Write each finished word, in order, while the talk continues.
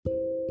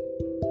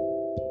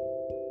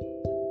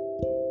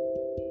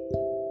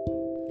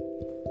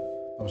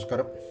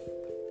നമസ്കാരം.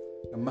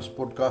 MS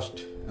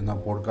podcast എന്ന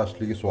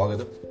പോഡ്കാസ്റ്റിലേക്ക്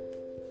സ്വാഗതം.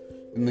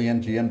 ഇന്ന് ഞാൻ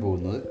ചെയ്യാൻ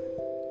പോകുന്നത്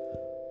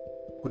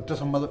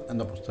കുറ്റസമ്മതം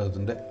എന്ന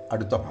പുസ്തകത്തിൻ്റെ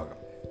അടുത്ത ഭാഗം.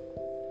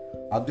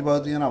 ആദ്യ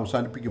ഭാഗത്ത് ഞാൻ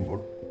അവസാനിപ്പിക്കുമ്പോൾ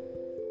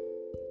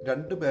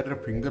 2 പേരുടെ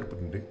ഫിംഗർ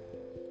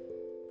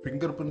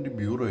പ്രിൻ്റ്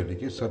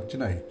ബ്യൂറോയിലേക്ക്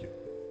സെർച്ചിന്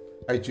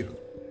അയച്ചിരുന്നു.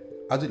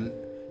 അതിൽ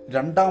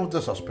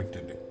രണ്ടാമത്തെ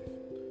സസ്പെക്റ്റിൻ്റെ,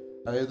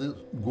 അതായത്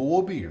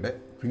ഗോപിയുടെ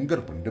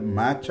ഫിംഗർ പ്രിൻ്റ്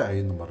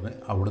മാച്ചായെന്ന് പറഞ്ഞ്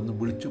അവിടുന്ന്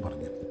വിളിച്ചു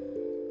പറഞ്ഞിരുന്നു.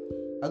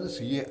 അത്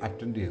CA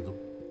അറ്റൻഡ് ചെയ്തു.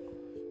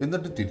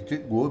 എന്നിട്ട് തിരിച്ച്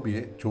ഗോപിയെ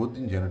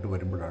ചോദ്യം ചെയ്യാനായിട്ട്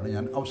വരുമ്പോഴാണ്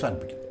ഞാൻ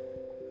അവസാനിപ്പിക്കുന്നത്.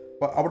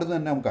 അപ്പോൾ അവിടെ നിന്ന്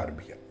തന്നെ നമുക്ക്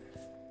ആരംഭിക്കാം.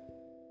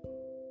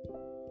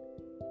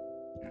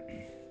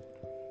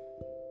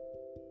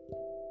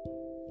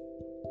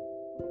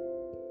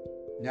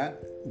 ഞാൻ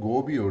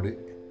ഗോപിയോട്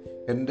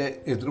എൻ്റെ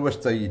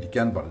എതിർവശത്തായി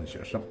ഇരിക്കാൻ പറഞ്ഞ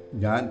ശേഷം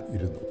ഞാൻ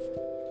ഇരുന്നു.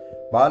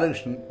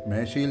 ബാലകൃഷ്ണൻ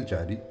മേശയിൽ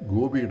ചാരി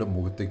ഗോപിയുടെ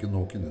മുഖത്തേക്ക്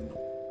നോക്കി നിന്നു.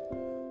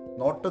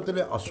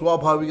 നോട്ടത്തിലെ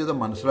അസ്വാഭാവികത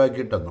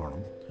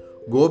മനസ്സിലാക്കിയിട്ടെന്നോണം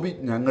ഗോപി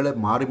ഞങ്ങളെ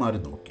മാറി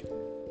മാറി നോക്കി.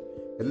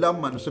 എല്ലാം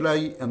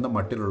മനസ്സിലായി എന്ന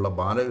മട്ടിലുള്ള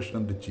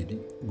ബാലകൃഷ്ണൻ്റെ ചിരി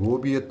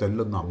ഗോപിയെ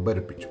തെല്ലൊന്ന്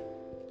അമ്പരപ്പിച്ചു.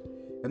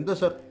 എന്താ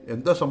സാർ,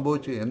 എന്താ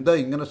സംഭവിച്ച്? എന്താ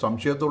ഇങ്ങനെ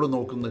സംശയത്തോടെ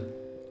നോക്കുന്നത്?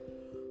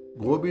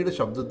 ഗോപിയുടെ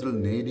ശബ്ദത്തിൽ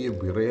നേരിയ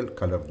വിറയൽ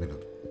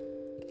കലർന്നിരുന്നു.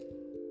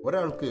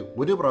 ഒരാൾക്ക്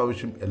ഒരു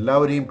പ്രാവശ്യം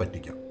എല്ലാവരെയും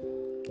പറ്റിക്കാം,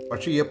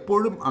 പക്ഷെ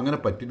എപ്പോഴും അങ്ങനെ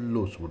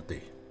പറ്റില്ലല്ലോ സുഹൃത്തേ.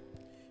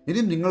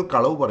 ഇനി നിങ്ങൾ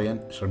കളവ് പറയാൻ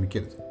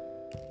ശ്രമിക്കരുത്.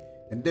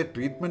 എൻ്റെ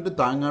ട്രീറ്റ്മെൻറ്റ്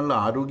താങ്ങാനുള്ള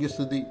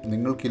ആരോഗ്യസ്ഥിതി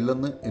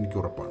നിങ്ങൾക്കില്ലെന്ന് എനിക്ക്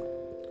ഉറപ്പാണ്.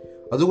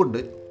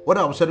 അതുകൊണ്ട്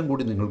ഒരവസരം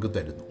കൂടി നിങ്ങൾക്ക്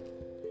തരുന്നു.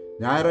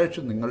 ഞായറാഴ്ച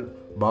നിങ്ങൾ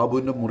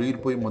ബാബുവിൻ്റെ മുറിയിൽ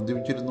പോയി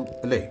മദ്യപിച്ചിരുന്നു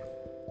അല്ലേ?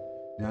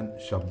 ഞാൻ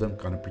ശബ്ദം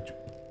കനപ്പിച്ചു.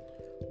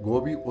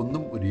 ഗോപി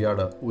ഒന്നും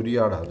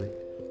ഉരിയാടാതെ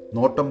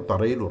നോട്ടം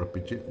തറയിൽ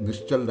ഉറപ്പിച്ച്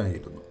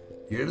നിശ്ചലനായിരുന്നു.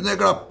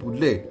 എഴുന്നേക്കടാ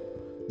പുല്ലേ,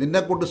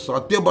 നിന്നെക്കൊണ്ട്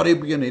സത്യം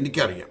പറയിപ്പിക്കാൻ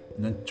എനിക്കറിയാം.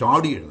 ഞാൻ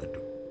ചാടി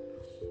എഴുന്നേറ്റു.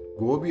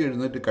 ഗോപി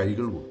എഴുന്നേറ്റ്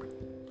കൈകൾ കൂപ്പി.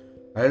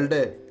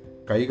 അയാളുടെ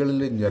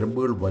കൈകളിലെ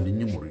ഞരമ്പുകൾ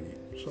വലിഞ്ഞു മുറുകി.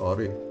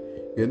 സാറേ,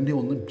 എന്നെ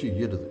ഒന്നും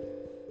ചെയ്യരുത്.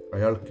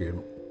 അയാൾ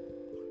കേണു.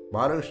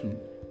 ബാലകൃഷ്ണൻ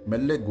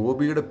മെല്ലെ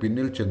ഗോപിയുടെ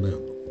പിന്നിൽ ചെന്ന്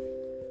നിന്നു.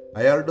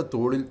 അയാളുടെ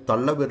തോളിൽ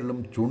തള്ളവിരലും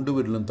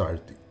ചൂണ്ടുവിരലും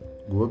താഴ്ത്തി.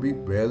 ഗോപി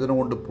വേദന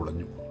കൊണ്ട്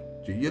പുളഞ്ഞു.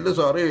 ചെയ്യല്ലേ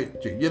സാറേ,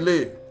 ചെയ്യല്ലേ.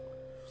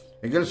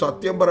 എങ്കിൽ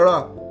സത്യം പറടാ,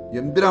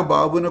 എന്തിനാ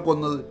ബാബുവിനെ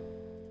കൊന്നത്?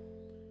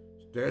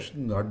 സ്റ്റേഷൻ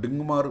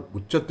നടുങ്ങുമാർ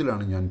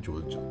ഉച്ചത്തിലാണ് ഞാൻ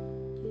ചോദിച്ചത്.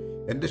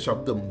 എൻ്റെ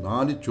ശബ്ദം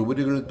 4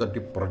 ചുവരുകളിൽ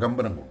തട്ടി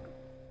പ്രകമ്പനം കൊണ്ടു.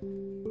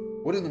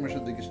 ഒരു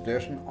നിമിഷത്തേക്ക്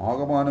സ്റ്റേഷൻ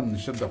ആകമാനം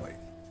നിശബ്ദമായി.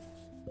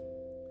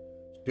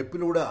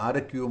 സ്റ്റെപ്പിലൂടെ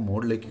ആരൊക്കെയോ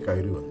മുകളിലേക്ക്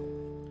കയറി വന്നു.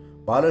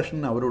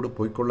 ബാലകൃഷ്ണൻ അവരോട്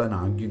പോയിക്കൊള്ളാൻ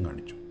ആംഗ്യം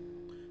കാണിച്ചു.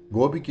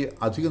 ഗോപിക്ക്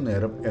അധിക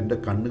നേരം എൻ്റെ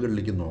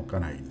കണ്ണുകളിലേക്ക്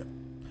നോക്കാനായില്ല.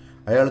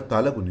 അയാൾ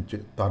തല കുനിച്ച്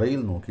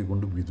തറയിൽ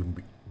നോക്കിക്കൊണ്ട്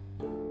വിതുമ്പി.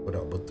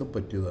 ഒരബദ്ധം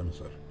പറ്റിയതാണ്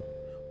സാർ,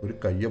 ഒരു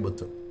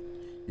കയ്യബദ്ധം.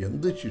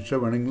 എന്ത് ശിക്ഷ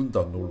വേണമെങ്കിലും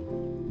തന്നോളൂ.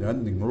 ഞാൻ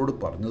നിങ്ങളോട്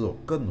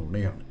പറഞ്ഞതൊക്കെ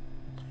നുണയാണ്.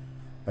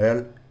 അയാൾ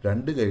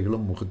 2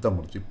 കൈകളും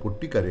മുഖത്തമർത്തി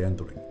പൊട്ടിക്കരയാൻ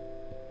തുടങ്ങി.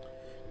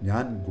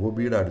 ഞാൻ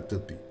ഗോപിയുടെ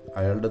അടുത്തെത്തി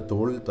അയാളുടെ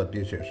തോളിൽ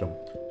തട്ടിയ ശേഷം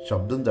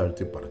ശബ്ദം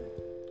താഴ്ത്തി പറഞ്ഞു,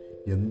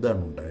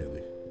 എന്താണ്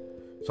ഉണ്ടായത്?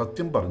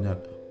 സത്യം പറഞ്ഞാൽ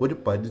ഒരു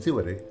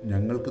പരിധിവരെ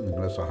ഞങ്ങൾക്ക്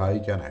നിങ്ങളെ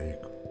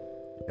സഹായിക്കാനായേക്കും.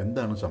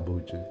 എന്താണ്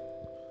സംഭവിച്ചത്?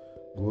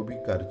 ഗോപി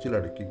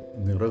കരച്ചിലടക്കി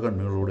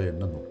നിറകണ്ണുകളോടെ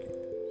എന്നെ നോക്കി.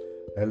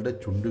 അയാളുടെ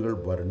ചുണ്ടുകൾ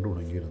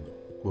വരണ്ടുണങ്ങിയിരുന്നു.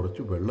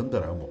 കുറച്ച് വെള്ളം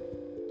തരാമോ?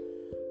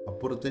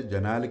 അപ്പുറത്തെ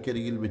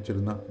ജനാലക്കരികിൽ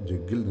വെച്ചിരുന്ന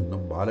ജഗ്ഗിൽ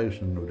നിന്നും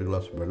ബാലകൃഷ്ണൻ ഒരു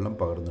ഗ്ലാസ് വെള്ളം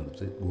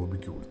പകർന്നെടുത്ത്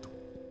ഗോപിക്ക് കൊടുത്തു.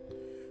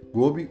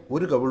 ഗോപി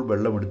ഒരു കവിൾ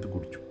വെള്ളമെടുത്ത്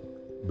കുടിച്ചു.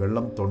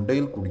 വെള്ളം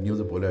തൊണ്ടയിൽ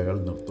കുടുങ്ങിയതുപോലെ അയാൾ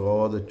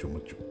നിർത്താതെ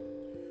ചുമച്ചു.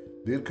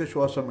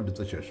 ദീർഘശ്വാസം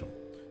എടുത്ത ശേഷം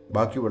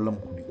ബാക്കി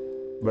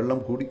വെള്ളം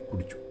കൂടി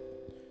കുടിച്ചു.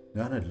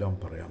 ഞാനെല്ലാം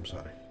പറയാം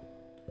സാറേ.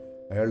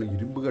 അയാൾ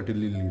ഇരുമ്പ്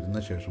കട്ടിലിൽ ഇരുന്ന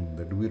ശേഷം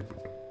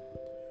നെടുവീർപ്പിട്ടു.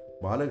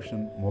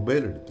 ബാലകൃഷ്ണൻ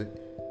മൊബൈൽ എടുത്ത്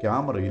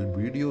ക്യാമറയിൽ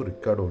വീഡിയോ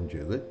റെക്കോർഡ് ഓൺ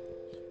ചെയ്ത്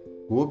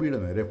ഗോപിയുടെ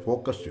നേരെ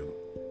ഫോക്കസ് ചെയ്തു.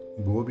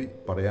 ഗോപി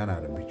പറയാൻ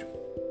ആരംഭിച്ചു.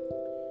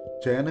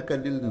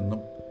 ചേനക്കല്ലിൽ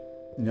നിന്നും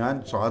ഞാൻ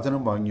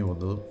സാധനം വാങ്ങി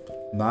വന്നതും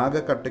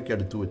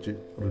നാഗക്കട്ടയ്ക്കടുത്ത് വെച്ച്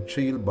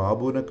റിക്ഷയിൽ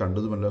ബാബുവിനെ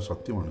കണ്ടതുമെല്ലാം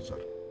സത്യമാണ്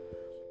സാർ.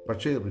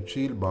 പക്ഷേ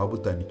റിക്ഷയിൽ ബാബു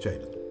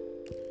തനിച്ചായിരുന്നു.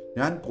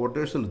 ഞാൻ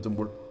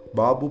ക്വാർട്ടേഴ്സിലെത്തുമ്പോൾ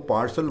ബാബു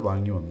പാഴ്സൽ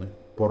വാങ്ങി വന്ന്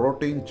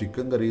പൊറോട്ടയും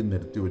ചിക്കൻ കറിയും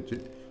നിരത്തി വെച്ച്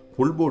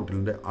ഫുൾ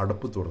ബോട്ടിലിൻ്റെ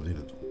അടപ്പ്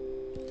തുറന്നിരുന്നു.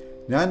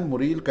 ഞാൻ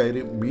മുറിയിൽ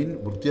കയറി മീൻ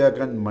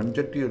വൃത്തിയാക്കാൻ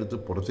മൺചട്ടി എടുത്ത്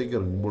പുറത്തേക്ക്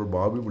ഇറങ്ങുമ്പോൾ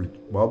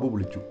ബാബു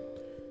വിളിച്ചു,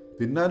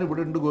 തിന്നാൻ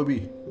ഇവിടെ ഉണ്ട് ഗോപി,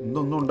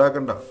 ഇന്നൊന്നും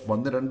ഉണ്ടാക്കണ്ട,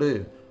 വന്ന് 2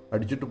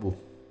 അടിച്ചിട്ട് പോ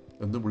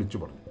എന്ന് വിളിച്ചു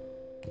പറഞ്ഞു.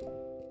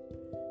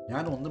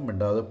 ഞാൻ ഒന്നും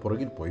മിണ്ടാതെ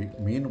പുറകിൽ പോയി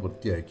മീൻ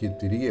വൃത്തിയാക്കി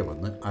തിരികെ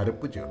വന്ന്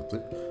അരപ്പ് ചേർത്ത്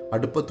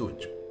അടുപ്പത്ത്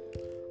വെച്ചു.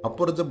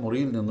 അപ്പുറത്തെ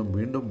മുറിയിൽ നിന്നും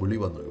വീണ്ടും വിളി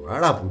വന്നു,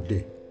 വേടാ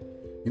പുല്ലേ,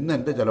 ഇന്ന്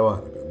എൻ്റെ ചിലവാ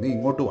നിനക്ക്, നീ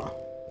ഇങ്ങോട്ട് വാ.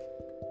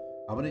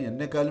 അവന്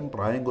എന്നെക്കാളും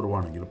പ്രായം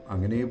കുറവാണെങ്കിലും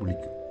അങ്ങനെ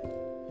വിളിക്കും.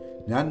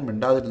 ഞാൻ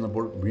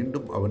മിണ്ടാതിരുന്നപ്പോൾ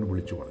വീണ്ടും അവൻ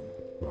വിളിച്ചു പറഞ്ഞു,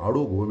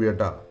 വാടോ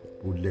ഗോപിയേട്ടാ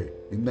പുല്ലേ,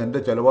 ഇന്ന് എൻ്റെ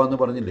ചിലവാന്ന്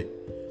പറഞ്ഞില്ലേ,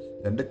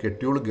 എൻ്റെ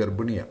കെട്ടിയോള്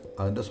ഗർഭിണിയാണ്,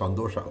 അതിൻ്റെ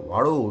സന്തോഷമാണ്,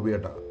 വാടോ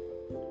ഗോപിയേട്ടാ.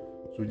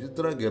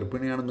 സുചിത്ര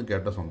ഗർഭിണിയാണെന്ന്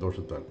കേട്ട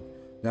സന്തോഷത്താൽ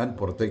ഞാൻ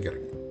പുറത്തേക്ക്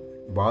ഇറങ്ങി.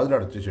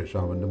 വാതിലടച്ച ശേഷം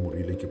അവൻ്റെ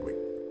മുറിയിലേക്ക് പോയി.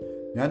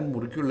 ഞാൻ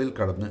മുറിക്കുള്ളിൽ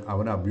കടന്ന്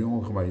അവന്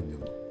അഭിമുഖമായി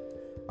നിന്നു.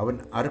 അവൻ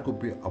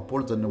അരക്കുപ്പി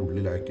അപ്പോൾ തന്നെ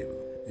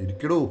ഉള്ളിലാക്കിയിരുന്നു.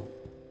 ഇരിക്കടോ.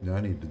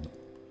 ഞാൻ ഇരുന്നു.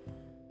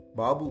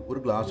 ബാബു ഒരു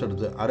ഗ്ലാസ്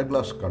എടുത്ത് 1/2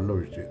 ഗ്ലാസ്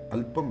കള്ളൊഴിച്ച്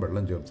അല്പം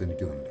വെള്ളം ചേർത്ത്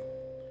എനിക്ക് നൽകി.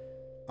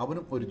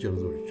 അവനും ഒരു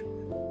ചെറുതൊഴിച്ചു.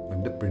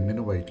 എൻ്റെ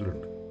പെണ്ണിന്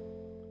വയറ്റിലുണ്ട്.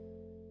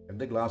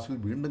 എൻ്റെ ഗ്ലാസ്സിൽ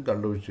വീണ്ടും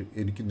കള്ളൊഴിച്ച്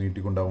എനിക്ക്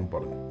നീട്ടിക്കൊണ്ടവൻ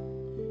പറഞ്ഞു,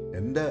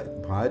 എൻ്റെ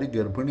ഭാര്യ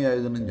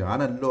ഗർഭിണിയായതിന്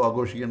ഞാനല്ലോ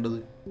ആഘോഷിക്കേണ്ടത്,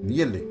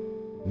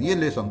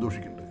 നീയല്ലേ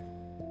സന്തോഷിക്കേണ്ടത്.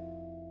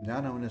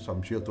 ഞാൻ അവനെ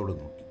സംശയത്തോടെ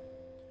നോക്കി.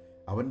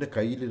 അവൻ്റെ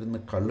കയ്യിലിരുന്ന്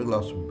കള്ള്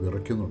ഗ്ലാസ്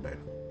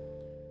വിറയ്ക്കുന്നുണ്ടായിരുന്നു.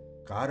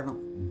 കാരണം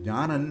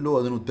ഞാനല്ലോ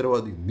അതിന്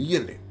ഉത്തരവാദി.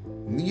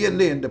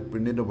 നീയല്ലേ എൻ്റെ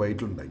പെണ്ണിൻ്റെ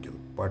വയറ്റിലുണ്ടാക്കിയത്,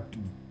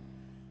 പട്ടിണി.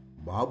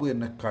 ബാബു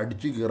എന്നെ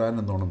കടിച്ചു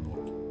കീറാനെന്നോണം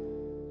നോക്കി.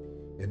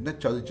 എന്നെ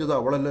ചതിച്ചത്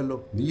അവളല്ലല്ലോ,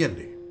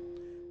 നീയല്ലേ.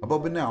 അപ്പോൾ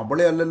പിന്നെ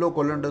അവളെ അല്ലല്ലോ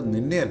കൊല്ലേണ്ടത്,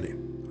 നിന്നെയല്ലേ.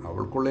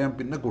 അവൾക്കുള്ള ഞാൻ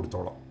പിന്നെ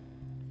കൊടുത്തോളാം.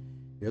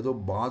 ഏതോ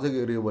ബാധ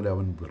കയറിയ പോലെ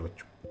അവൻ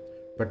വിറച്ചു.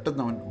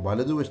 പെട്ടെന്ന് അവൻ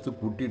വലതുവശത്ത്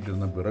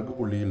കൂട്ടിയിട്ടിരുന്ന വിറക്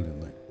കൊള്ളിയിൽ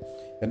നിന്ന്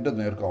എൻ്റെ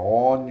നേർക്ക്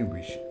ആഞ്ഞു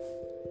വീശി.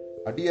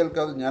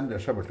 അടിയേൽക്കാതെ ഞാൻ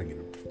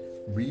രക്ഷപ്പെട്ടെങ്കിലും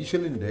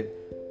വീശലിൻ്റെ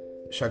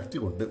ശക്തി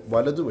കൊണ്ട്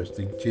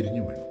വലതുവശത്തേക്ക്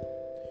ചെരിഞ്ഞു വീണു.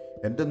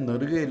 എൻ്റെ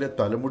നെറുകയിലെ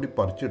തലമുടി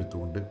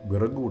പറിച്ചെടുത്തുകൊണ്ട്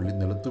വിറക് കൊള്ളി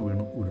നിലത്ത്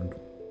വീണു ഉരുണ്ടു.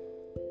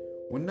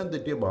 ഉന്നം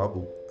തെറ്റിയ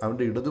ബാബു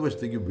അവൻ്റെ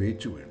ഇടതുവശത്തേക്ക്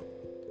വേച്ചു വീണു.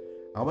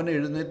 അവൻ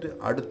എഴുന്നേറ്റ്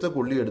അടുത്ത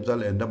കൊള്ളി എടുത്താൽ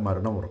എൻ്റെ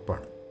മരണം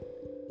ഉറപ്പാണ്.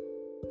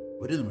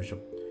 ഒരു നിമിഷം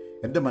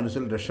എൻ്റെ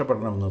മനസ്സിൽ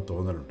രക്ഷപ്പെടണമെന്ന്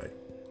തോന്നലുണ്ടായി.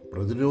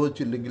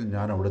 പ്രതിരോധിച്ചില്ലെങ്കിൽ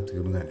ഞാൻ അവിടെ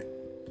തീർന്നേനെ.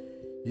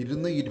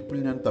 ഇരുന്ന ഇരിപ്പിൽ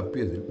ഞാൻ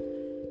തപ്പിയതിൽ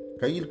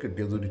കയ്യിൽ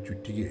കിട്ടിയത് ഒരു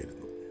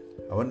ചുറ്റികയായിരുന്നു.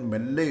 അവൻ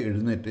മെല്ലെ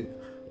എഴുന്നേറ്റ്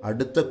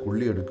അടുത്ത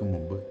കൊള്ളി എടുക്കും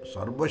മുമ്പ്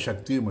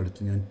സർവ്വശക്തിയും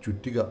എടുത്ത് ഞാൻ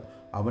ചുറ്റിക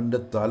അവൻ്റെ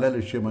തല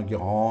ലക്ഷ്യമാക്കി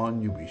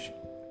ആഞ്ഞു വീശി.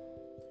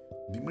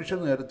 നിമിഷ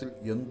നേരത്തിൽ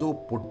എന്തോ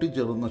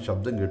പൊട്ടിച്ചെറുന്ന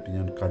ശബ്ദം കേട്ട്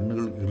ഞാൻ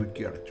കണ്ണുകൾ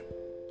ഇറുക്കി അടച്ചു.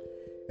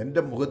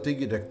 എൻ്റെ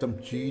മുഖത്തേക്ക് രക്തം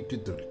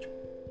ചീറ്റിത്തെറിച്ചു.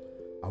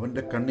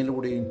 അവൻ്റെ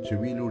കണ്ണിലൂടെയും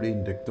ചെവിയിലൂടെയും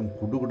രക്തം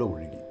കുടുകുട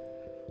ഒഴുകി.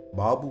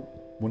 ബാബു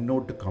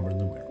മുന്നോട്ട്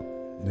കമിഴ്ന്നു വീണു.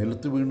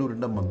 നിലത്ത്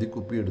വീണുരുണ്ട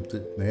മദ്യക്കുപ്പി എടുത്ത്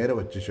നേരെ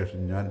വച്ച ശേഷം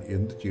ഞാൻ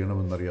എന്ത്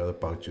ചെയ്യണമെന്നറിയാതെ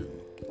പകച്ചു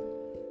നിന്നു.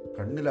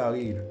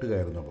 കണ്ണിലാകെ ഇരുട്ട്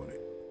കയറുന്ന പോലെ.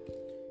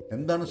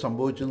 എന്താണ്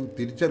സംഭവിച്ചതെന്ന്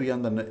തിരിച്ചറിയാൻ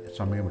തന്നെ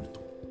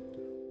സമയമെടുത്തു.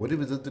 ഒരു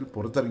വിധത്തിൽ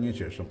പുറത്തിറങ്ങിയ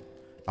ശേഷം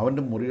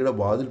അവൻ്റെ മുറിയുടെ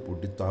വാതിൽ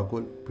പൂട്ടി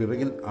താക്കോൽ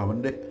പിറകിൽ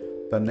അവൻ്റെ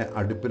തന്നെ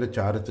അടുപ്പിലെ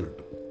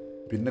ചാരത്തിലിട്ടു.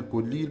 പിന്നെ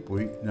കൊല്ലിയിൽ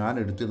പോയി ഞാൻ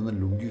എടുത്തിരുന്ന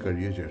ലുങ്കി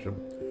കഴിയ ശേഷം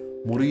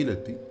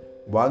മുറിയിലെത്തി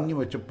വാങ്ങി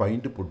വെച്ച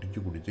പൈൻറ്റ് പൊട്ടിച്ച്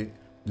കുടിച്ച്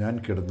ഞാൻ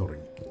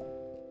കിടന്നുറങ്ങി.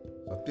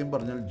 സത്യം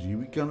പറഞ്ഞാൽ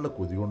ജീവിക്കാനുള്ള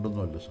കൊതി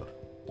കൊണ്ടൊന്നുമല്ല സാർ,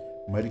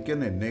 മരിക്കാൻ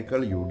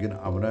എന്നേക്കാൾ യോഗ്യൻ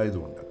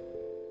അവനായതുകൊണ്ട്.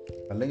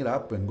 അല്ലെങ്കിൽ ആ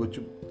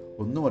പെങ്കൊച്ചും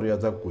ഒന്നും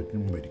അറിയാത്ത ആ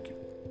കൊച്ചും മരിക്കും.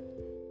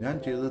 ഞാൻ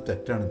ചെയ്തത്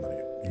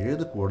തെറ്റാണെന്നറിയാം.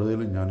 ഏത്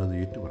കോടതിയിലും ഞാനത്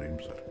ഏറ്റുപറയും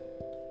സാർ.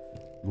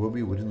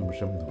 ഗോപി ഒരു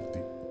നിമിഷം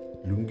നിർത്തി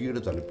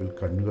ലുങ്കിയുടെ തലപ്പിൽ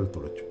കണ്ണുകൾ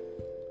തുടച്ചു.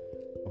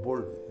 അപ്പോൾ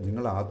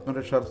നിങ്ങൾ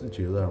ആത്മരക്ഷാർത്ഥം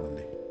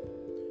ചെയ്തതാണല്ലേ?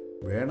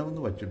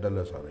 വേണമെന്ന് വച്ചിട്ടല്ല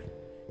സാറേ,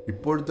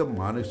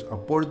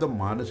 അപ്പോഴത്തെ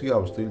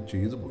മാനസികാവസ്ഥയിൽ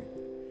ചെയ്തു പോയി.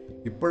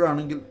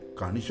 ഇപ്പോഴാണെങ്കിൽ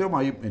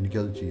കണിശമായും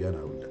എനിക്കത്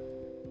ചെയ്യാനാവില്ല.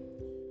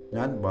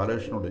 ഞാൻ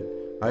ബാലകൃഷ്ണനോട്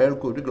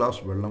അയാൾക്ക് ഒരു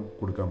ഗ്ലാസ് വെള്ളം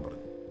കൊടുക്കാൻ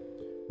പറഞ്ഞു.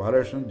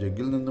 ബാലകൃഷ്ണൻ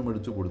ജഗ്ഗിൽ നിന്നും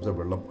എടുത്തു കൊടുത്ത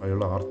വെള്ളം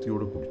അയാൾ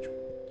ആർത്തിയോടെ കുടിച്ചു.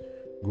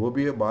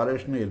 ഗോപിയെ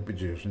ബാലകൃഷ്ണനെ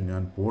ഏൽപ്പിച്ച ശേഷം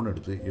ഞാൻ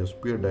ഫോണെടുത്ത്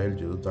SP ഡയൽ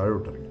ചെയ്ത്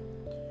താഴോട്ടിറങ്ങി.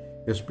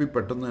 SP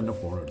പെട്ടെന്ന് തന്നെ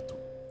ഫോണെടുത്തു.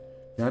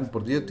 ഞാൻ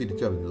പ്രതിയെ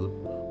തിരിച്ചറിഞ്ഞതും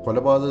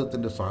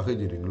കൊലപാതകത്തിൻ്റെ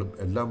സാഹചര്യങ്ങളും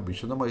എല്ലാം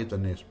വിശദമായി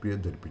തന്നെ SP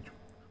ധരിപ്പിച്ചു.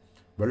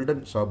 Well done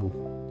Sabu,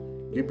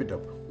 keep it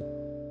up.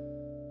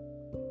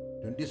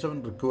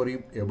 27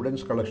 റിക്കവറിയും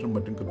എവിഡൻസ് കളക്ഷനും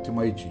മറ്റും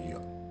കൃത്യമായി ചെയ്യുക.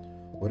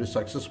 ഒരു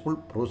സക്സസ്ഫുൾ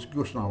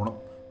പ്രോസിക്യൂഷൻ ആവണം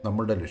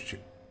നമ്മളുടെ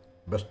ലക്ഷ്യം.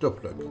 Best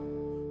of luck.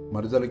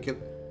 മറുതലയ്ക്കൽ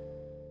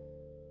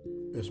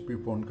SP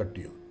ഫോൺ കട്ട്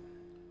ചെയ്തു.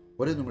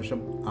 ഒരു നിമിഷം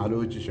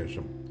ആലോചിച്ച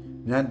ശേഷം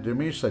ഞാൻ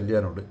രമേശ്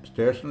സല്യാനോട്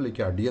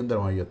സ്റ്റേഷനിലേക്ക്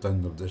അടിയന്തരമായി എത്താൻ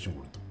നിർദ്ദേശം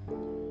കൊടുത്തു.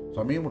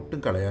 സമയം ഒട്ടും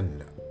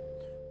കളയാനില്ല.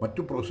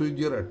 മറ്റു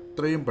പ്രൊസീജിയർ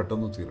എത്രയും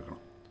പെട്ടെന്ന് തീർക്കണം.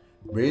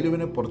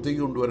 വേലുവിനെ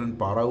പുറത്തേക്ക് കൊണ്ടുവരാൻ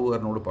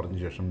പാറാവുകാരനോട് പറഞ്ഞ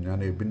ശേഷം ഞാൻ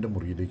എബിൻ്റെ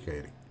മുറിയിലേക്ക്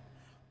കയറി.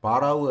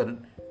 പാറാവുകാരൻ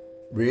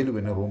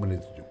വേലുവിനെ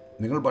റൂമിലെത്തിച്ചു.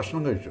 നിങ്ങൾ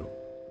ഭക്ഷണം കഴിച്ചോ?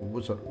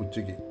 ഉവ്വ് സർ,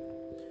 ഉച്ചയ്ക്ക്.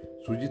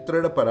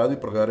 സുചിത്രയുടെ പരാതി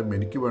പ്രകാരം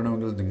എനിക്ക്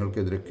വേണമെങ്കിൽ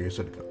നിങ്ങൾക്കെതിരെ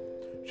കേസെടുക്കാം.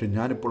 പക്ഷെ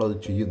ഞാനിപ്പോൾ അത്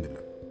ചെയ്യുന്നില്ല.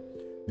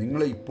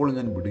 നിങ്ങളെ ഇപ്പോൾ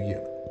ഞാൻ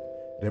വിടുകയാണ്.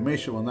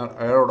 രമേശ് വന്നാൽ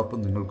അയാളോടൊപ്പം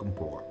നിങ്ങൾക്കും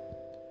പോകാം.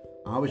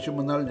 ആവശ്യം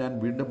വന്നാൽ ഞാൻ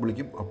വീണ്ടും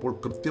വിളിക്കും. അപ്പോൾ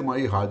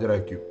കൃത്യമായി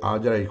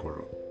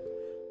ഹാജരായിക്കൊള്ളാം.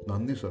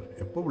 നന്ദി സർ,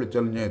 എപ്പോൾ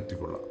വിളിച്ചാലും ഞാൻ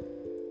എത്തിക്കൊള്ളാം.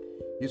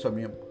 ഈ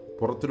സമയം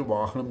പുറത്തൊരു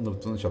വാഹനം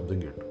നിർത്തുന്ന ശബ്ദം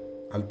കേട്ടു.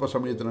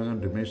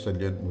 അല്പസമയത്തിനകം രമേശ്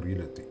സല്യാൻ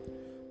മുറിയിലെത്തി.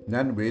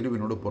 ഞാൻ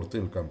വേലുവിനോട് പുറത്ത്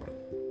നിൽക്കാൻ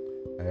പറഞ്ഞു.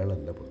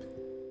 അയാളല്ല പ്രതി.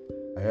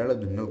 അയാളെ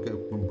നിങ്ങൾക്ക്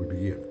ഇപ്പം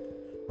വിടുകയാണ്.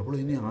 അപ്പോൾ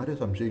ഇനി ആരെ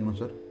സംശയിക്കണം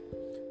സർ?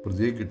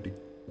 പ്രതിയെ കിട്ടി.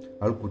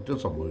 അയാൾ കുറ്റം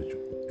സമ്മതിച്ചു.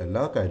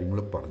 എല്ലാ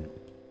കാര്യങ്ങളും പറഞ്ഞു.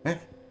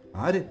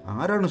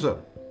 ആരാണ് സർ?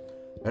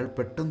 അയാൾ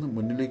പെട്ടെന്ന്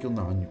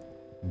മുന്നിലേക്കൊന്ന് ആഞ്ഞു.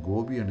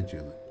 ഗോപിയാണ്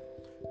ചെയ്തത്.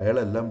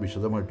 അയാളെല്ലാം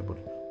വിശദമായിട്ട്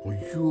പറഞ്ഞു.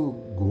 അയ്യോ,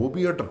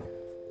 ഗോപിയേട്ടനോ?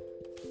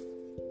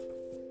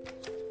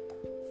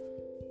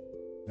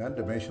 ഞാൻ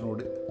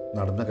രമേശിനോട്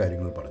നടന്ന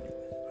കാര്യങ്ങൾ പറഞ്ഞു.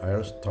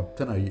 അയാൾ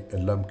സ്തബ്ധനായി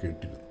എല്ലാം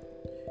കേട്ടിരുന്നു.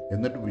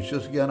 എന്നിട്ട്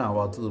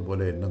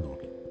വിശ്വസിക്കാനാവാത്തതുപോലെ എന്നെ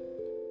നോക്കി.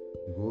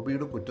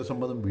 ഗോപിയുടെ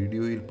കുറ്റസമ്മതം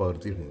വീഡിയോയിൽ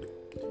പകർത്തിയിട്ടുണ്ട്.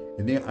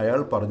 ഇനി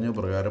അയാൾ പറഞ്ഞ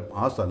പ്രകാരം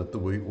ആ സ്ഥലത്ത്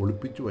പോയി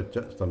ഒളിപ്പിച്ചു വെച്ച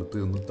സ്ഥലത്ത്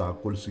നിന്ന്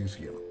താക്കോൽ സീസ്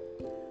ചെയ്യണം.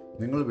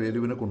 നിങ്ങൾ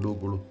വേലുവിനെ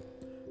കൊണ്ടുപോയിക്കോളൂ.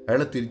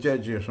 അയാളെ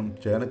തിരിച്ചയച്ച ശേഷം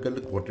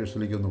ചേനക്കല്ല്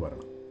ക്വാർട്ടേഴ്സിലേക്കൊന്ന്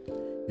വരണം.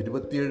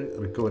 27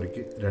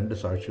 റിക്കവറിക്ക് 2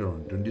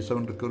 സാക്ഷികളാണ്.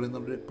 27 റിക്കവറി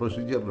എന്നൊരു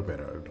പ്രൊസീജിയറിൻ്റെ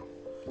പേരാണ് കേട്ടോ.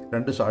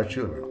 2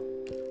 സാക്ഷികൾ വേണം.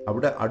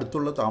 അവിടെ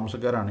അടുത്തുള്ള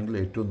താമസക്കാരാണെങ്കിൽ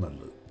ഏറ്റവും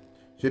നല്ലത്.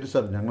 ശരി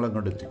സാർ,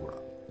 ഞങ്ങളങ്ങോട്ട് എത്തിക്കൂടാം.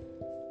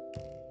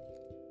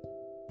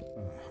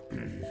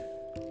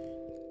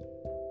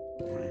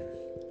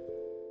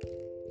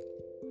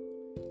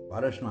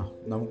 ബാലകൃഷ്ണ,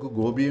 നമുക്ക്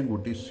ഗോപിയും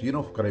കൂട്ടി സീൻ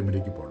ഓഫ്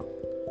ക്രൈമിലേക്ക് പോകണം.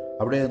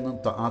 അവിടെ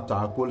നിന്ന് ആ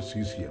താക്കോൽ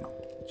സീസ് ചെയ്യണം.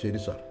 ശരി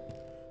സാർ.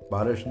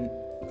 ബാലകൃഷ്ണൻ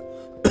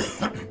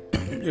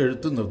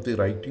എഴുത്ത് നിർത്തി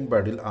റൈറ്റിംഗ്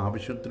പാഡിൽ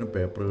ആവശ്യത്തിന്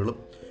പേപ്പറുകളും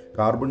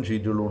കാർബൺ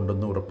ഷീറ്റുകളും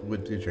ഉണ്ടെന്ന്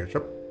ഉറപ്പുവരുത്തിയ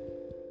ശേഷം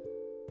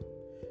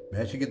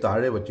മേശയ്ക്ക്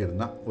താഴെ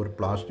വച്ചിരുന്ന ഒരു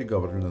പ്ലാസ്റ്റിക്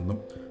കവറിൽ നിന്നും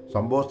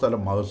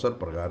സംഭവസ്ഥലം മഹസർ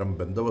പ്രകാരം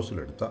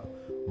ബന്ദോബസ്തിലെടുത്ത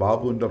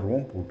ബാബുവിൻ്റെ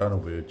റൂം പൂട്ടാൻ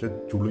ഉപയോഗിച്ച്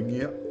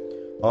ചുളുങ്ങിയ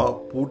ആ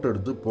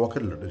പൂട്ടെടുത്ത്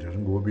പോക്കറ്റിലിട്ട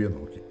ശേഷം ഗോപിയെ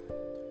നോക്കി.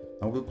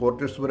 നമുക്ക്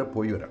ക്വാർട്ടേഴ്സ് വരെ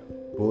പോയി വരാം.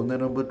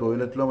 പോകുന്നതിന് മുമ്പ്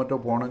ടോയ്ലറ്റിലോ മറ്റോ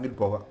പോകണമെങ്കിൽ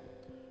പോകാം.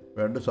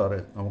 വേണ്ട സാറേ,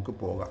 നമുക്ക്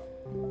പോകാം.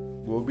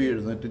 ഗോപി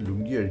എഴുന്നേറ്റ്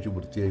ലുങ്കി അഴിച്ച്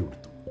വൃത്തിയായി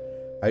കൊടുത്തു.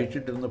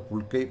 അഴിച്ചിട്ടിരുന്ന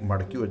പുൽക്കൈ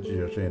മടക്കി വെച്ച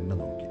ശേഷം എന്നെ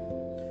നോക്കി.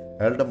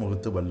 അയാളുടെ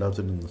മുഖത്ത്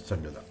വല്ലാത്തൊരു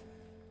നിസ്സംഗത.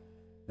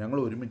 ഞങ്ങൾ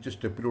ഒരുമിച്ച്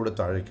സ്റ്റെപ്പിലൂടെ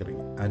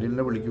താഴേക്കിറങ്ങി.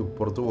 അനിലിനെ വിളിക്കൂ,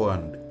 പുറത്തു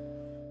പോകാനുണ്ട്.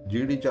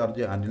 GD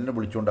ചാർജ് അനിലിനെ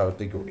വിളിച്ചുകൊണ്ട്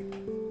അകത്തേക്ക് ഓടി.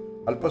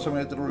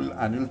 അല്പസമയത്തിനുള്ളിൽ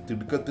അനിൽ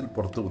തിടുക്കത്തിൽ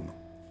പുറത്തു വന്നു.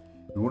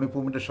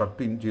 യൂണിഫോമിൻ്റെ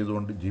ഷർട്ട് ഇൻ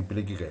ചെയ്തുകൊണ്ട്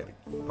ജീപ്പിലേക്ക് കയറി.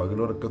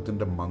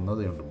 പകലുറക്കത്തിൻ്റെ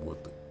മന്ദതയുണ്ട്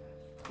മുഖത്ത്.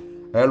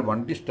 അയാൾ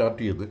വണ്ടി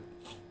സ്റ്റാർട്ട്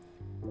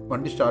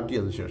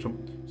ചെയ്ത ശേഷം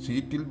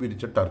സീറ്റിൽ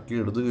വിരിച്ച ടർക്കി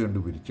ഇടതുകൊണ്ട്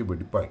വിരിച്ച്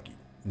വെടിപ്പാക്കി.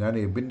 ഞാൻ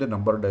എബിൻ്റെ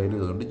നമ്പർ ഡയൽ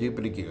ചെയ്തുകൊണ്ട്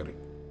ജീപ്പിലേക്ക് കയറി.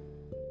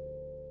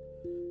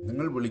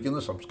 നിങ്ങൾ വിളിക്കുന്ന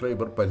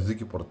സബ്സ്ക്രൈബർ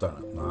പരിധിക്ക് പുറത്താണ്.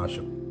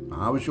 നാശം.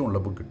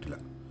 ആവശ്യമുള്ളപ്പോൾ കിട്ടില്ല.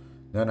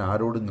 ഞാൻ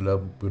ആരോടും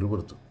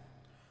പിറുപിറുത്തു.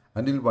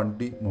 അനിൽ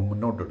വണ്ടി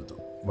മുന്നോട്ടെടുത്തു.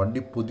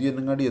 വണ്ടി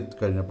പുതിയനങ്ങാടി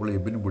എത്തിക്കഴിഞ്ഞപ്പോൾ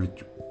എബിന്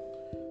വിളിച്ചു.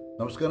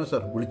 നമസ്കാരം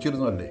സാർ,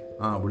 വിളിച്ചിരുന്നു അല്ലേ?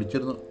 ആ,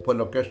 വിളിച്ചിരുന്നു. ഇപ്പോൾ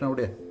ലൊക്കേഷൻ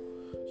എവിടെയാണ്?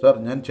 സാർ,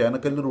 ഞാൻ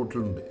ചേനക്കല്ല്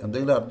റൂട്ടിലുണ്ട്.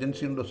 എന്തെങ്കിലും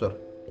അർജൻസി ഉണ്ടോ സാർ?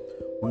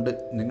 ഉണ്ട്.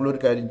 നിങ്ങളൊരു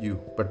കാര്യം ചെയ്യൂ,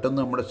 പെട്ടെന്ന്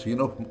നമ്മുടെ സീൻ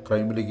ഓഫ്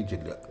ക്രൈമിലേക്ക്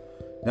ചെല്ലുക.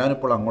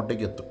 ഞാനിപ്പോൾ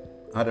അങ്ങോട്ടേക്ക് എത്തും.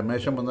 ആ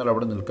രമേശൻ വന്നാൽ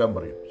അവിടെ നിൽക്കാൻ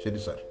പറയും. ശരി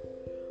സാർ.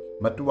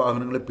 മറ്റു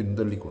വാഹനങ്ങളെ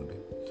പിന്തള്ളിക്കൊണ്ട്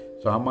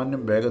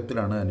സാമാന്യം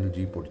വേഗത്തിലാണ് അനിൽ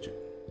ജീപ്പ് ഓടിച്ചത്.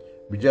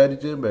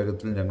 വിചാരിച്ചതും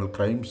വേഗത്തിൽ ഞങ്ങൾ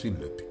ക്രൈം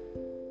സീനിലെത്തി.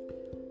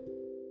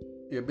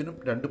 എബിനും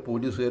 2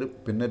 പോലീസുകാരും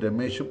പിന്നെ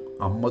രമേശും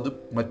അമ്മദും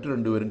മറ്റു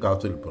 2 പേരും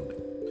കാത്തു നിൽപ്പുണ്ട്.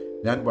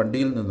 ഞാൻ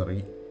വണ്ടിയിൽ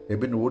നിന്നിറങ്ങി.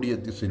 എബിൻ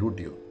ഓടിയെത്തി സല്യൂട്ട്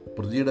ചെയ്തു.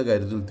 പ്രതിയുടെ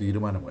കാര്യത്തിൽ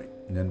തീരുമാനമായി.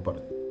 ഞാൻ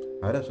പറഞ്ഞു.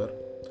 ആരാ സാർ?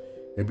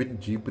 എബിൻ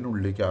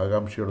ജീപ്പിനുള്ളിലേക്ക്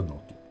ആകാംക്ഷയോടെ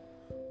നോക്കി.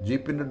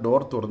 ജീപ്പിൻ്റെ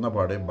ഡോർ തുറന്ന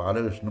പാടെ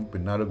ബാലകൃഷ്ണനും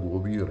പിന്നാലെ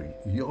ഗോപിയും ഇറങ്ങി.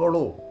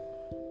 ഇയാളോ?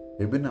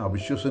 എബിൻ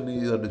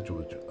അവിശ്വസനീയതയോടെ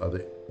ചോദിച്ചു.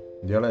 അതെ,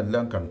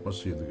 ഇയാളെല്ലാം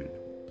കൺഫസ് ചെയ്ത് കഴിഞ്ഞു.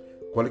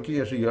 കൊലയ്ക്ക്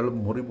ശേഷം ഇയാൾ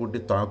മുറി പൂട്ടി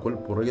താക്കോൽ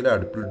പുറകിലെ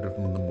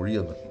അടുപ്പിലിട്ടിട്ടുണ്ടെന്ന് മൊഴി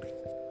തന്നിട്ടുണ്ട്.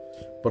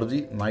 പ്രതി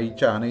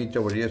ആനയിച്ച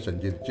വഴിയെ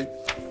സഞ്ചരിച്ച്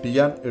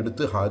ടിയാൻ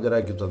എടുത്ത്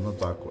ഹാജരാക്കി തന്ന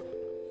താക്കോൽ.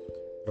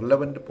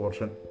 റിലവൻ്റ്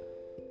പോർഷൻ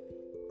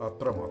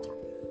അത്രമാത്രം.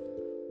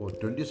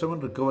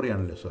 27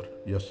 റിക്കവറിയാണല്ലേ സാർ?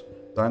 യെസ്.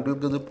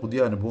 താങ്കൾക്കിത് പുതിയ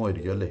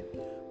അനുഭവമായിരിക്കും അല്ലേ?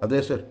 അതെ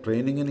സാർ.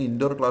 ട്രെയിനിങ്ങിന്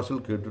ഇൻഡോർ ക്ലാസ്സിൽ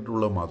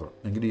കേട്ടിട്ടുള്ളത് മാത്രം.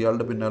 എങ്കിൽ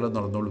ഇയാളുടെ പിന്നാലെ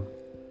നടന്നോളൂ.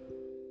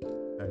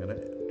 അങ്ങനെ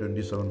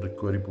 27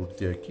 റിക്കവറി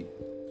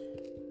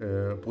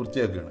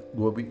പൂർത്തിയാക്കുകയാണ്.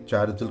 ഗോപി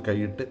ചാരത്തിൽ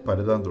കൈയിട്ട്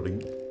പരതാൻ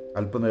തുടങ്ങി.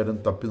 അല്പനേരം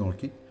തപ്പി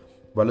നോക്കി.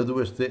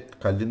 വലതുവശത്തെ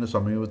കല്ലിന്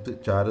സമീപത്ത്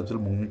ചാരത്തിൽ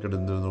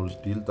മുങ്ങിക്കിടന്നിരുന്ന ഒരു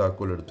സ്റ്റീൽ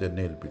താക്കോലെടുത്ത്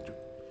എന്നെ ഏൽപ്പിച്ചു.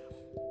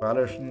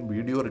 ബാലകൃഷ്ണൻ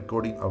വീഡിയോ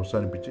റെക്കോർഡിംഗ്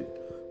അവസാനിപ്പിച്ച്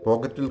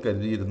പോക്കറ്റിൽ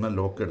കരുതിയിരുന്ന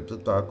ലോക്ക് എടുത്ത്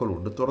താക്കോൽ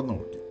കൊണ്ട് തുറന്നു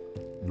നോക്കി.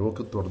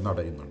 ലോക്ക്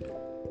തുറന്നടയുന്നുണ്ട്.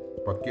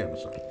 പക്കയാണ്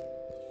സാർ.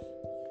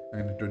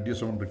 അങ്ങനെ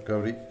 27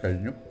 റിക്കവറി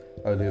കഴിഞ്ഞു.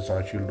 അതിലെ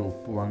സാക്ഷികളുടെ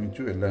ഒപ്പ്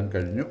വാങ്ങിച്ചു. എല്ലാം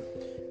കഴിഞ്ഞു.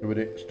 ഇവർ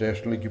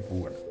സ്റ്റേഷനിലേക്ക്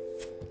പോവുകയാണ്.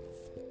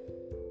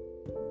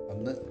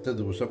 അന്നത്തെ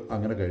ദിവസം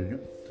അങ്ങനെ കഴിഞ്ഞു.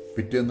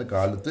 പിറ്റേന്ന്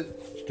കാലത്ത്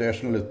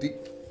സ്റ്റേഷനിലെത്തി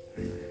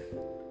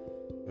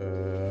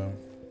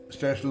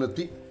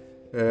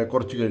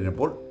കുറച്ച്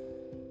കഴിഞ്ഞപ്പോൾ,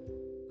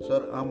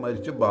 സാർ, ആ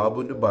മരിച്ച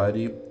ബാബുവിൻ്റെ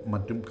ഭാര്യയും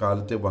മറ്റും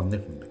കാലത്തെ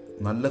വന്നിട്ടുണ്ട്.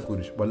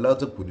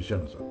 വല്ലാത്ത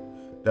കുരിശാണ് സാർ.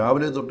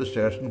 രാവിലെ തൊട്ട്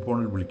സ്റ്റേഷൻ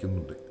ഫോണിൽ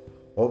വിളിക്കുന്നുണ്ട്.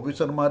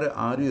 ഓഫീസർമാർ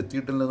ആരും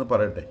എത്തിയിട്ടില്ലെന്ന്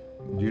പറയട്ടെ?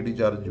 GD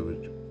ചാർജ്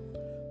ചോദിച്ചു.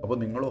 അപ്പോൾ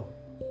നിങ്ങളോ?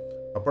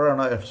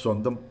 അപ്പോഴാണ് അയാൾ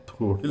സ്വന്തം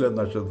തൊഴിലെ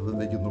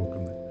നക്ഷത്രത്തിലേക്ക്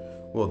നോക്കുന്നത്.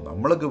 ഓ,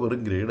 നമ്മളൊക്കെ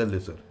വെറും ഗ്രേഡല്ലേ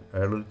സാർ?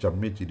 അയാളൊരു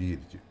ചമ്മിയെ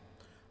ചിരിയിരിച്ചു.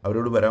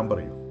 അവരോട് വരാൻ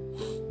പറയൂ.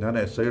 ഞാൻ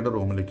SIയുടെ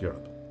റൂമിലേക്ക്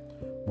കടന്നു.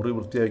 മുറി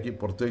വൃത്തിയാക്കി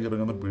പുറത്തേക്ക്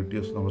ഇറങ്ങുന്ന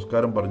PTS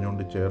നമസ്കാരം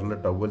പറഞ്ഞുകൊണ്ട് ചെയറിലെ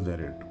ടവൽ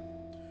നേരെ ഇട്ടു.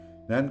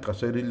 ഞാൻ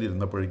കസേരയിൽ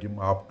ഇരുന്നപ്പോഴേക്കും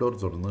ആഫ് ഡോർ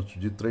തുറന്ന്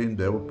സുചിത്രയും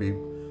ദേവപ്പിയും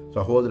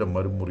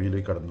സഹോദരന്മാരും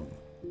മുറിയിലേക്ക് കടന്നു വന്നു.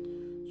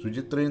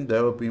 സുചിത്രയും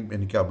ദേവപ്പിയും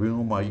എനിക്ക്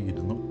അഭിമുഖമായി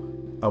ഇരുന്നു.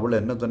 അവൾ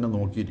എന്നെ തന്നെ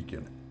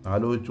നോക്കിയിരിക്കുകയാണ്.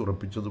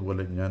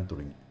 ആലോചിച്ചുറപ്പിച്ചതുപോലെ ഞാൻ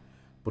തുടങ്ങി.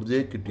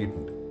 പ്രതിയെ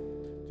കിട്ടിയിട്ടുണ്ട്.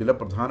 ചില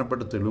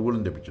പ്രധാനപ്പെട്ട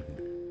തെളിവുകളും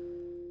ലഭിച്ചിട്ടുണ്ട്.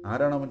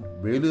 ആരാണവൻ?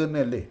 വേലു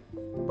തന്നെയല്ലേ?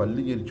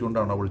 പല്ല്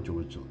ചിരിച്ചുകൊണ്ടാണ് അവൾ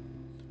ചോദിച്ചത്.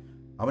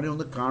 അവനെ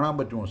ഒന്ന് കാണാൻ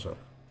പറ്റുമോ സാർ?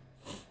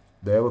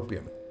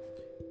 ദേവപ്പിയാണ്.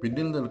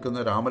 പിന്നിൽ നിൽക്കുന്ന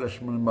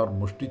രാമലക്ഷ്മണന്മാർ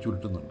മുഷ്ടി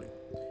ചുരുട്ടുന്നുണ്ട്.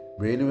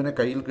 വേലുവിനെ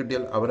കയ്യിൽ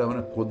കിട്ടിയാൽ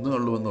അവരവനെ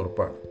കൊന്നുകൊള്ളുമെന്ന്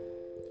ഉറപ്പാണ്.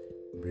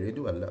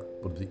 വേലു അല്ല,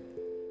 പ്രതി.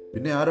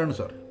 പിന്നെ ആരാണ്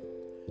സാർ?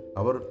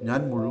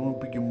 ഞാൻ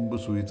മുഴുമിപ്പിക്കും മുമ്പ്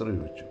സുചിത്ര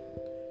ചോദിച്ചു.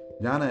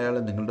 ഞാൻ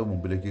അയാളെ നിങ്ങളുടെ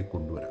മുമ്പിലേക്ക്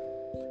കൊണ്ടുവരാം.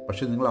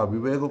 പക്ഷേ നിങ്ങൾ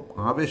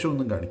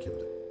ആവേശമൊന്നും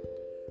കാണിക്കരുത്.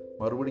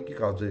 മറുപടിക്ക്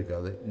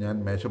കാത്തിരിക്കാതെ ഞാൻ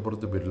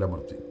മേശപ്പുറത്ത്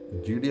വിരലമർത്തി.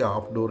 GD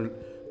ഹാഫ് ഡോറിൽ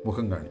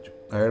മുഖം കാണിച്ചു.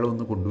 അയാളെ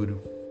ഒന്ന് കൊണ്ടുവരൂ.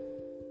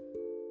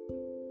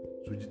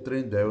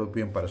 സുചിത്രയും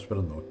ദേവപ്പിയും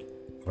പരസ്പരം നോക്കി.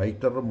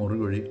 റൈറ്ററുടെ മുറി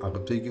വഴി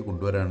അകത്തേക്ക്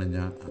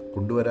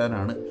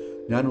കൊണ്ടുവരാനാണ്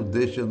ഞാൻ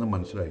ഉദ്ദേശിച്ചതെന്ന്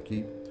മനസ്സിലാക്കി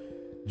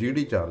GD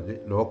ചാർജ്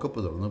ലോക്കപ്പ്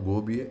തുറന്ന്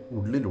ഗോപിയെ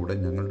ഉള്ളിലൂടെ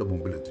ഞങ്ങളുടെ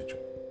മുമ്പിൽ എത്തിച്ചു.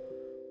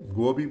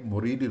 ഗോപി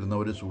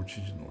മുറിയിലിരുന്നവരെ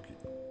സൂക്ഷിച്ചു നോക്കി.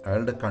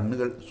 അയാളുടെ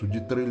കണ്ണുകൾ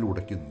സുചിത്രയിൽ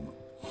ഉടക്കി നിന്നു.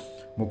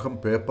 മുഖം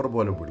പേപ്പർ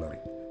പോലെ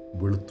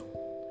വെളുത്തു.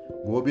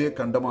 ഗോപിയെ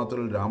കണ്ട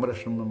മാത്രയിൽ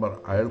രാമലക്ഷ്മണന്മാർ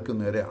അയാൾക്ക്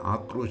നേരെ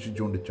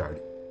ആക്രോശിച്ചുകൊണ്ട്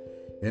ചാടി.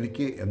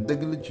 എനിക്ക്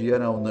എന്തെങ്കിലും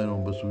ചെയ്യാനാവുന്നതിന്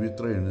മുമ്പ്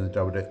സുമിത്ര എഴുന്നേറ്റ്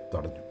അവരെ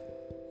തടഞ്ഞു.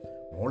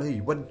 മോളെ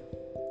ഇവൻ!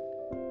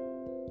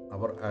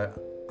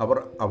 അവർ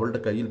അവളുടെ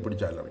കയ്യിൽ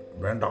പിടിച്ച് അലറി.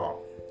 വേണ്ട!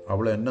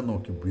 അവൾ എന്നെ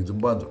നോക്കി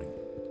വിതുമ്പാൻ തുടങ്ങി.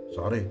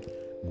 സാറേ,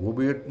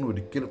 ഗോപിയേട്ടന്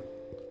ഒരിക്കലും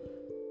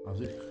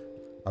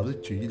അത്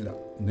ചെയ്യില്ല.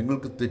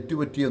 നിങ്ങൾക്ക്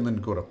തെറ്റുപറ്റിയെന്ന്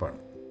എനിക്ക് ഉറപ്പാണ്.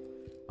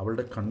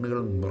 അവളുടെ കണ്ണുകൾ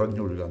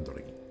നിറഞ്ഞൊഴുകാൻ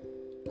തുടങ്ങി.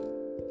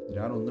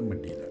 ഞാനൊന്നും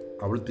മിണ്ടിയില്ല.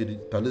 അവൾ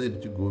തല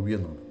തിരിച്ച് ഗോപിയെ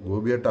നോക്കി.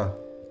 ഗോപിയേട്ടാ!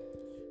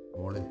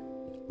 മോളെ,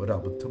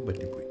 ഒരബദ്ധം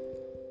പറ്റിപ്പോയി,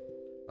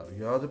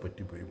 അറിയാതെ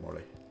പറ്റിപ്പോയി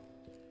മോളെ.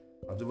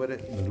 അതുവരെ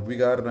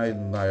നിർവികാരനായി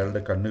നിന്ന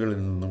അയാളുടെ കണ്ണുകളിൽ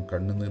നിന്നും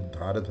കണ്ണുനീർ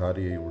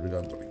ധാരധാരയായി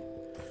ഒഴുകാൻ തുടങ്ങി.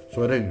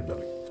 സ്വരം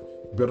ഇടറി.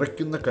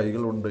 വിറയ്ക്കുന്ന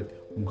കൈകൾ കൊണ്ട്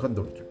മുഖം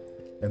തുടച്ചു.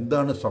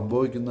 എന്താണ്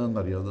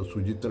സംഭവിക്കുന്നതെന്നറിയാതെ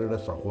സുചിത്രയുടെ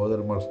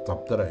സഹോദരന്മാർ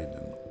സ്തബ്ധരായി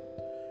നിന്നു.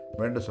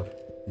 വേണ്ട സർ,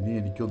 ഇനി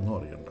എനിക്കൊന്നും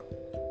അറിയണ്ട.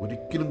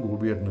 ഒരിക്കലും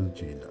ഗോപിയേട്ടനത്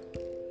ചെയ്യില്ല.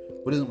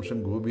 ഒരു നിമിഷം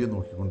ഗോപിയെ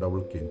നോക്കിക്കൊണ്ട് അവൾ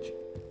കെഞ്ചി.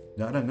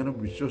 ഞാൻ അങ്ങനെ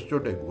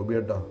വിശ്വസിച്ചോട്ടെ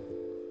ഗോപിയേട്ടാ?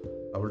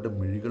 അവളുടെ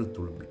മിഴികൾ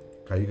തുളുമ്പി,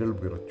 കൈകൾ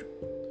വിറച്ചു.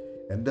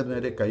 എൻ്റെ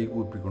നേരെ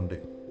കൈകൂപ്പിക്കൊണ്ട്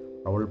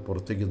അവൾ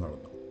പുറത്തേക്ക്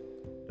നടന്നു.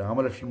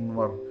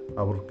 രാമലക്ഷ്മണന്മാർ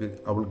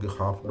അവൾക്ക്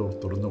ഹാഫ് ഡോർ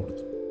തുറന്നു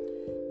കൊടുത്തു.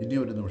 ഇനി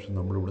ഒരു നിമിഷം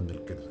നമ്മളിവിടെ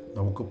നിൽക്കരുത്,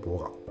 നമുക്ക്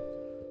പോകാം.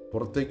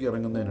 പുറത്തേക്ക്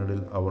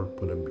ഇറങ്ങുന്നതിനിടയിൽ അവൾ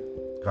പുലമ്പി.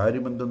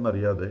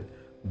 കാര്യമെന്തെന്നറിയാതെ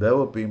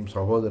ദേവപ്പയും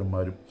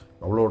സഹോദരന്മാരും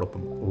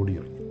അവളോടൊപ്പം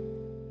ഓടിയിറങ്ങി.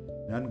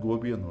 ഞാൻ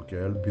ഗോപിയെ നോക്കി.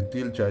 അയാൾ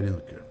ഭിത്തിയിൽ ചാരി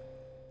നിൽക്കുകയാണ്.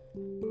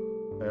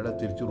 അയാളെ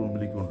തിരിച്ച്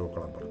റൂമിലേക്ക്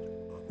കൊണ്ടുപോക്കണം പറഞ്ഞു,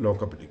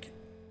 ലോക്കപ്പിലേക്ക്.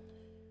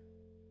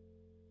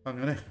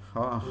 അങ്ങനെ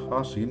ആ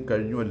സീൻ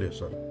കഴിഞ്ഞുവല്ലേ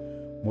സാർ?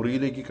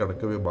 മുറിയിലേക്ക്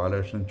കടക്കവേ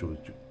ബാലകൃഷ്ണൻ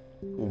ചോദിച്ചു.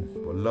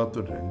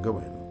 വല്ലാത്തൊരു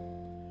രംഗമായിരുന്നു.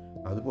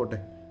 അതുപോട്ടെ,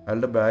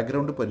 അയാളുടെ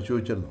ബാക്ക്ഗ്രൗണ്ട്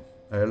പരിശോധിച്ചിരുന്നു.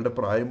 അയാളുടെ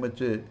പ്രായം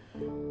വെച്ച്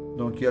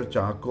നോക്കിയാൽ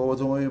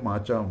ചാക്കോവധമായി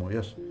മാച്ചാമോ?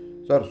 Yes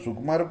sir.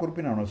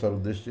 സുകുമാരക്കുറുപ്പിനാണോ സാർ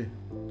ഉദ്ദേശിച്ചത്?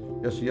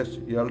 യെസ്.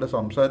 ഇയാളുടെ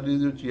സംസാര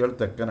രീതി വെച്ച് ഇയാൾ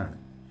തെക്കനാണ്.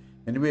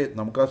 എനിവേ,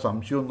 നമുക്ക് ആ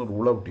സംശയം ഒന്ന്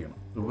റൂൾ ഔട്ട് ചെയ്യണം.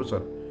 രൂപ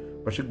സാർ,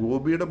 പക്ഷേ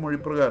ഗോപിയുടെ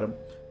മൊഴിപ്രകാരം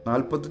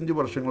 45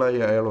 വർഷങ്ങളായി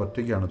അയാൾ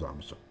ഒറ്റയ്ക്കാണ്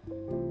താമസം.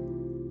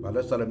 പല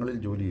സ്ഥലങ്ങളിൽ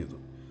ജോലി ചെയ്തു.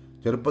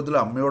 ചെറുപ്പത്തിൽ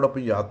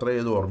അമ്മയോടൊപ്പം യാത്ര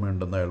ചെയ്ത്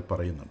ഓർമ്മയുണ്ടെന്ന് അയാൾ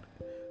പറയുന്നുണ്ട്.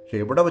 പക്ഷെ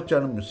എവിടെ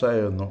വെച്ചാണ്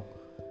മിസ്സായതെന്നോ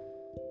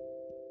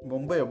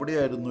മുമ്പ്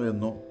എവിടെയായിരുന്നു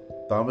എന്നോ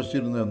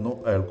താമസിച്ചിരുന്നു എന്നോ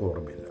അയാൾക്ക്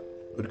ഓർമ്മയില്ല.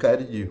 ഒരു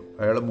കാര്യം ചെയ്യൂ,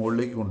 അയാളെ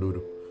മുകളിലേക്ക്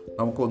കൊണ്ടുവരൂ.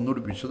 നമുക്ക്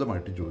ഒന്നുകൂടി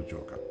വിശദമായിട്ട് ചോദിച്ചു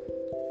നോക്കാം.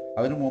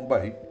 അതിനു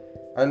മുമ്പായി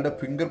അയാളുടെ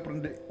ഫിംഗർ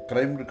പ്രിൻ്റ്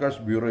ക്രൈം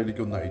റെക്കോർഡ്സ്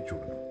ബ്യൂറോയിലേക്ക് ഒന്ന് അയച്ചു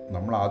കൊടുക്കണം.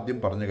 നമ്മൾ ആദ്യം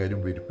പറഞ്ഞ കാര്യം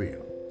വെരിഫൈ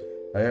ചെയ്യണം.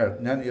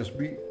 ഞാൻ SB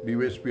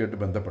DYSP ആയിട്ട്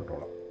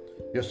ബന്ധപ്പെട്ടോളാം.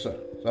 Yes sir.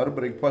 സാറ്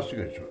ബ്രേക്ക്ഫാസ്റ്റ്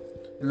കഴിച്ചോ?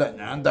 ഇല്ല,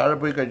 ഞാൻ താഴെ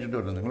പോയി കഴിച്ചിട്ട്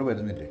വരാം. നിങ്ങൾ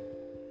വരുന്നില്ലേ?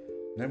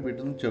 ഞാൻ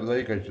വീട്ടിൽ നിന്ന്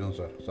ചെറുതായി കഴിച്ചിരുന്നു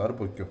സാർ. സാറ്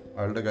പൊയ്ക്കോ,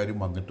 അയാളുടെ കാര്യം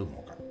വന്നിട്ട്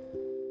നോക്കാം.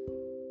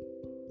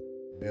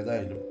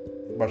 ഏതായാലും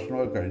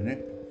ഭക്ഷണമൊക്കെ കഴിഞ്ഞ്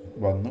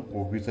വന്ന്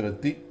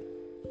ഓഫീസിലെത്തി.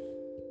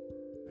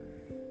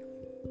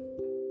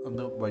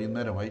 അന്ന്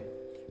വൈകുന്നേരമായി.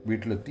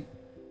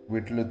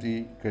 വീട്ടിലെത്തി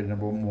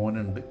കഴിഞ്ഞപ്പോൾ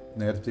മോനുണ്ട്.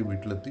 നേരത്തെ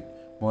വീട്ടിലെത്തി.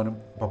 മോനും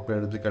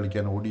പപ്പയെടുത്ത്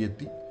കളിക്കാൻ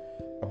ഓടിയെത്തി.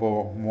 അപ്പോൾ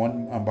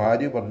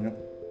ഭാര്യ പറഞ്ഞു,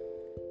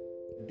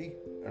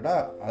 എടാ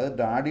അത്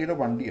ഡാഡിയുടെ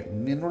വണ്ടിയാണ്.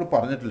 നിന്നോട്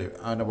പറഞ്ഞിട്ടില്ലേ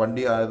അവനെ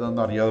വണ്ടി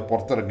ആയതെന്ന് അറിയാതെ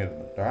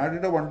പുറത്തിറങ്ങരുത്?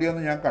 ഡാഡിയുടെ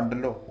വണ്ടിയാണെന്ന് ഞാൻ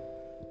കണ്ടല്ലോ.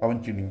 അവൻ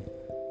ചിണിങ്ങി.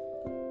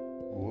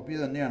 ഗോപി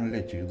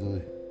തന്നെയാണല്ലേ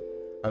ചെയ്തത്?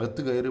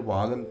 അകത്ത് കയറി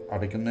വാതിൽ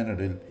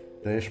അടയ്ക്കുന്നതിനിടയിൽ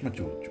രേഷ്മ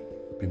ചോദിച്ചു.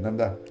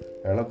 പിന്നെന്താ,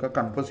 അയാളൊക്കെ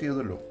കൺഫസ്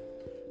ചെയ്തല്ലോ.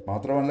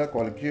 മാത്രമല്ല,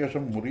 കൊലയ്ക്ക്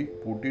ശേഷം മുറി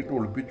പൂട്ടിയിട്ട്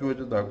ഒളിപ്പിച്ചു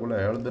വെച്ച താക്കോൽ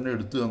അയാൾ തന്നെ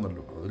എടുത്തു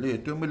തന്നല്ലോ. അതിൽ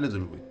ഏറ്റവും വലിയ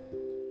തെളിവ്.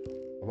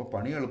 അപ്പോൾ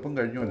പണി എളുപ്പം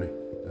കഴിഞ്ഞല്ലേ?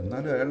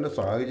 എന്നാലും അയാളുടെ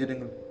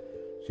സാഹചര്യങ്ങൾ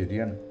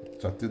ശരിയാണ്.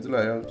 സത്യത്തിൽ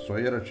അയാൾ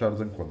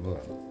സ്വയരക്ഷാർത്ഥം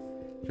കൊന്നതാണ്.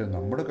 പക്ഷെ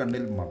നമ്മുടെ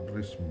കണ്ണിൽ മർഡർ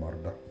ഈസ്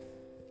മർഡർ.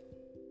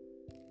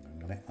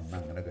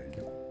 അങ്ങനെ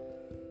കഴിഞ്ഞു.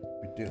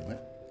 പിറ്റേന്ന്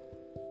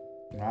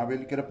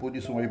മാവേലിക്കര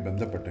പോലീസുമായി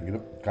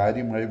ബന്ധപ്പെട്ടെങ്കിലും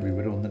കാര്യമായ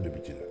വിവരമൊന്നും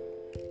ലഭിച്ചില്ല.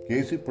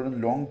 കേസ് ഇപ്പോഴും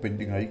ലോങ്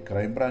പെൻഡിങ്ങായി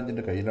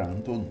ക്രൈംബ്രാഞ്ചിൻ്റെ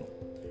കയ്യിലാണെന്ന് തോന്നുന്നു.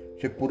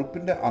 പക്ഷെ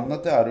കുറുപ്പിൻ്റെ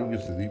അന്നത്തെ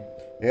ആരോഗ്യസ്ഥിതി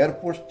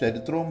എയർഫോഴ്സ്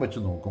ചരിത്രവും വെച്ച്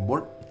നോക്കുമ്പോൾ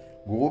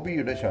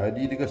ഗോപിയുടെ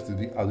ശാരീരിക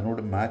സ്ഥിതി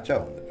അതിനോട്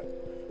മാച്ചാവുന്നില്ല.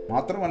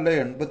 മാത്രമല്ല,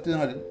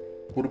 84-ൽ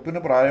കുറുപ്പിന്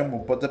പ്രായം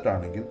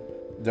 38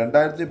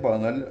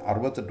 2014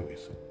 68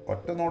 വയസ്സ്.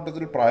 ഒറ്റ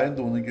നോട്ടത്തിൽ പ്രായം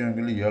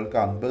തോന്നിക്കുമെങ്കിൽ ഇയാൾക്ക്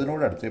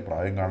 50-നോടടുത്തേ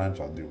പ്രായം കാണാൻ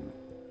സാധ്യതയുള്ളൂ.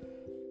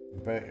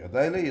 ഇപ്പോൾ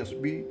ഏതായാലും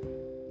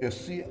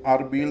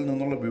SCRBയിൽ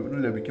നിന്നുള്ള വിവരം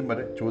ലഭിക്കും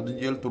വരെ ചോദ്യം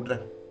ചെയ്യൽ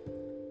തുടരാം.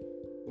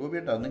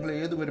 ഗോപിയേട്ടാ, നിങ്ങൾ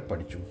ഏതുവരെ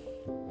പഠിച്ചു?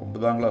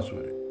 9ാം ക്ലാസ്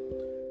വരെ.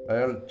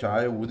 അയാൾ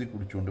ചായ ഊതി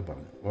കുടിച്ചുകൊണ്ട്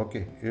പറഞ്ഞു. ഓക്കെ,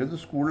 ഏത്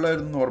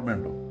സ്കൂളിലായിരുന്നു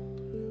ഓർമ്മയുണ്ടോ?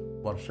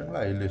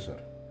 വർഷങ്ങളായില്ലേ സാർ,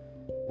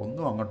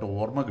 ഒന്നും അങ്ങോട്ട്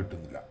ഓർമ്മ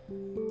കിട്ടുന്നില്ല.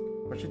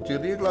 പക്ഷെ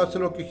ചെറിയ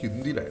ക്ലാസ്സിലൊക്കെ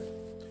ഹിന്ദിയിലായിരുന്നു.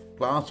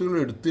 ക്ലാസ്സുകൾ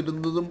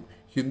എടുത്തിരുന്നതും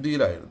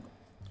ഹിന്ദിയിലായിരുന്നു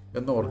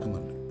എന്ന്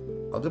ഓർക്കുന്നുണ്ട്.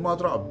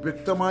 അതുമാത്രം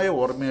അവ്യക്തമായ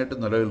ഓർമ്മയായിട്ട്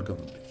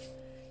നിലനിൽക്കുന്നുണ്ട്.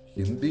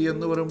 ഹിന്ദി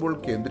എന്ന് പറയുമ്പോൾ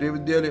കേന്ദ്രീയ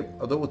വിദ്യാലയം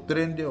അതോ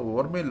ഉത്തരേന്ത്യ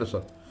ഓർമ്മയില്ല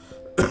സാർ.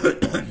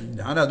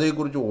 ഞാൻ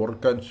അതേക്കുറിച്ച്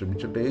ഓർക്കാൻ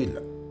ശ്രമിച്ചിട്ടേയില്ല.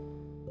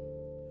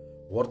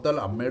 ഓർത്താൽ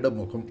അമ്മയുടെ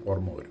മുഖം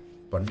ഓർമ്മ വരും.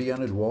 പണ്ട് ഞാൻ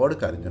ഒരുപാട്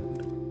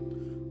കരഞ്ഞിട്ടുണ്ട്.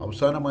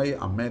 അവസാനമായി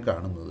അമ്മയെ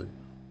കാണുന്നത്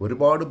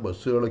ഒരുപാട്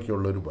ബസ്സുകളൊക്കെ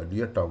ഉള്ള ഒരു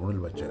വലിയ ടൗണിൽ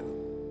വച്ചായിരുന്നു.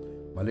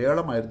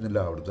 മലയാളമായിരുന്നില്ല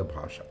അവിടുത്തെ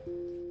ഭാഷ.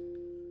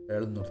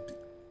 അയാൾ നിർത്തി.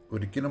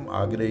 ഒരിക്കലും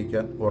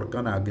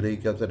ഓർക്കാൻ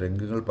ആഗ്രഹിക്കാത്ത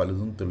രംഗങ്ങൾ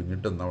പലതും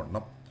തെളിഞ്ഞിട്ടെന്ന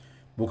വണ്ണം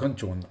മുഖം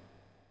ചുവന്നു,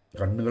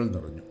 കണ്ണുകൾ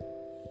നിറഞ്ഞു.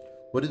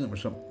 ഒരു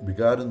നിമിഷം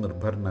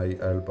വികാരനിർഭരനായി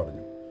അയാൾ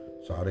പറഞ്ഞു,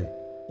 സാറേ,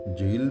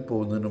 ജയിലിൽ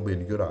പോകുന്നതിന് മുമ്പ്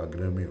എനിക്കൊരു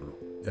ആഗ്രഹമേ ഉള്ളൂ.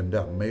 എൻ്റെ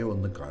അമ്മയെ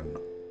ഒന്ന്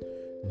കാണണം.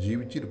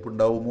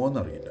 ജീവിച്ചിരിപ്പുണ്ടാവുമോ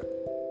എന്നറിയില്ല.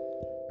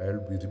 അയാൾ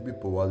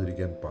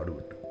വിരുമ്പിപ്പോവാതിരിക്കാൻ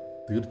പാടുപെട്ടു.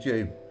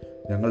 തീർച്ചയായും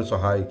ഞങ്ങൾ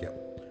സഹായിക്കാം.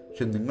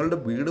 പക്ഷെ നിങ്ങളുടെ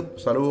വീടും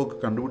സ്ഥലവും ഒക്കെ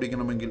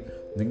കണ്ടുപിടിക്കണമെങ്കിൽ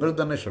നിങ്ങൾ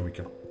തന്നെ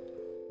ശ്രമിക്കണം.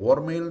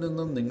 ഓർമ്മയിൽ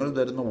നിന്നും നിങ്ങൾ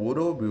തരുന്ന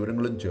ഓരോ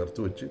വിവരങ്ങളും ചേർത്ത്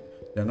വെച്ച്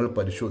ഞങ്ങൾ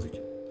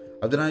പരിശോധിക്കും.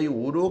 അതിനായി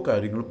ഓരോ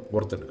കാര്യങ്ങളും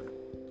ഓർത്തെടുക്കണം.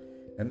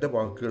 എൻ്റെ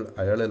വാക്കുകൾ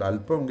അയാളിൽ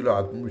അല്പമെങ്കിലും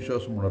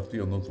ആത്മവിശ്വാസം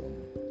ഉണർത്തിയെന്ന്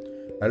തോന്നുന്നു.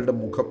 അയാളുടെ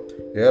മുഖം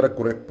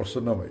ഏറെക്കുറെ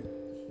പ്രസന്നമായി.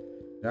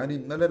 ഞാൻ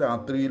ഇന്നലെ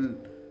രാത്രിയിൽ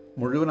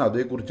മുഴുവൻ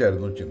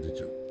അതേക്കുറിച്ചായിരുന്നു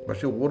ചിന്തിച്ചത്.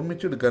 പക്ഷെ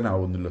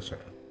ഓർമ്മിച്ചെടുക്കാനാവുന്നില്ല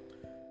സാർ.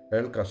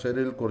 അയാൾ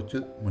കസേരയിൽ കുറച്ച്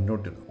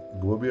മുന്നോട്ടിരുന്നു.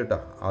 ഗോപിയേട്ടാ,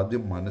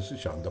 ആദ്യം മനസ്സ്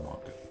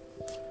ശാന്തമാക്കുക.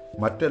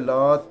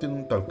 മറ്റെല്ലാത്തിനും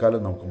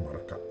തൽക്കാലം നമുക്ക്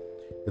മറക്കാം.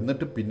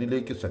 എന്നിട്ട്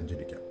പിന്നിലേക്ക്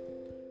സഞ്ചരിക്കാം.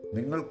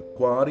 നിങ്ങൾ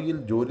ക്വാറിയിൽ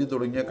ജോലി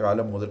തുടങ്ങിയ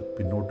കാലം മുതൽ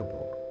പിന്നോട്ട്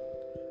പോകണം.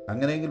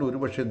 അങ്ങനെയെങ്കിൽ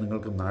ഒരുപക്ഷെ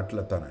നിങ്ങൾക്ക്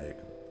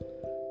നാട്ടിലെത്താനായേക്കും.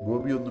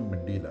 ഗോപിയൊന്നും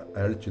മിണ്ടിയില്ല.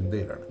 അയാൾ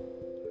ചിന്തയിലാണ്.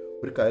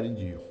 ഒരു കാര്യം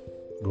ചെയ്യൂ.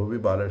 ഗോപി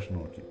ബാലകൃഷ്ണൻ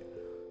നോക്കി.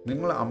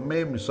 നിങ്ങൾ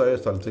അമ്മയെ മിസ്സായ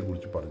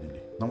സ്ഥലത്തെക്കുറിച്ച്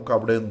പറഞ്ഞില്ലേ? നമുക്ക്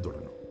അവിടെ നിന്ന്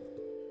തുടങ്ങാം.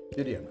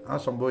 ശരിയാണ്. ആ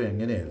സംഭവം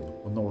എങ്ങനെയായിരുന്നു?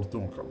 ഒന്ന് ഓർത്തു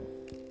നോക്കാമോ?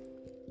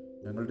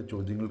 ഞങ്ങളുടെ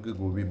ചോദ്യങ്ങൾക്ക്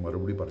ഗോപി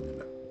മറുപടി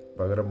പറഞ്ഞില്ല.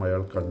 പകരം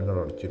അയാൾ കണ്ണുകൾ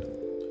അടച്ചിരുന്നു.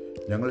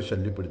 ഞങ്ങൾ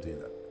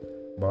ശല്യപ്പെടുത്തിയില്ല.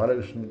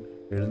 ബാലകൃഷ്ണൻ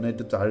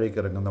എഴുന്നേറ്റ് താഴേക്ക്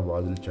ഇറങ്ങുന്ന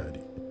വാതിൽ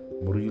ചാരി.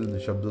 മുറിയിൽ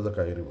നിശബ്ദത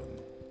കയറി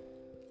വന്നു.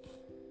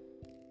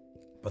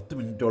 10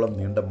 മിനിറ്റോളം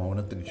നീണ്ട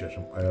മൗനത്തിന്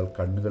ശേഷം അയാൾ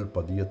കണ്ണുകൾ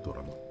പതിയെ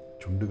തുറന്നു.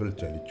 ചുണ്ടുകൾ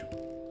ചലിച്ചു.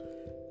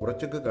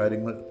 കുറച്ചൊക്കെ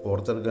കാര്യങ്ങൾ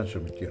ഓർത്തെടുക്കാൻ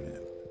ശ്രമിക്കുകയാണ്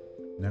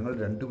ഞങ്ങൾ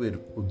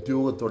രണ്ടുപേരും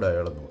ഉദ്യോഗത്തോടെ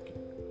അയാളെ നോക്കി.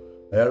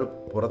 അയാൾ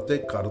പുറത്തെ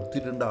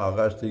കറുത്തിരുണ്ട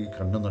ആകാശത്തേക്ക്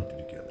കണ്ണു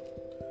നട്ടിരിക്കുകയാണ്.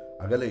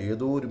 അകലെ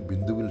ഏതോ ഒരു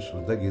ബിന്ദുവിൽ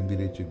ശ്രദ്ധ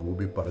കേന്ദ്രീകരിച്ച്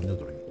ഗോപി പറഞ്ഞു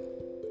തുടങ്ങി.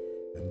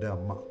 എൻ്റെ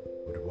അമ്മ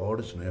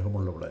ഒരുപാട്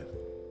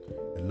സ്നേഹമുള്ളവളായിരുന്നു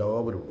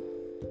എല്ലാവരോടും.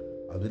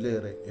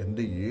 അതിലേറെ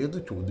എൻ്റെ ഏത്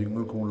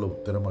ചോദ്യങ്ങൾക്കുമുള്ള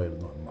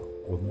ഉത്തരമായിരുന്നു അമ്മ,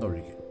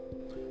 ഒന്നൊഴികെ.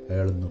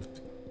 അയാൾ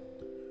നിർത്തി.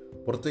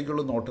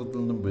 പുറത്തേക്കുള്ള നോട്ടത്തിൽ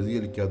നിന്നും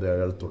വ്യതിചലിക്കാതെ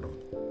അയാൾ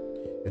തുടർന്നു.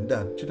 എൻ്റെ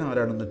അച്ഛൻ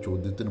ആരാണെന്ന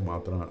ചോദ്യത്തിന്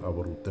മാത്രം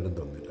അവർ ഉത്തരം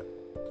തന്നില്ല.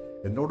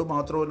 എന്നോട്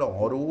മാത്രമല്ല,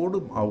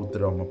 ആരോടും ആ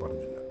ഉത്തരം അമ്മ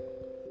പറഞ്ഞില്ല.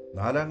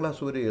 4ാം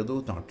ക്ലാസ് വരെ ഏതോ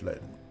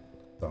നാട്ടിലായിരുന്നു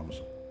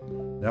താമസം.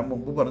 ഞാൻ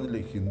മുമ്പ്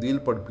പറഞ്ഞില്ലേ, ഹിന്ദിയിൽ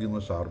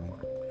പഠിപ്പിക്കുന്ന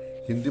സാറുമാർ,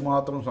 ഹിന്ദി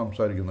മാത്രം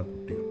സംസാരിക്കുന്ന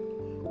കുട്ടികൾ.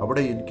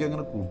 അവിടെ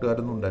എനിക്കങ്ങനെ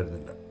കൂട്ടുകാരൊന്നും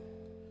ഉണ്ടായിരുന്നില്ല.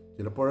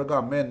 ചിലപ്പോഴൊക്കെ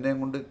അമ്മ എന്നെയും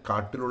കൊണ്ട്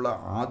കാട്ടിലുള്ള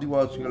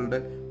ആദിവാസികളുടെ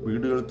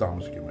വീടുകളിൽ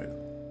താമസിക്കുമായിരുന്നു.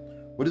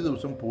 ഒരു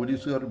ദിവസം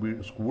പോലീസുകാർ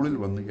സ്കൂളിൽ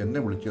വന്ന് എന്നെ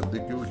വിളിച്ച്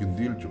എന്തൊക്കെയോ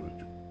ഹിന്ദിയിൽ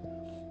ചോദിച്ചു.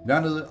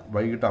 ഞാനത്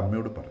വൈകിട്ട്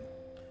അമ്മയോട് പറഞ്ഞു.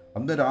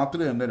 അന്ന്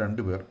രാത്രി തന്നെ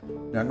 2 പേർ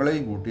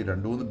ഞങ്ങളെയും കൂട്ടി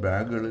 2-3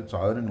 ബാഗുകളിൽ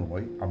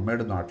സാധനങ്ങളുമായി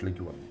അമ്മയുടെ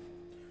നാട്ടിലേക്ക് വന്നു.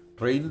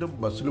 ട്രെയിനിലും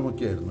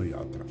ബസ്സിലുമൊക്കെയായിരുന്നു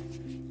യാത്ര.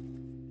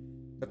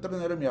 എത്ര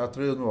നേരം യാത്ര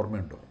ചെയ്തെന്ന്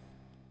ഓർമ്മയുണ്ടോ?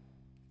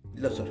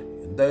 ഇല്ല സർ,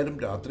 എന്തായാലും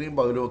രാത്രിയും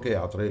പകലുമൊക്കെ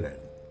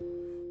യാത്രയിലായിരുന്നു.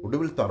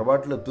 ഒടുവിൽ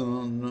തറവാട്ടിൽ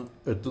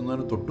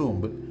എത്തുന്നതിന് തൊട്ടു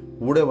മുമ്പ്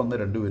കൂടെ വന്ന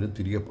 2 പേരും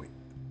തിരികെ പോയി.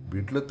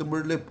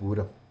 വീട്ടിലെത്തുമ്പോഴല്ലേ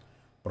പൂരം.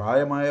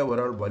 പ്രായമായ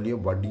ഒരാൾ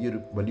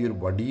വലിയൊരു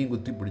വടിയും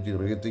കുത്തിപ്പിടിച്ച്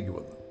ഹൃദയത്തേക്ക്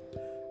വന്നു.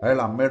 അയാൾ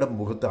അമ്മയുടെ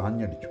മുഖത്ത്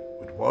ആഞ്ഞടിച്ചു.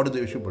 ഒരുപാട്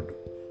ദേഷ്യപ്പെട്ടു.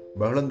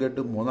 ബഹളം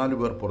കേട്ട് 3-4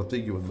 പേർ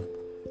പുറത്തേക്ക് വന്ന്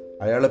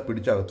അയാളെ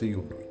പിടിച്ചകത്തേക്ക്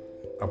കൊണ്ടുപോയി.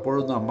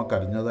 അപ്പോഴൊന്നും അമ്മ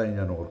കരഞ്ഞതായി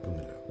ഞാൻ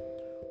ഓർക്കുന്നില്ല.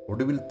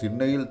 ഒടുവിൽ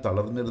തിണ്ണയിൽ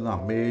തളർന്നിരുന്ന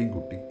അമ്മയെയും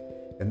കുട്ടി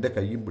എൻ്റെ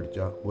കൈയും പിടിച്ച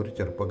ഒരു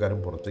ചെറുപ്പക്കാരൻ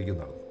പുറത്തേക്ക്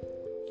നടന്നു.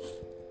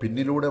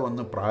 പിന്നിലൂടെ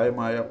വന്ന്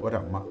പ്രായമായ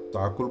ഒരമ്മ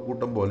താക്കോൽ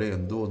കൂട്ടം പോലെ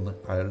എന്തോ ഒന്ന്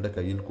അയാളുടെ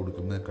കയ്യിൽ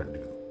കൊടുക്കുന്നത്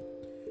കണ്ടിരുന്നു.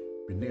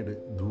 പിന്നീട്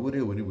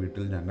ദൂരെ ഒരു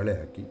വീട്ടിൽ ഞങ്ങളെ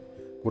ആക്കി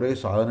കുറേ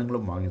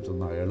സാധനങ്ങളും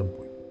വാങ്ങിത്തന്ന അയാളും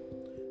പോയി.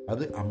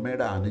 അത്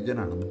അമ്മയുടെ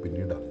അനുജനാണെന്ന്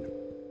പിന്നീട് അറിഞ്ഞു.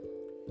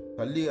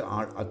 തല്ലിയ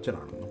ആൾ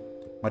അച്ഛനാണെന്നും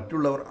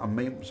മറ്റുള്ളവർ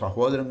അമ്മയും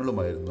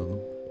സഹോദരങ്ങളുമായിരുന്നെന്നും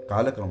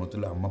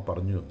കാലക്രമത്തിൽ അമ്മ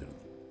പറഞ്ഞു തന്നിരുന്നു.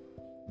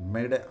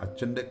 അമ്മയുടെ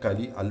അച്ഛൻ്റെ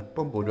കലി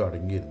അല്പം പോലും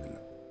അടങ്ങിയിരുന്നില്ല.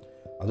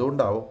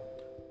 അതുകൊണ്ടാവും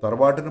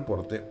തറവാട്ടിന്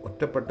പുറത്തെ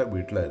ഒറ്റപ്പെട്ട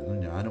വീട്ടിലായിരുന്നു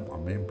ഞാനും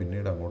അമ്മയും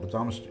പിന്നീട് അങ്ങോട്ട്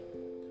താമസിച്ചു.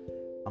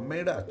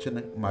 അമ്മയുടെ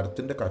അച്ഛന്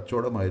മരത്തിൻ്റെ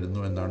കച്ചവടമായിരുന്നു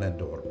എന്നാണ്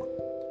എൻ്റെ ഓർമ്മ.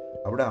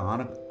 അവിടെ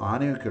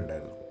ആനയൊക്കെ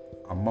ഉണ്ടായിരുന്നു.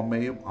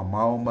 അമ്മമ്മയും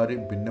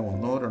അമ്മാവന്മാരെയും പിന്നെ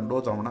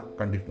 1-2 തവണ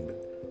കണ്ടിട്ടുണ്ട്.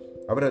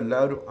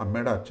 അവരെല്ലാവരും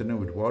അമ്മയുടെ അച്ഛനെ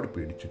ഒരുപാട്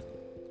പേടിച്ചിരുന്നു.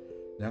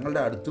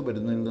 ഞങ്ങളുടെ അടുത്ത്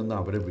വരുന്നതിൽ നിന്ന്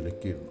അവരെ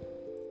വിലക്കിയിരുന്നു.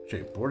 പക്ഷെ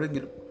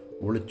എപ്പോഴെങ്കിലും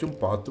ഒളിച്ചും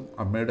പാത്തും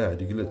അമ്മയുടെ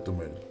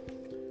അരികിലെത്തുമായിരുന്നു.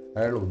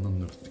 അയാൾ ഒന്നും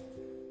നിർത്തി.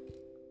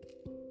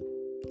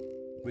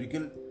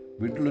 ഒരിക്കൽ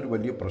വീട്ടിലൊരു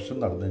വലിയ പ്രശ്നം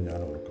നടന്നത് ഞാൻ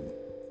ഓർക്കുന്നു.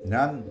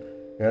 ഞാൻ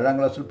 7ാം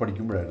ക്ലാസ്സിൽ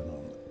പഠിക്കുമ്പോഴായിരുന്നു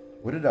അന്ന്.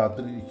 ഒരു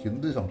രാത്രി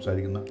ഹിന്ദി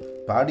സംസാരിക്കുന്ന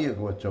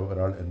താടിയൊക്കെ വെച്ച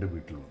ഒരാൾ എൻ്റെ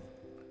വീട്ടിൽ വന്നു.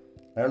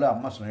 അയാളെ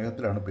അമ്മ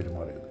സ്നേഹത്തിലാണ്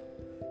പെരുമാറിയത്.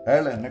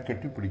 അയാൾ എന്നെ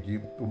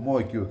കെട്ടിപ്പിടിക്കുകയും ഉമ്മ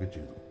വയ്ക്കുകയൊക്കെ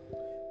ചെയ്തു.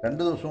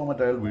 2 ദിവസവും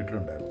മറ്റയാൾ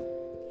വീട്ടിലുണ്ടായിരുന്നു.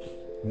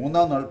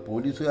 3-ാം നാൾ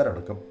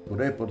പോലീസുകാരടക്കം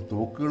കുറേ പേർ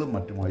തോക്കുകളും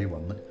മറ്റുമായി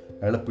വന്ന്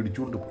അയാളെ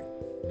പിടിച്ചുകൊണ്ട് പോയി.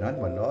 ഞാൻ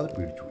വല്ലാതെ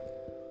പേടിച്ചുപോയി.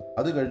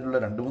 അത് കഴിഞ്ഞുള്ള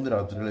 2-3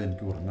 രാത്രികൾ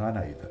എനിക്ക്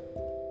ഉറങ്ങാനായില്ല.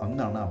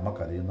 അന്നാണ് അമ്മ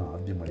കരയുന്ന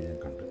ആദ്യമായി ഞാൻ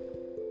കണ്ടത്.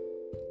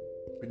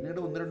 പിന്നീട്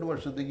 1-2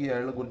 വർഷത്തേക്ക്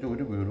അയാളെക്കുറിച്ച്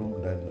ഒരു വിവരവും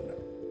ഉണ്ടായിരുന്നില്ല.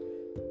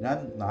 ഞാൻ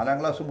 4ാം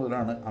ക്ലാസ്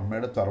മുതലാണ്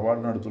അമ്മയുടെ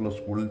തറവാടിനടുത്തുള്ള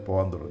സ്കൂളിൽ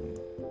പോകാൻ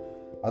തുടങ്ങുന്നത്.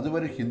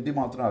 അതുവരെ ഹിന്ദി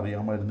മാത്രം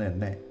അറിയാമായിരുന്ന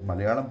എന്നെ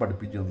മലയാളം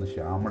പഠിപ്പിച്ചിരുന്ന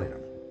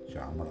ശ്യാമളയാണ്.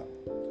 ശ്യാമള.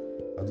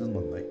 അത്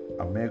നന്നായി.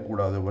 അമ്മയെ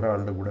കൂടാതെ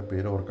ഒരാളുടെ കൂടെ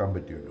പേര് ഓർക്കാൻ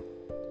പറ്റിയല്ലോ.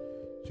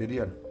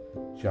 ശരിയാണ്,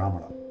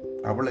 ശ്യാമള.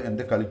 അവൾ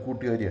എൻ്റെ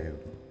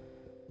കളിക്കൂട്ടുകാരിയായിരുന്നു.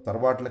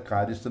 തറവാട്ടിലെ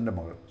കാര്യസ്ഥൻ്റെ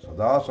മകൾ.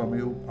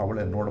 സദാസമയവും അവൾ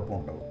എന്നോടൊപ്പം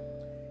ഉണ്ടാവും.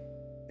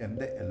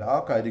 എൻ്റെ എല്ലാ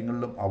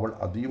കാര്യങ്ങളിലും അവൾ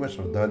അതീവ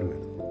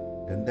ശ്രദ്ധാലുവായിരുന്നു.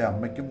 എൻ്റെ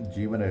അമ്മയ്ക്കും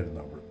ജീവനായിരുന്നു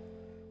അവൾ.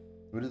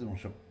 ഒരു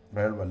നിമിഷം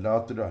അയാൾ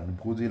വല്ലാത്തൊരു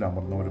അനുഭൂതിയിൽ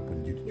അമർന്ന പോലെ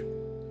പുഞ്ചിരിച്ചു.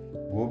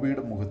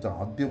 ഗോപിയുടെ മുഖത്ത്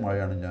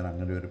ആദ്യമായാണ് ഞാൻ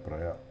അങ്ങനെ ഒരു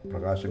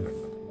പ്രകാശം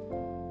കണ്ടത്.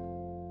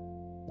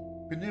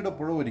 പിന്നീട്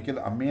എപ്പോഴും ഒരിക്കൽ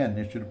അമ്മയെ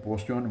അന്വേഷിച്ചൊരു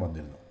പോസ്റ്റ്മാൻ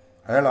വന്നിരുന്നു.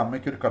 അയാൾ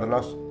അമ്മയ്ക്കൊരു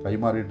കടലാസ്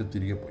കൈമാറിയിട്ട്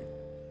തിരികെ പോയി.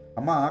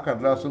 അമ്മ ആ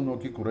കടലാസിൽ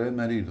നോക്കി കുറേ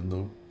നേരം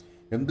ഇരുന്നതും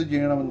എന്തു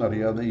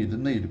ചെയ്യണമെന്നറിയാതെ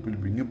ഇരുന്ന ഇരിപ്പിൽ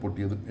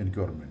വിങ്ങിപ്പൊട്ടിയതും എനിക്ക്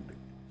ഓർമ്മയുണ്ട്.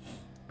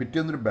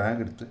 പിറ്റേന്നൊരു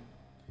ബാഗ് എടുത്ത്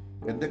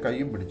എൻ്റെ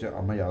കൈയും പിടിച്ച്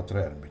അമ്മ യാത്ര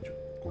ആരംഭിച്ചു.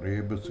 കുറേ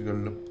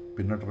ബസ്സുകളിലും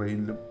പിന്നെ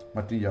ട്രെയിനിലും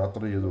മറ്റും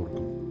യാത്ര ചെയ്ത്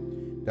ഓർക്കുന്നു.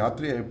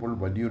 രാത്രിയായപ്പോൾ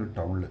വലിയൊരു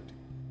ടൗണിലെത്തി.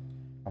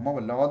 അമ്മ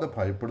വല്ലാതെ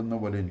ഭയപ്പെടുന്ന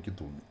പോലെ എനിക്ക്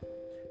തോന്നി.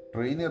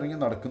 ട്രെയിൻ ഇറങ്ങി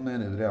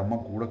നടക്കുന്നതിനെതിരെ അമ്മ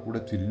കൂടെ കൂടെ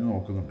തിരിഞ്ഞു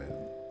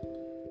നോക്കുന്നുണ്ടായിരുന്നു.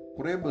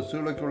 കുറേ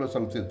ബസ്സുകളൊക്കെയുള്ള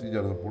സ്ഥലത്ത്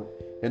എത്തിച്ചേർന്നപ്പോൾ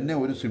എന്നെ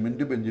ഒരു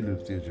സിമൻറ്റ്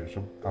ബെഞ്ചിലിരുത്തിയ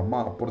ശേഷം അമ്മ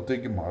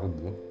അപ്പുറത്തേക്ക്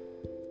മാറുന്നതും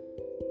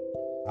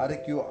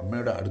ആരൊക്കെയോ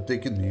അമ്മയുടെ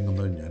അടുത്തേക്ക്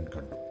നീങ്ങുന്നതും ഞാൻ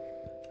കണ്ടു.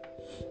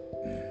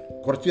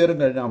 കുറച്ചു നേരം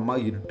കഴിഞ്ഞ് അമ്മ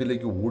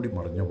ഇരുട്ടിലേക്ക് ഓടി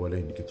മറിഞ്ഞ പോലെ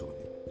എനിക്ക്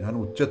തോന്നി. ഞാൻ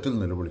ഉച്ചത്തിൽ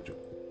നിലവിളിച്ചു.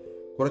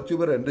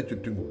 കുറച്ചുപേർ എൻ്റെ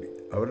ചുറ്റും കൂടി.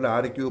 അവരുടെ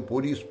ആരൊക്കെയോ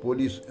പോലീസ്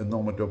പോലീസ് എന്നോ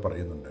മറ്റോ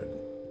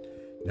പറയുന്നുണ്ടായിരുന്നു.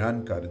 ഞാൻ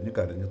കരഞ്ഞ്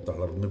കരഞ്ഞ്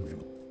തളർന്നു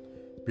വീണു.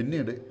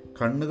 പിന്നീട്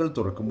കണ്ണുകൾ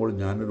തുറക്കുമ്പോൾ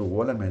ഞാനൊരു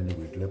ഓലമേഞ്ഞ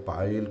വീട്ടിലെ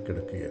പായയിൽ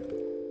കിടക്കുകയായിരുന്നു.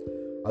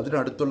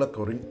 അതിനടുത്തുള്ള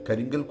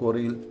കരിങ്കൽ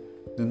കോറിയിൽ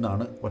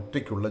നിന്നാണ്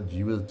ഒറ്റയ്ക്കുള്ള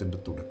ജീവിതത്തിൻ്റെ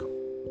തുടക്കം.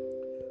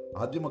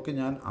 ആദ്യമൊക്കെ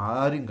ഞാൻ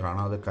ആരും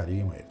കാണാതെ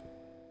കരയുമായിരുന്നു.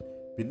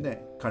 പിന്നെ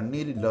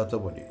കണ്ണീരില്ലാത്ത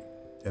പോലെയായി.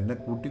 എന്നെ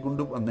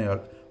കൂട്ടിക്കൊണ്ടു വന്നയാൾ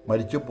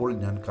മരിച്ചപ്പോൾ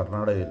ഞാൻ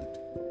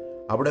കർണാടകയിലെത്തി.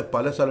 അവിടെ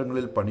പല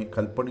സ്ഥലങ്ങളിൽ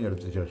കൽപ്പണി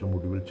എടുത്ത ശേഷം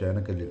ഒടുവിൽ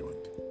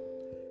ചേനക്കല്ലിലുമെത്തി.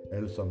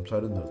 അയാൾ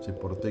സംസാരം നിർത്തി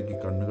പുറത്തേക്ക്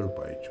കണ്ണുകൾ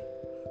പായിച്ചു.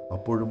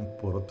 അപ്പോഴും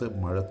പുറത്ത്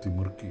മഴ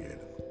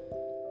തിമിർക്കുകയായിരുന്നു.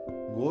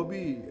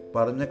 ഗോപി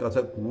പറഞ്ഞ കഥ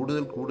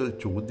കൂടുതൽ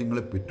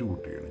ചോദ്യങ്ങളെ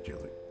പെറ്റുകൂട്ടുകയാണ്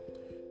ചെയ്തത്.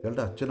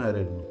 അയാളുടെ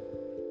അച്ഛനാരായിരുന്നു?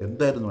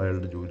 എന്തായിരുന്നു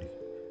അയാളുടെ ജോലി?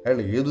 അയാൾ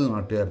ഏത്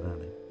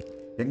നാട്ടുകാരനാണ്?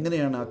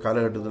 എങ്ങനെയാണ് ആ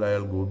കാലഘട്ടത്തിൽ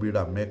അയാൾ ഗോപിയുടെ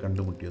അമ്മയെ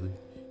കണ്ടുമുട്ടിയത്?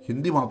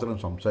 ഹിന്ദി മാത്രം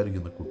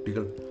സംസാരിക്കുന്ന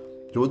കുട്ടികൾ.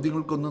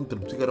 ചോദ്യങ്ങൾക്കൊന്നും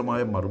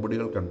തൃപ്തികരമായ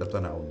മറുപടികൾ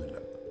കണ്ടെത്താനാവുന്നില്ല.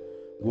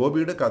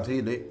 ഗോപിയുടെ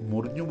കഥയിലെ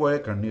മുറിഞ്ഞുപോയ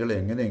കണ്ണികളെ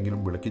എങ്ങനെയെങ്കിലും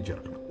വിളക്കി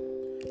ചേർക്കണം.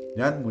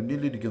 ഞാൻ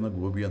മുന്നിലിരിക്കുന്ന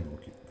ഗോപിയെ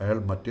നോക്കി. അയാൾ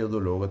മറ്റേതോ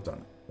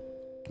ലോകത്താണ്.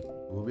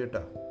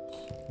 ഗോപിയേട്ടാ,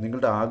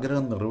 നിങ്ങളുടെ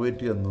ആഗ്രഹം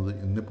നിറവേറ്റി എന്നത്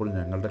ഇന്നിപ്പോൾ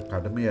ഞങ്ങളുടെ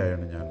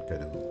കടമയായാണ് ഞാൻ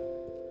കരുതുന്നത്.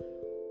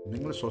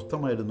 നിങ്ങൾ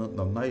സ്വസ്ഥമായിരുന്നു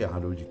നന്നായി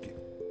ആലോചിക്കുക.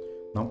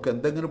 നമുക്ക്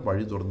എന്തെങ്കിലും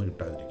വഴി തുറന്നു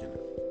കിട്ടാതിരിക്കില്ല.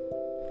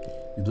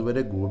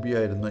 ഇതുവരെ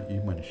ഗോപിയായിരുന്ന ഈ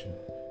മനുഷ്യൻ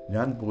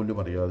ഞാൻ പോലും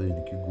അറിയാതെ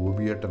എനിക്ക്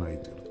ഗോപിയേട്ടനായി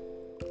തീർന്നു.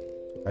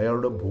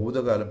 അയാളുടെ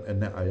ഭൂതകാലം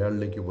എന്നെ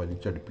അയാളിലേക്ക്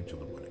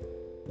വലിച്ചടിപ്പിച്ചതുപോലെ.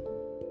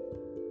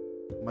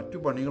 മറ്റു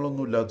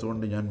പണികളൊന്നും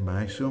ഇല്ലാത്തതുകൊണ്ട് ഞാൻ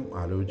മാക്സിമം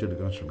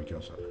ആലോചിച്ചെടുക്കാൻ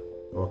ശ്രമിക്കാം സാർ.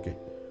 ഓക്കെ,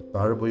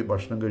 താഴെ പോയി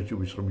ഭക്ഷണം കഴിച്ച്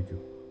വിശ്രമിക്കൂ.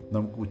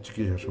 നമുക്ക്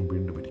ഉച്ചയ്ക്ക് ശേഷം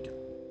വീണ്ടും ഇരിക്കാം.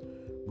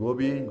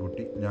 ഗോപിയെയും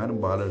കൂട്ടി ഞാനും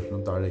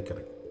ബാലകൃഷ്ണനും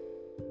താഴേക്കിറങ്ങി.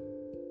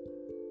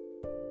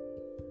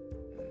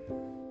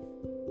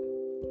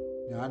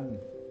 ഞാൻ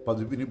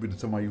പതിവിന്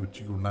വിരുദ്ധമായി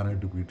ഉച്ചയ്ക്ക്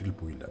ഉണ്ണാനായിട്ട് വീട്ടിൽ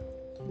പോയില്ല.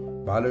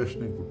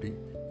 ബാലകൃഷ്ണനെ കൂട്ടി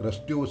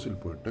റെസ്റ്റ് ഹൗസിൽ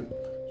പോയിട്ട്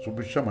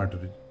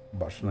സുഭിക്ഷമായിട്ടൊരു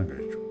ഭക്ഷണം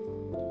കഴിച്ചു.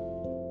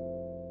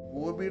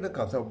 ഗോപിയുടെ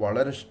കഥ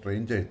വളരെ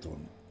സ്ട്രേഞ്ചായി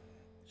തോന്നുന്നു.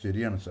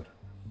 ശരിയാണ് സർ.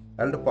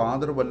 അയാളുടെ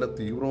ഫാദർ വല്ല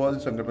തീവ്രവാദി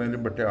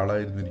സംഘടനയിലും പെട്ട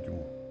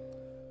ആളായിരുന്നിരിക്കുമോ?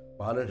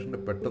 ബാലകൃഷ്ണൻ്റെ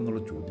പെട്ടെന്നുള്ള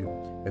ചോദ്യം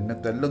എന്നെ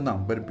തെല്ലൊന്ന്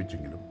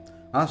അമ്പരപ്പിച്ചെങ്കിലും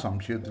ആ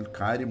സംശയത്തിൽ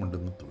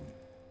കാര്യമുണ്ടെന്ന് തോന്നി.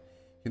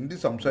 ഹിന്ദി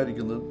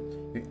സംസാരിക്കുന്നതും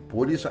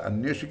പോലീസ്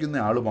അന്വേഷിക്കുന്ന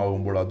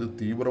ആളുമാകുമ്പോൾ അത്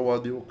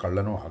തീവ്രവാദിയോ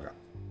കള്ളനോ ആകാം.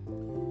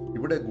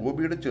 ഇവിടെ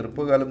ഗോപിയുടെ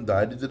ചെറുപ്പകാലം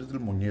ദാരിദ്ര്യത്തിൽ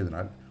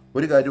മുങ്ങിയതിനാൽ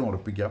ഒരു കാര്യം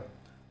ഉറപ്പിക്കാം,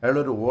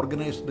 അയാളൊരു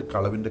ഓർഗനൈസ്ഡ്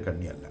കളവിൻ്റെ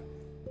കണ്ണിയല്ല,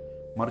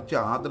 മറിച്ച്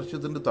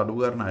ആദർശത്തിൻ്റെ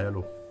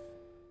തടവുകാരനായാലോ?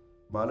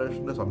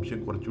 ബാലകൃഷ്ണൻ്റെ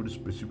സംശയം കുറച്ചുകൂടി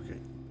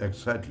സ്പെസിഫിക്കായി.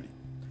 എക്സാക്ട്ലി,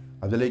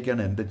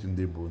 അതിലേക്കാണ് എൻ്റെ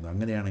ചിന്തയും പോകുന്നത്.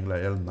 അങ്ങനെയാണെങ്കിൽ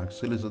അയാൾ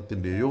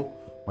നക്സലിസത്തിൻ്റെയോ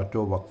മറ്റോ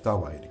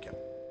വക്താവായിരിക്കാം.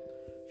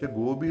 പക്ഷെ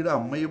ഗോപിയുടെ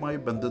അമ്മയുമായി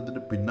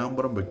ബന്ധത്തിൻ്റെ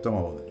പിന്നാമ്പുറം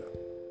വ്യക്തമാവുന്നില്ല.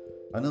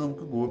 അതിന്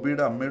നമുക്ക്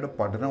ഗോപിയുടെ അമ്മയുടെ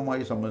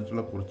പഠനവുമായി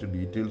സംബന്ധിച്ചുള്ള കുറച്ച്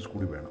ഡീറ്റെയിൽസ്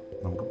കൂടി വേണം.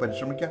 നമുക്ക്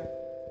പരിശ്രമിക്കാം.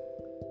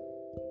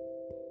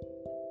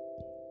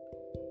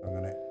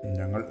 അങ്ങനെ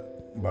ഞങ്ങൾ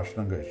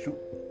ഭക്ഷണം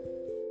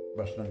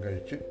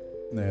കഴിച്ച്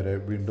നേരെ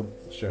വീണ്ടും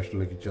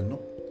സ്റ്റേഷനിലേക്ക് ചെന്നു.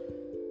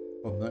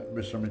 ഒന്ന്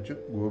വിശ്രമിച്ച്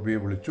ഗോപിയെ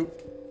വിളിച്ചു.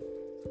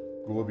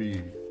 ഗോപി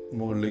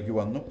മുകളിലേക്ക്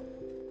വന്നു.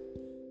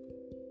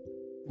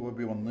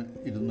 ഗോപി വന്ന്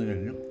ഇരുന്ന്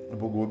കഴിഞ്ഞു.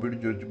 അപ്പോൾ ഗോപിയോട്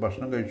ചോദിച്ചു,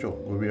 ഭക്ഷണം കഴിച്ചോ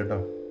ഗോപിയേട്ടാ?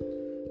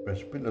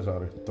 വിശപ്പില്ല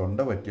സാറ്, തൊണ്ട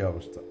പറ്റിയ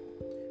അവസ്ഥ,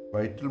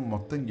 വയറ്റിൽ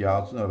മൊത്തം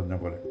ഗ്യാസ് നിറഞ്ഞ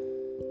പോലെ.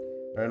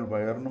 അയാൾ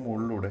വയറിന്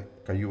മുകളിലൂടെ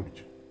കൈ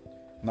ഓടിച്ചു.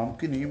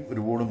 നമുക്കിനിയും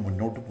ഒരുപാട്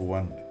മുന്നോട്ട്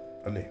പോകാനുണ്ട്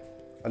അല്ലേ?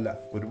 അല്ല,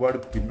 ഒരുപാട്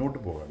പിന്നോട്ട്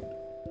പോകാനുണ്ട്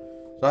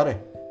സാറേ.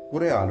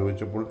 കുറേ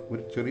ആലോചിച്ചപ്പോൾ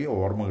ഒരു ചെറിയ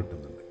ഓർമ്മ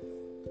കിട്ടുന്നുണ്ട്.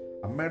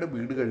 അമ്മയുടെ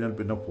വീട് കഴിഞ്ഞാൽ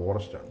പിന്നെ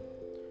ഫോറസ്റ്റാണ്.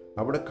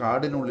 അവിടെ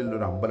കാടിനുള്ളിൽ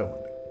ഒരു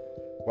അമ്പലമുണ്ട്.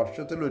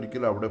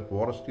 വർഷത്തിലൊരിക്കൽ അവിടെ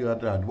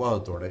ഫോറസ്റ്റുകാരുടെ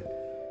അനുവാദത്തോടെ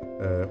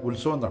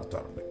ഉത്സവം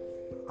നടത്താറുണ്ട്.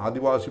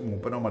 ആദിവാസി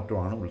മൂപ്പനോ മറ്റോ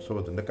ആണ്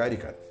ഉത്സവത്തിൻ്റെ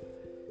കാര്യക്കാരൻ.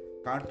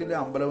 കാട്ടിലെ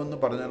അമ്പലമെന്ന്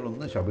പറഞ്ഞാൽ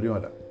ഒന്ന്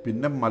ശബരിമല,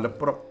 പിന്നെ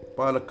മലപ്പുറം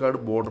പാലക്കാട്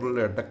ബോർഡറിൽ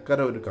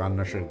എടക്കര ഒരു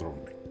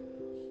കാനനക്ഷേത്രമുണ്ട്.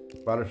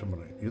 ബാലകൃഷ്ണൻ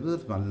പറഞ്ഞു, ഇത്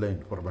നല്ല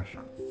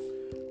ഇൻഫർമേഷനാണ്.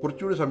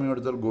 കുറച്ചുകൂടി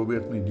സമയമെടുത്താൽ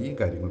ഗോപിയേട്ടന് ഇനിയും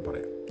കാര്യങ്ങൾ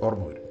പറയാം,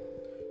 ഓർമ്മ വരും.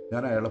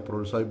 ഞാൻ അയാളെ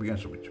പ്രോത്സാഹിപ്പിക്കാൻ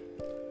ശ്രമിച്ചു.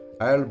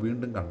 അയാൾ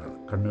വീണ്ടും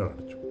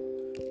കണ്ണുകളടച്ചു.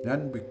 ഞാൻ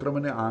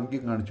വിക്രമനെ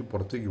ആംഗ്യം കാണിച്ച്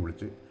പുറത്തേക്ക്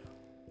വിളിച്ച്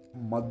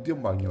മദ്യം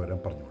വാങ്ങി വരാൻ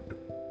പറഞ്ഞുകൊണ്ട്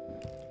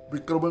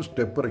വിക്രമൻ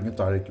സ്റ്റെപ്പ് ഇറങ്ങി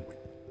താഴേക്ക് പോയി.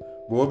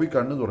 ഗോപി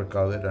കണ്ണു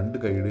തുറക്കാതെ രണ്ട്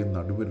കൈയുടെയും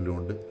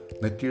നടുവിലുകൊണ്ട്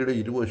നെറ്റിയുടെ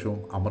ഇരുവശവും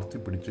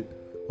അമർത്തിപ്പിടിച്ച്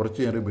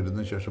കുറച്ചു നേരം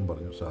ഇരുന്ന ശേഷം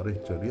പറഞ്ഞു, സാറേ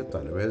ചെറിയ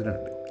തലവേദന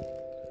ഉണ്ട്.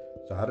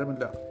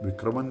 സാരമില്ല,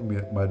 വിക്രമൻ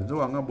മരുന്ന്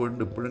വാങ്ങാൻ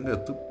പോയിട്ട് ഇപ്പോഴും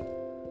എത്തും.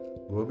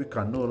 ഗോപി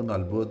കണ്ണു തുറന്ന്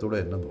അത്ഭുതത്തോടെ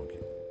എന്നെ നോക്കി.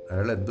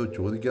 അയാൾ എന്തോ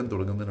ചോദിക്കാൻ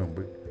തുടങ്ങുന്നതിന്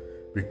മുമ്പ്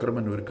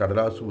വിക്രമൻ ഒരു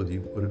കടലാസ്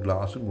പൊതിയും ഒരു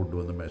ഗ്ലാസും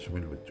കൊണ്ടുവന്ന്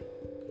മേശമേൽ വെച്ചു.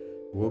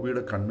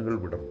 ഗോപിയുടെ കണ്ണുകൾ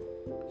വിടർന്നു.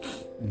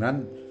 ഞാൻ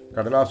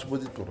കടലാസ്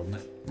പൊതി തുറന്ന്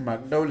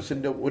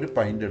മക്ഡവൽസിൻ്റെ ഒരു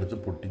പൈൻ്റ് എടുത്ത്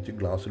പൊട്ടിച്ച്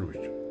ഗ്ലാസ്സിൽ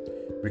ഒഴിച്ചു.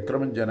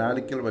 വിക്രമൻ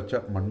ജനാലിക്കൽ വെച്ച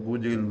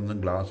മൺകൂജയിൽ നിന്നും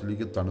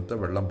ഗ്ലാസ്സിലേക്ക് തണുത്ത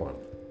വെള്ളം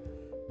പാർന്നു.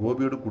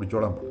 ഗോപിയോട്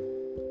കുടിച്ചോളാൻ പറഞ്ഞു.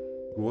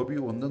 ഗോപി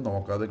ഒന്നും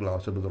നോക്കാതെ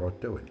ഗ്ലാസ് എടുത്ത്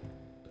ഒറ്റ വലി.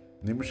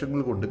 നിമിഷങ്ങൾ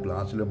കൊണ്ട്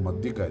ഗ്ലാസ്സിലെ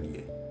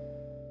മദ്യകാലിയായി.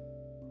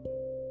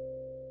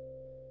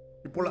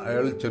 ഇപ്പോൾ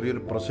അയാൾ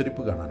ചെറിയൊരു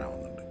പ്രസരിപ്പ്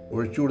കാണാനാവുന്നുണ്ട്.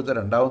 ഒഴിച്ചു കൊടുത്ത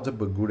രണ്ടാമത്തെ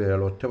പെഗ്ഗൂടെ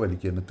അയാൾ ഒറ്റ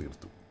വലിക്ക് തന്നെ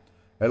തീർത്തു.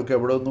 അയാൾക്ക്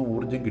എവിടെ ഒന്നും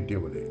ഊർജ്ജം കിട്ടിയ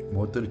പോലെ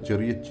മുഖത്തൊരു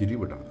ചെറിയ ചിരി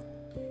വിടർന്നു.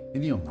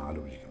 ഇനിയൊന്ന്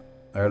ആലോചിക്കണം.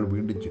 അയാൾ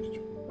വീണ്ടും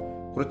ചിരിച്ചു.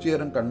 കുറച്ചു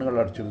നേരം കണ്ണുകൾ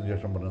അടച്ചതിന്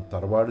ശേഷം പറഞ്ഞു,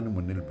 തറവാടിന്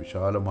മുന്നിൽ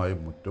വിശാലമായ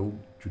മുറ്റവും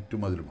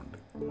ചുറ്റുമതിലുമുണ്ട്.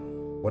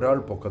 ഒരാൾ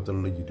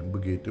പൊക്കത്തുള്ള ഇരുമ്പ്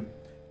ഗേറ്റും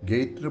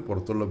ഗേറ്റിന്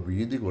പുറത്തുള്ള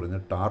വീതി കുറഞ്ഞ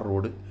ടാർ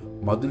റോഡ്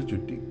മതിൽ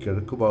ചുറ്റി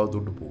കിഴക്ക്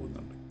ഭാഗത്തോട്ട്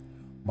പോകുന്നുണ്ട്.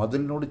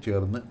 മതിലിനോട്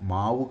ചേർന്ന്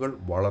മാവുകൾ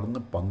വളർന്ന്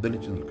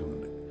പന്തലിച്ച്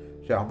നിൽക്കുന്നുണ്ട്.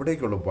 പക്ഷെ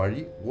അവിടേക്കുള്ള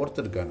വഴി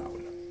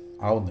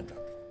ആവുന്നില്ല.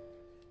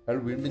 അയാൾ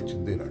വീണ്ടും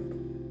ചിന്തയിലാണ്ടു.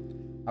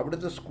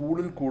 അവിടുത്തെ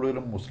സ്കൂളിൽ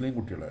കൂടുതലും മുസ്ലിം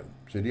കുട്ടികളായിരുന്നു.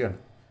 ശരിയാണ്,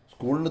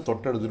 സ്കൂളിന്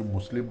തൊട്ടടുത്തൊരു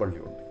മുസ്ലിം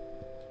പള്ളിയുണ്ട്.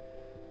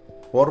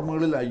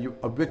 ഓർമ്മകളിൽ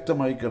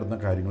അവ്യക്തമായി കിടന്ന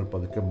കാര്യങ്ങൾ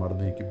പതുക്കെ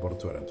മറന്നേക്ക്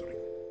പുറത്തു വരാൻ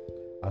തുടങ്ങി.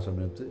 ആ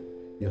സമയത്ത്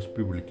SP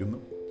വിളിക്കുന്നു.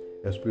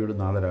 SP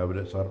നാളെ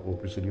രാവിലെ സാർ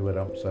ഓഫീസിലേക്ക്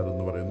വരാം സാർ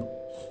എന്ന് പറയുന്നു.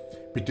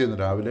 പിറ്റേന്ന്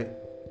രാവിലെ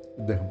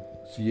ഇദ്ദേഹം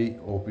CI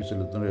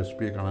ഓഫീസിലെത്തുന്നു.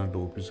 SP കാണാനായിട്ട്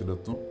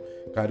ഓഫീസിലെത്തുന്നു.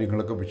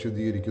 കാര്യങ്ങളൊക്കെ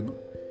വിശദീകരിക്കുന്നു.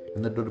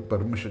 എന്നിട്ടൊരു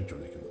പെർമിഷൻ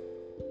ചോദിക്കുന്നു.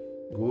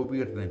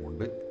 ഗോപിയേട്ടനെ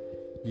കൊണ്ട്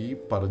ഈ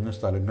പറഞ്ഞ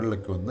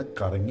സ്ഥലങ്ങളിലൊക്കെ ഒന്ന്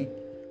കറങ്ങി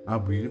ആ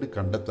വീട്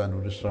കണ്ടെത്താൻ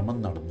ഒരു ശ്രമം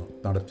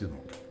നടത്തി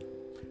നോക്കി.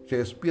 പക്ഷേ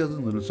SP അത്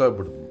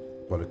നിരുത്സാഹപ്പെടുന്നു.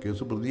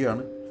 കൊലക്കേസ്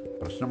പ്രതിയാണ്,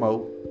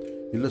 പ്രശ്നമാവും.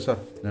 ഇല്ല സാർ,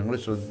 ഞങ്ങൾ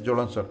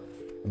ശ്രദ്ധിച്ചോളാം സാർ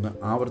എന്ന്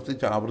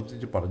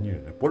ആവർത്തിച്ച് പറഞ്ഞു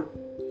കഴിഞ്ഞപ്പോൾ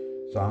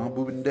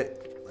സാബുവിൻ്റെ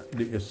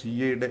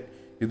CIയുടെ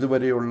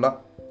ഇതുവരെയുള്ള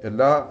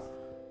എല്ലാ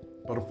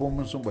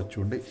പെർഫോമൻസും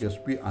വച്ചുകൊണ്ട്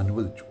SP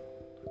അനുവദിച്ചു.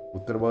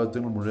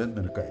 ഉത്തരവാദിത്തങ്ങൾ മുഴുവൻ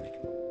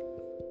നിനക്കായിരിക്കും.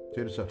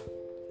 ശരി സാർ.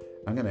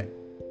 അങ്ങനെ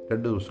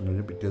 2 ദിവസം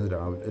കഴിഞ്ഞ് പിറ്റേന്ന്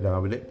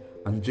രാവിലെ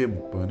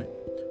 5:30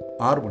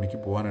 6 മണിക്ക്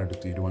പോകാനായിട്ട്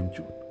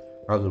തീരുമാനിച്ചു.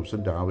 ആ ദിവസം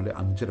രാവിലെ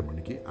 5:30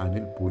 മണിക്ക്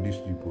അനിൽ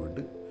പോലീസ്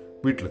ജീപ്പുമായിട്ട്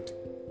വീട്ടിലെത്തി.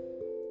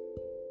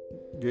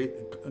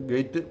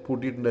 ഗേറ്റ്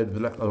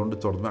പൂട്ടിയിട്ടുണ്ടായിരുന്നില്ല. അതുകൊണ്ട്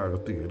തുറന്ന്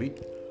അകത്ത് കയറി.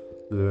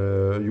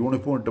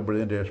 യൂണിഫോം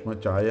ഇട്ടപ്പോഴേ രേഷ്മ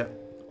ചായ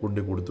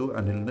കൊണ്ടു കൊടുത്തു.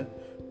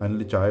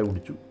 അനിൽ ചായ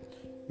കുടിച്ചു.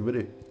 ഇവർ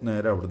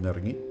നേരെ അവിടെ നിന്ന്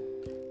ഇറങ്ങി.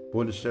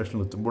 പോലീസ്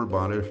സ്റ്റേഷനിലെത്തുമ്പോൾ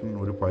ബാലകൃഷ്ണൻ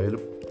ഒരു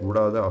ഫയലും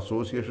കൂടാതെ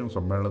അസോസിയേഷൻ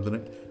സമ്മേളനത്തിന്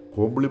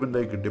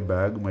കോംപ്ലിമെൻ്റായി കിട്ടിയ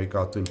ബാഗുമായി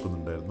കാത്തു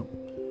നിൽക്കുന്നുണ്ടായിരുന്നു.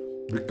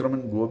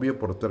 വിക്രമൻ ഗോപിയെ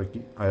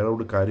പുറത്തിറക്കി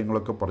അയാളോട്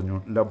കാര്യങ്ങളൊക്കെ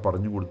എല്ലാം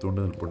പറഞ്ഞു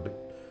കൊടുത്തുകൊണ്ട് നിൽപ്പുണ്ട്.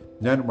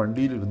 ഞാൻ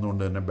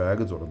വണ്ടിയിലിരുന്നുകൊണ്ട് തന്നെ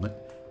ബാഗ് തുറന്ന്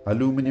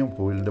അലൂമിനിയം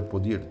ഫോയിലിൻ്റെ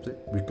പൊതിയെടുത്ത്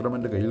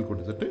വിക്രമൻ്റെ കയ്യിൽ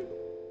കൊടുത്തിട്ട്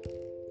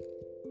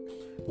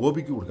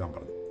ഗോപിക്ക് കൊടുക്കാൻ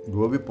പറഞ്ഞു.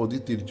 ഗോപി പൊതി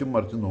തിരിച്ചും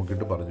മറിച്ചും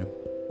നോക്കിയിട്ട് പറഞ്ഞു,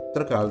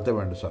 ഇത്ര കാലത്തെ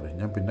വേണ്ട സാറേ,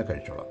 ഞാൻ പിന്നെ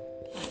കഴിച്ചോളാം.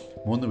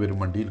 3 പേരും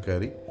വണ്ടിയിൽ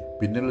കയറി.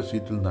 പിന്നിലുള്ള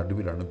സീറ്റിൽ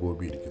നടുവിലാണ്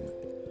ഗോപി ഇരിക്കുന്നത്.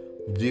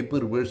 ജീപ്പ്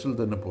റിവേഴ്സിൽ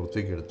തന്നെ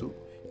പുറത്തേക്ക് എടുത്തു.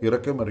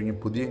 ഇറക്കമിറങ്ങി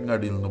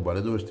പുതിയങ്ങാടിയിൽ നിന്ന്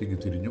വലതുവശത്തേക്ക്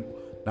തിരിഞ്ഞു.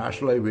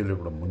 നാഷണൽ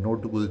ഹൈവേയിലൂടെ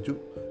മുന്നോട്ട് കുതിച്ചു.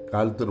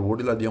 കാലത്ത്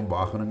റോഡിലധികം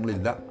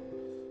വാഹനങ്ങളില്ല.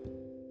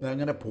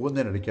 അങ്ങനെ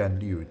പോകുന്നതിനിടയ്ക്ക്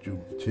ആൻറ്റി ചോദിച്ചു,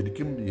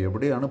 ശരിക്കും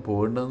എവിടെയാണ്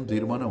പോകേണ്ടതെന്ന്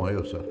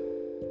തീരുമാനമായോ സാർ?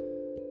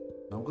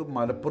 നമുക്ക്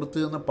മലപ്പുറത്ത്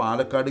നിന്ന്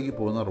പാലക്കാടേക്ക്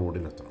പോകുന്ന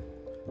റോഡിലെത്തണം.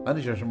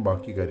 അതിനുശേഷം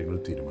ബാക്കി കാര്യങ്ങൾ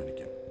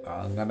തീരുമാനിക്കാം.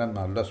 അങ്ങനെ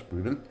നല്ല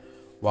സ്പീഡിൽ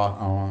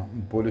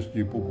പോലീസ്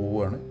ജീപ്പ്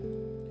പോവുകയാണ്.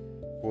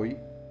 പോയി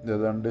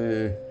ഏതാണ്ട്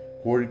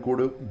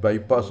കോഴിക്കോട്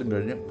ബൈപ്പാസും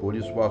കഴിഞ്ഞ്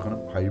പോലീസ് വാഹനം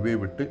ഹൈവേ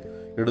വിട്ട്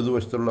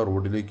ഇടതുവശത്തുള്ള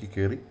റോഡിലേക്ക്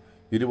കയറി.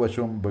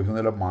 ഇരുവശവും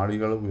ബഹുനില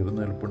മാളികൾ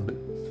ഉയർന്നു നിൽപ്പുണ്ട്.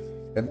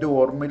 എൻ്റെ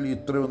ഓർമ്മയിൽ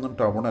ഇത്രയൊന്നും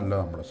ടൗണല്ല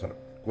നമ്മുടെ സ്ഥലം.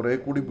 കുറേ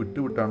കൂടി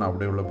വിട്ടുവിട്ടാണ്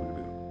അവിടെയുള്ള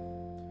വീടുകൾ.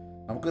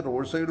 നമുക്ക്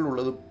റോഡ്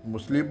സൈഡിലുള്ളതും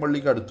മുസ്ലിം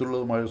പള്ളിക്ക്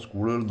അടുത്തുള്ളതുമായ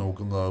സ്കൂളുകൾ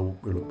നോക്കുന്നതാവും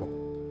എളുപ്പം,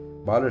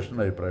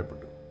 ബാലകൃഷ്ണൻ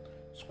അഭിപ്രായപ്പെട്ടു.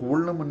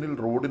 സ്കൂളിന് മുന്നിൽ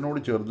റോഡിനോട്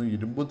ചേർന്ന്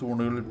ഇരുമ്പ്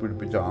തൂണുകളിൽ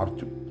പിടിപ്പിച്ച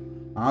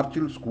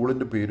ആർച്ചിൽ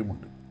സ്കൂളിൻ്റെ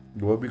പേരുമുണ്ട്.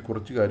 ഗോപി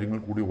കുറച്ച് കാര്യങ്ങൾ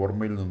കൂടി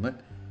ഓർമ്മയിൽ നിന്ന്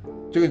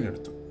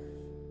ചികഞ്ഞെടുത്തു.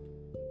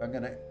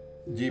 അങ്ങനെ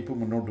ജീപ്പ്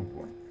മുന്നോട്ട്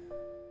പോകണം.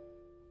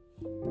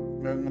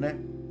 അങ്ങനെ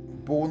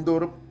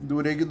പോകുന്തോറും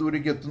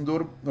ദൂരേക്ക്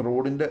എത്തുന്തോറും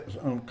റോഡിൻ്റെ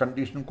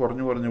കണ്ടീഷൻ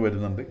കുറഞ്ഞു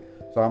വരുന്നുണ്ട്.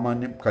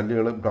 സാമാന്യം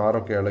കല്ലുകളും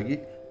കാറൊക്കെ ഇളകി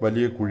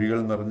വലിയ കുഴികൾ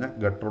നിറഞ്ഞ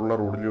ഗട്ടറുള്ള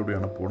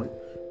റോഡിലൂടെയാണ് പോകുന്നത്.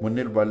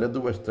 മുന്നിൽ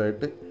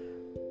വലതുവശത്തായിട്ട്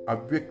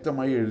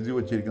അവ്യക്തമായി എഴുതി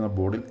വച്ചിരിക്കുന്ന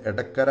ബോർഡിൽ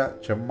എടക്കര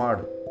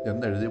ചെമ്മാട്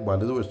എന്നെഴുതി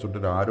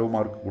വലതുവശത്തോട്ടൊരു ആരോ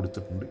മാർക്ക്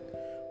കൊടുത്തിട്ടുണ്ട്.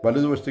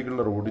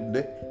 വലതുവശത്തേക്കുള്ള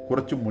റോഡിൻ്റെ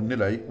കുറച്ച്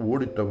മുന്നിലായി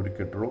ഓടിട്ട ഒരു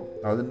കെട്ടിടവും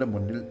അതിൻ്റെ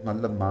മുന്നിൽ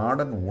നല്ല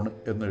നാടൻ ഊണ്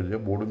എന്നെഴുതിയ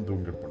ബോർഡും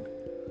തൂങ്ങിക്കിടപ്പുണ്ട്.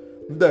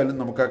 എന്തായാലും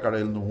നമുക്ക് ആ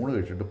കടയിൽ നിന്ന് ഊണ്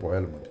കഴിച്ചിട്ട്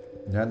പോയാൽ മതി.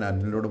 ഞാൻ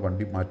അനിലോട്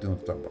വണ്ടി മാറ്റി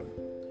നിർത്താൻ പറഞ്ഞു.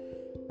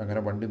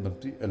 അങ്ങനെ വണ്ടി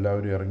നിർത്തി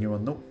എല്ലാവരും ഇറങ്ങി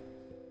വന്നു.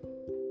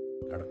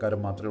 കടക്കാരൻ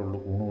മാത്രമേ ഉള്ളൂ,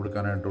 ഊണ്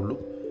കൊടുക്കാനായിട്ടുള്ളൂ.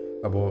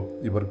 അപ്പോൾ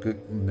ഇവർക്ക്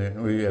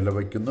ഇല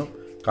വയ്ക്കുന്നു,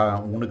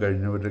 ഊണ്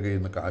കഴിഞ്ഞവരുടെ കയ്യിൽ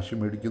നിന്ന് കാശ്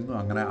മേടിക്കുന്നു.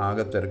 അങ്ങനെ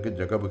ആകെ തിരക്ക്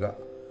ജഗബുക.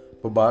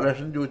 അപ്പോൾ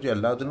ബാലകൃഷ്ണൻ ചോദിച്ചു,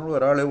 എല്ലാത്തിനോടും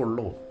ഒരാളേ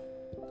ഉള്ളൂ?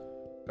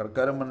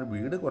 കടക്കാരൻ പറഞ്ഞു,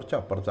 വീട് കുറച്ച്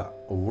അപ്പുറത്താണ്,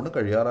 ഊണ്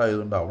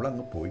കഴിയാറായതുകൊണ്ട്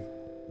അവളങ്ങ് പോയി.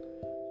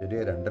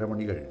 ശരിയാ, 2:30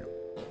 മണി കഴിഞ്ഞു.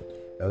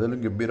 ഏതായാലും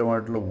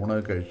ഗംഭീരമായിട്ടുള്ള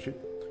ഊണൊക്കെ കഴിച്ച്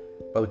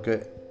പതുക്കെ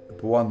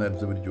പോകാൻ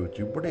നേരത്തെ ഇവർ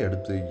ചോദിച്ചു, ഇവിടെ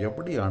അടുത്ത്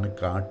എവിടെയാണ്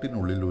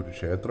കാട്ടിനുള്ളിൽ ഒരു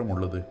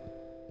ക്ഷേത്രമുള്ളത്?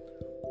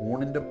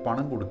 ഊണിൻ്റെ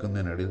പണം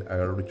കൊടുക്കുന്നതിനിടയിൽ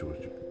അയാളോട്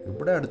ചോദിച്ചു.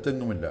 ഇവിടെ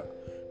അടുത്തെങ്ങുമില്ല,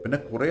 പിന്നെ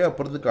കുറേ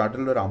അപ്പുറത്ത്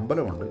കാട്ടിലൊരു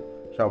അമ്പലമുണ്ട്,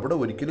 പക്ഷെ അവിടെ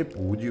ഒരിക്കലേ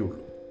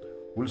പൂജയുള്ളൂ.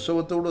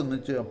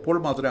 ഉത്സവത്തോടൊന്നിച്ച് അപ്പോൾ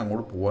മാത്രമേ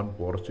അങ്ങോട്ട് പോകാൻ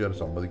ഫോറസ്റ്റുകാർ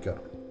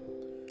സമ്മതിക്കാറുള്ളൂ.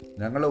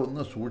 ഞങ്ങളെ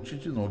ഒന്ന്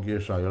സൂക്ഷിച്ച് നോക്കിയ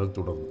ശേഷം അയാൾ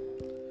തുടർന്നു,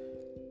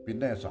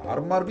 പിന്നെ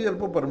സാറന്മാർക്ക്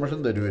ചിലപ്പോൾ പെർമിഷൻ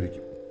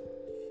തരുമായിരിക്കും.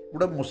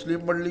 ഇവിടെ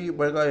മുസ്ലിം പള്ളി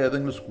വക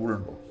ഏതെങ്കിലും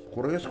സ്കൂളുണ്ടോ?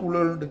 കുറേ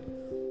സ്കൂളുകളുണ്ട്.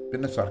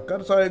 പിന്നെ സർക്കാർ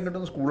സഹായം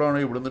കിട്ടുന്ന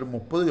സ്കൂളാണെങ്കിൽ ഇവിടെ നിന്നൊരു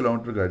 30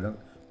 കിലോമീറ്റർ കഴിഞ്ഞാൽ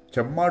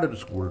ചെമ്മാട് ഒരു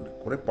സ്കൂളുണ്ട്.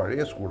 കുറേ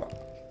പഴയ സ്കൂളാണ്.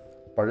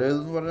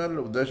 പഴയതെന്ന് പറഞ്ഞാൽ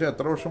ഉദ്ദേശം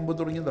എത്ര വർഷം മുമ്പ്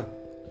തുടങ്ങിയതാണ്?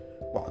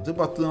 അപ്പോൾ അത്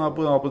 10,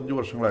 40, 45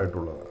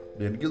 വർഷങ്ങളായിട്ടുള്ളതാണ്.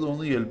 എനിക്ക്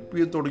തോന്നുന്നു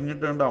LP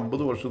തുടങ്ങിയിട്ടുണ്ട്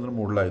 50 വർഷത്തിന്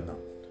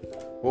മുകളിലായിരുന്നാണ്.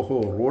 ഓഹോ,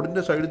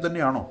 റോഡിൻ്റെ സൈഡിൽ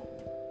തന്നെയാണോ?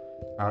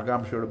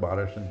 ആകാംക്ഷയോട്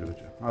ബാലകൃഷ്ണൻ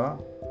ചോദിച്ചു.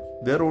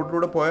 ഇതേ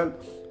റോഡിലൂടെ പോയാൽ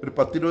ഒരു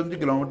 10-25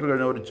 കിലോമീറ്റർ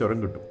കഴിഞ്ഞാൽ ഒരു ചുരം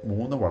കിട്ടും.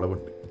 3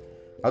 വളവുണ്ട്.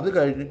 അത്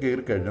കഴിഞ്ഞ്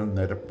കയറി കഴിഞ്ഞാൽ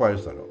നിരപ്പായ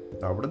സ്ഥലം.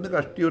 അവിടെ നിന്ന്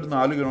കഷ്ടി ഒരു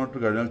 4 കിലോമീറ്റർ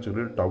കഴിഞ്ഞാൽ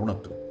ചെറിയൊരു ടൗൺ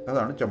എത്തും.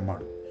 അതാണ്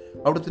ചെമ്മാട്.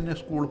 അവിടെ തന്നെ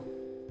സ്കൂളും.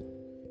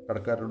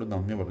 കടക്കാരോട്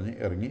നന്ദി പറഞ്ഞ്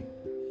ഇറങ്ങി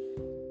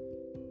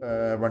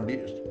വണ്ടി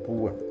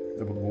പോവുകയാണ്.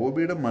 അപ്പോൾ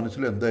ഗോപിയുടെ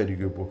മനസ്സിൽ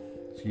എന്തായിരിക്കും ഇപ്പോൾ?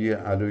 സിയെ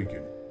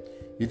ആലോചിക്കുകയാണ്.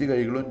 2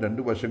 കൈകളും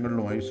 2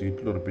 വശങ്ങളിലുമായി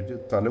സീറ്റിലുറപ്പിച്ച്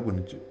തല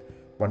കുനിച്ച്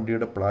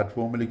വണ്ടിയുടെ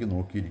പ്ലാറ്റ്ഫോമിലേക്ക്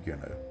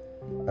നോക്കിയിരിക്കുകയാണ്.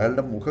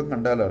 അയാളുടെ മുഖം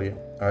കണ്ടാലറിയാം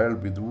അയാൾ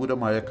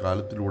വിദൂരമായ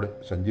കാലത്തിലൂടെ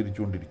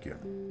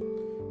സഞ്ചരിച്ചുകൊണ്ടിരിക്കുകയാണ്.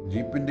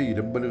 ജീപ്പിൻ്റെ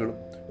ഇരമ്പലുകളും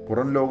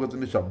പുറം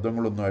ലോകത്തിൻ്റെ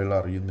ശബ്ദങ്ങളൊന്നും അയാൾ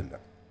അറിയുന്നില്ല.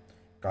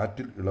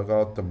 കാറ്റിൽ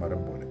ഇളകാത്ത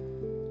മരം പോലെ.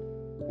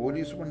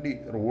 പോലീസ് വണ്ടി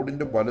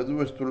റോഡിൻ്റെ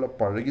വലതുവശത്തുള്ള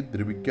പഴകി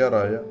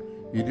ദ്രവിക്കാറായ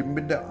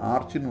ഇരുമ്പിൻ്റെ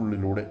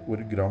ആർച്ചിനുള്ളിലൂടെ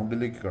ഒരു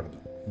ഗ്രൗണ്ടിലേക്ക്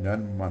കടന്നു. ഞാൻ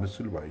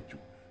മനസ്സിൽ വായിച്ചു,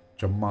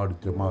 ചെമ്മാട്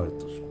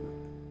ജമാഅത്ത് സ്കൂൾ.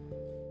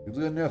 ഇത്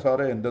തന്നെയാണ്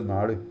സാറേ എൻ്റെ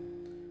നാട്.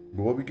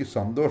 ഗോപിക്ക്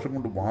സന്തോഷം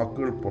കൊണ്ട്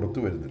വാക്കുകൾ പുറത്തു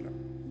വരുന്നില്ല.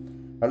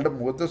 അയാളുടെ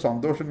മുഖത്തെ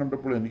സന്തോഷം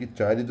കണ്ടപ്പോൾ എനിക്ക്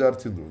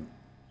ചാരിതാർത്ഥ്യം തോന്നി.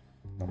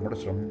 നമ്മുടെ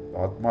ശ്രമം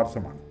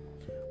ആത്മാർത്ഥമാണ്,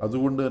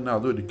 അതുകൊണ്ട് തന്നെ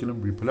അതൊരിക്കലും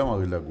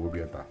വിഫലമാകില്ല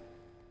ഗോപിയേട്ടാ.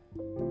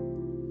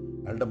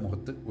 അയാളുടെ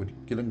മുഖത്ത്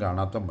ഒരിക്കലും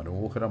കാണാത്ത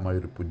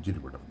മനോഹരമായൊരു പുഞ്ചിരി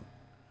വിടർന്നു.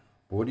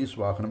 പോലീസ്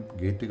വാഹനം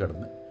ഗേറ്റ്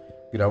കടന്ന്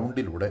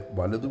ഗ്രൗണ്ടിലൂടെ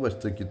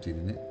വലതുവശത്തേക്ക്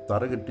തിരിഞ്ഞ്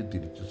തറകെട്ടി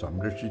തിരിച്ച്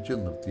സംരക്ഷിച്ച്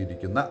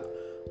നിർത്തിയിരിക്കുന്ന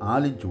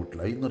ആലിൻ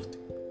ചുവട്ടിലായി നിർത്തി.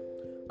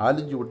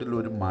 ആലിൻ ചുവട്ടിൽ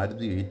ഒരു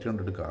മാരുതി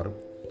 800 കാറും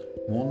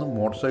 3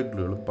 മോട്ടോർ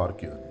സൈക്കിളുകളും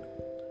പാർക്ക് ചെയ്തിട്ടുണ്ട്.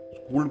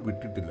 സ്കൂൾ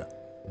വിട്ടിട്ടില്ല.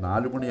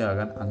 4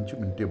 മണിയാകാൻ 5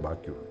 മിനിറ്റേ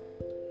ബാക്കിയുള്ളൂ.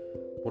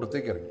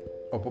 പുറത്തേക്ക് ഇറങ്ങി.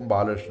 ഒപ്പം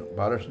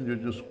ബാലകൃഷ്ണൻ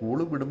ചോദിച്ചു, സ്കൂൾ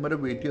വിടും വരെ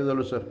വെയിറ്റ്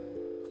ചെയ്താലോ സാർ?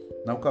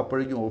 നമുക്ക്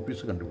അപ്പോഴേക്കും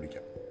ഓഫീസ്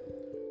കണ്ടുപിടിക്കാം.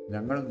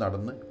 ഞങ്ങൾ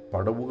നടന്ന്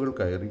പടവുകൾ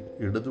കയറി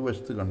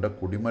ഇടതുവശത്ത് കണ്ട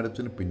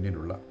കൊടിമരത്തിന്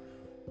പിന്നിലുള്ള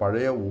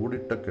പഴയ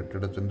ഓടിട്ട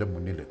കെട്ടിടത്തിൻ്റെ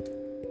മുന്നിലെത്തി.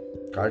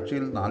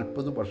 കാഴ്ചയിൽ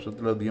 40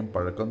 വർഷത്തിലധികം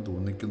പഴക്കം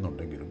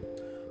തോന്നിക്കുന്നുണ്ടെങ്കിലും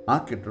ആ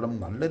കെട്ടിടം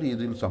നല്ല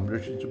രീതിയിൽ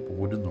സംരക്ഷിച്ച്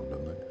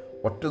പോരുന്നുണ്ടെന്ന്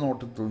ഒറ്റ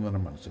നോട്ടത്തിൽ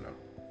തന്നെ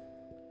മനസ്സിലാകും.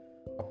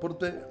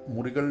 അപ്പുറത്തെ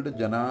മുറികളുടെ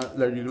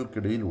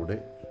ജനാലഴികൾക്കിടയിലൂടെ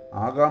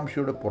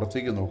ആകാംക്ഷയുടെ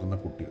പുറത്തേക്ക് നോക്കുന്ന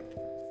കുട്ടികൾ.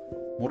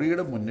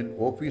 മുറിയുടെ മുന്നിൽ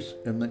ഓഫീസ്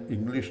എന്ന്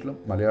ഇംഗ്ലീഷിലും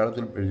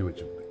മലയാളത്തിലും എഴുതി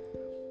വച്ചിട്ടുണ്ട്.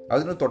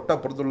 അതിന്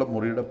തൊട്ടപ്പുറത്തുള്ള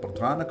മുറിയുടെ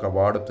പ്രധാന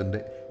കവാടത്തിൻ്റെ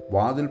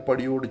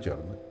വാതിൽപ്പടിയോട്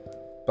ചേർന്ന്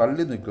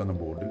തള്ളി നിൽക്കുന്ന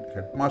ബോർഡിൽ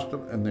ഹെഡ് മാസ്റ്റർ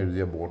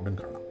എന്നെഴുതിയ ബോർഡും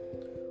കാണാം.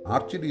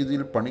 ആർച്ച്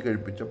രീതിയിൽ പണി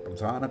കഴിപ്പിച്ച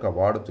പ്രധാന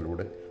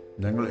കവാടത്തിലൂടെ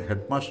ഞങ്ങൾ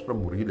ഹെഡ് മാസ്റ്ററുടെ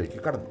മുറിയിലേക്ക്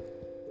കടന്നു.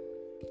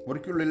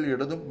 മുറിക്കുള്ളിൽ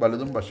ഇടതും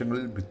വലതും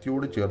വശങ്ങളിൽ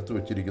ഭിത്തിയോട് ചേർത്ത്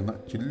വെച്ചിരിക്കുന്ന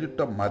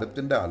ചില്ലിട്ട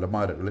മരത്തിൻ്റെ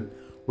അലമാരകളിൽ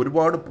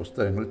ഒരുപാട്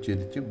പുസ്തകങ്ങൾ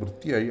ചെരിച്ച്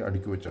വൃത്തിയായി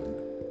അടുക്കി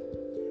വെച്ചിട്ടുണ്ട്.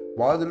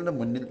 വാതിലിൻ്റെ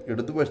മുന്നിൽ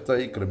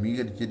ഇടതുവശത്തായി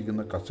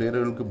ക്രമീകരിച്ചിരിക്കുന്ന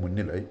കസേരകൾക്ക്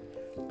മുന്നിലായി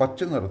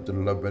പച്ച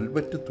നിറത്തിലുള്ള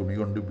വെൽവെറ്റ് തുണി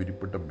കൊണ്ട്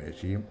വിരിപ്പിട്ട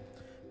മേശയും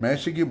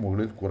മേശയ്ക്ക്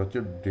മുകളിൽ കുറച്ച്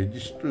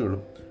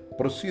രജിസ്റ്ററുകളും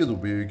പ്രസ് ചെയ്ത്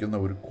ഉപയോഗിക്കുന്ന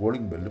ഒരു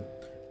കോളിംഗ് ബെല്ലും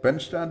പെൻ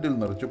സ്റ്റാൻഡിൽ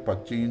നിറച്ച്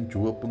പച്ചയും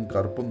ചുവപ്പും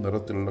കറുപ്പും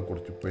നിറത്തിലുള്ള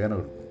കുറച്ച്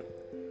പേനകളുമുണ്ട്.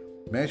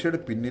 മേശയുടെ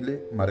പിന്നിലെ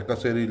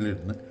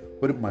മരക്കസേരയിലിരുന്ന്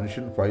ഒരു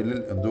മനുഷ്യൻ ഫയലിൽ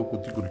എന്തോ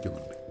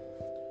കുത്തിക്കുറിക്കുന്നുണ്ട്.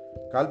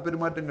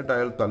 കാൽപ്പെരുമാറ്റം കേട്ട്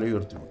അയാൾ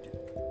തലയുയർത്തി നോക്കി.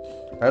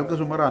 അയാൾക്ക്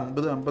സുമാർ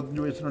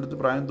 50-55 വയസ്സിനടുത്ത്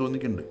പ്രായം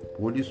തോന്നിക്കുന്നുണ്ട്.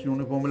 പോലീസ്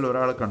യൂണിഫോമിൽ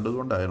ഒരാളെ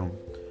കണ്ടതുകൊണ്ടായിരുന്നു.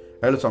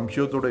 അയാൾ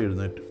സംശയത്തോടെ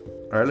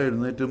അയാൾ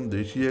എഴുന്നേറ്റും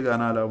ദേശീയ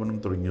ഗാനാലാപനം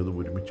തുടങ്ങിയതും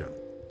ഒരുമിച്ചാണ്.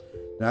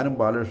 ഞാനും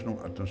ബാലകൃഷ്ണനും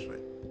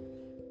അറ്റൻഷനായി.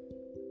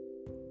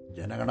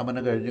 ജനഗണമന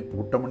കഴിഞ്ഞ്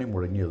കൂട്ടമണി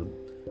മുഴങ്ങിയതും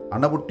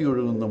അണപൊട്ടി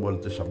ഒഴുകുന്ന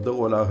പോലത്തെ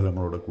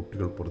ശബ്ദകോലാഹലങ്ങളോടെ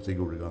കുട്ടികൾ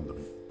പുറത്തേക്ക് ഒഴുകാൻ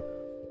തുടങ്ങി.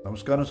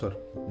 നമസ്കാരം സാർ,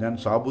 ഞാൻ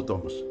സാബു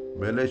തോമസ്,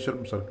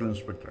 വേലേശ്വരം സർക്കിൾ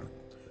ഇൻസ്പെക്ടറാണ്.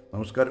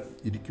 നമസ്കാരം,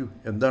 ഇരിക്കൂ.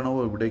 എന്താണോ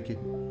ഇവിടേക്ക്?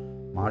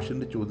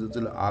 മാഷിൻ്റെ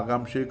ചോദ്യത്തിൽ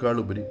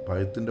ആകാംക്ഷയേക്കാളുപരി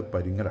ഭയത്തിൻ്റെ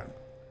പരിങ്ങലാണ്.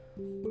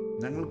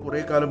 ഞങ്ങൾ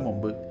കുറേ കാലം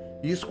മുമ്പ്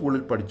ഈ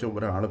സ്കൂളിൽ പഠിച്ച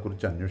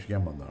ഒരാളെക്കുറിച്ച്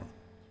അന്വേഷിക്കാൻ വന്നതാണ്.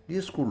 ഈ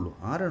സ്കൂളിലോ?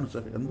 ആരാണ്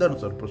സാർ? എന്താണ്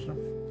സാർ പ്രശ്നം?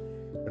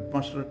 ഹെഡ്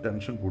മാസ്റ്റർ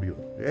ടെൻഷൻ കൂടിയോ?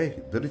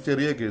 ഇതൊരു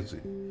ചെറിയ കേസ്.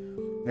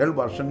 അയാൾ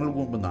വർഷങ്ങൾക്ക്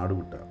മുമ്പ് നാട്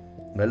വിട്ട.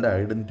 അയാളുടെ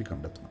ഐഡൻറ്റിറ്റി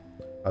കണ്ടെത്തണം.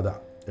 അതാ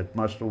ഹെഡ്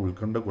മാസ്റ്റർ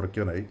ഉത്കണ്ഠ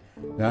കുറയ്ക്കാനായി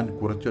ഞാൻ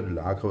കുറച്ചൊരു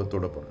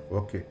ലാഘവത്തോടെ പറഞ്ഞു.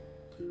 ഓക്കെ.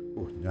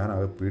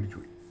 ഞാനാകെ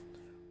പേടിച്ചുപോയി.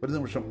 ഒരു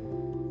നിമിഷം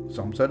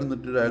സംസാരം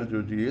നിന്നിട്ട് അയാൾ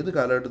ചോദിച്ചു, ഏത്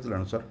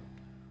കാലഘട്ടത്തിലാണ് സാർ?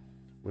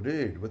 ഒരു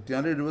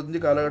 74-75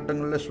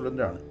 കാലഘട്ടങ്ങളിലെ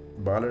സ്റ്റുഡൻ്റാണ്.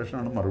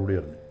 ബാലകൃഷ്ണനാണ് മറുപടി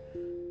അറിഞ്ഞത്.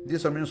 ഈ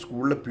സമയം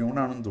സ്കൂളിലെ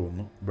പ്യൂണാണെന്ന്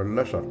തോന്നുന്നു.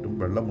 വെള്ള ഷർട്ടും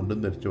വെള്ള മുണ്ടും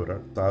ധരിച്ച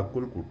ഒരാൾ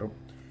താക്കോൽ കൂട്ടം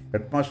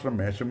ഹെഡ് മാസ്റ്റർ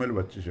മേശമേൽ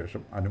വച്ച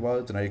ശേഷം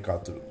അനുവാദത്തിനായി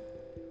കാത്തിരുന്നു.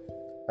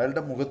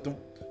 അയാളുടെ മുഖത്തും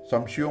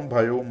സംശയവും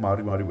ഭയവും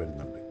മാറി മാറി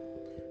വരുന്നുണ്ട്.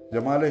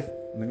 ജമാലെ,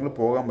 നിങ്ങൾ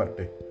പോകാൻ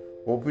വരട്ടെ.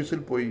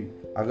 ഓഫീസിൽ പോയി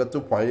അകത്ത്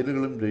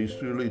ഫയലുകളും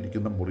രജിസ്റ്ററുകളും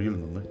ഇരിക്കുന്ന മുറിയിൽ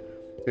നിന്ന്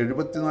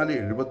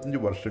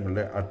 74-75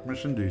 വർഷങ്ങളിലെ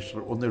അഡ്മിഷൻ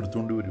രജിസ്റ്റർ ഒന്ന്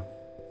എടുത്തുകൊണ്ട് വരൂ.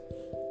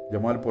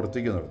 ജമാൽ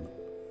പുറത്തേക്ക് നടന്നു.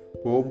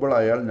 പോകുമ്പോൾ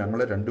അയാൾ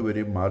ഞങ്ങളെ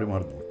രണ്ടുപേരെയും മാറി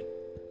മാറി നോക്കി.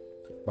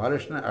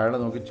 ബാലകൃഷ്ണൻ അയാളെ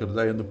നോക്കി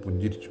ചെറുതായി ഒന്ന്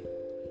പുഞ്ചിരിച്ചു.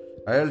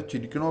 അയാൾ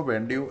ചിരിക്കണോ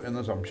വേണ്ടയോ എന്ന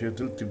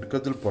സംശയത്തിൽ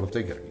തിടുക്കത്തിൽ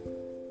പുറത്തേക്ക് ഇറങ്ങി.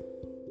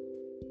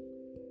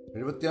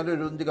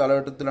 74-75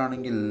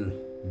 കാലഘട്ടത്തിലാണെങ്കിൽ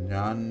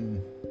ഞാൻ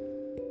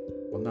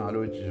ഒന്ന്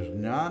ആലോചിച്ച ശേഷം,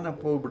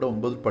 ഞാനപ്പോൾ ഇവിടെ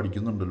 9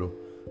 പഠിക്കുന്നുണ്ടല്ലോ.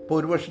 അപ്പോൾ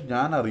ഒരുപക്ഷെ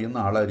ഞാൻ അറിയുന്ന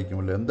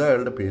ആളായിരിക്കുമല്ലോ. എന്താ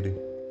അയാളുടെ പേര്?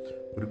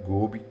 ഒരു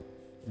ഗോപി.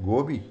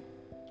 ഗോപി?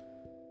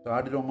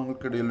 താടി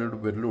രോമങ്ങൾക്കിടയിലൂടെ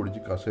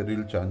വിരലൊടിച്ച്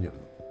കസേരയിൽ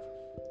ചാഞ്ഞിരുന്നു.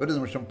 ഒരു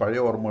നിമിഷം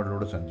പഴയ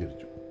ഓർമ്മകളിലൂടെ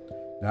സഞ്ചരിച്ചു.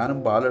 ഞാനും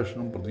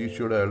ബാലകൃഷ്ണനും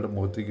പ്രതീക്ഷയോടെ അയാളുടെ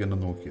മുഖത്തേക്ക് എന്നെ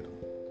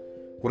നോക്കിയിരുന്നു.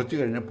 കുറച്ച്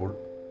കഴിഞ്ഞപ്പോൾ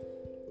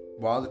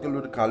വാതിക്കൽ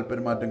ഒരു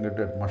കാൽപ്പെരുമാറ്റം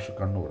കേട്ട് ഹെഡ് മാസ്റ്റർ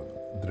കണ്ണു തുറന്നു.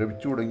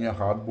 ദ്രവിച്ചു തുടങ്ങിയ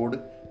ഹാർഡ് ബോർഡ്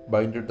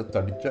ബൈൻഡിട്ട്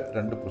തടിച്ച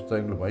 2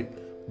 പുസ്തകങ്ങളുമായി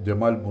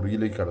ജമാൽ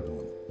മുറിയിലേക്ക് കടന്നു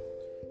വന്നു.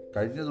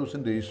 കഴിഞ്ഞ ദിവസം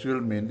രജിസ്റ്ററുകൾ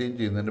മെയിൻറ്റെയിൻ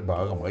ചെയ്യുന്നതിൻ്റെ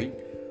ഭാഗമായി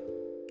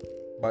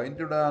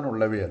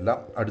ബൈൻഡിടാനുള്ളവയെല്ലാം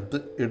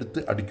എടുത്ത്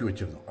അടുക്കി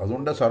വെച്ചിരുന്നു.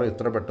 അതുകൊണ്ടാണ് സാറേ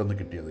എത്ര പെട്ടെന്ന്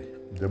കിട്ടിയത്,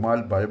 ജമാൽ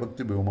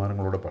ഭയഭക്തി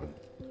ബഹുമാനങ്ങളോടെ പറഞ്ഞു.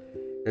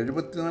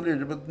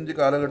 74-75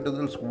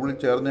 കാലഘട്ടത്തിൽ സ്കൂളിൽ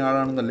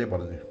ചേർന്നയാളാണെന്നല്ലേ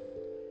പറഞ്ഞു.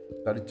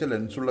 തടിച്ച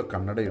ലെൻസുള്ള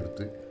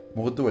കണ്ണടയെടുത്ത്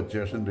മുഖത്ത് വച്ച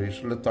ശേഷം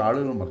രജിസ്റ്ററിലെ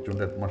താളുകൾ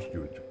മറിച്ചുകൊണ്ട് ഹെഡ് മാസ്റ്റർ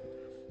ചോദിച്ചു.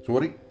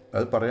 സോറി,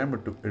 അത് പറയാൻ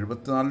വിട്ടു.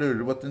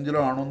 74-75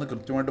 ആണോ എന്ന്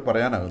കൃത്യമായിട്ട്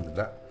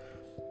പറയാനാകുന്നില്ല.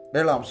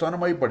 അയാൾ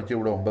അവസാനമായി പഠിച്ച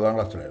ഇവിടെ 9ാം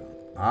ക്ലാസ്സിലായിരുന്നു.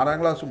 6ാം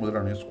ക്ലാസ്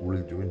മുതലാണ് ഈ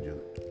സ്കൂളിൽ ജോയിൻ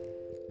ചെയ്തത്.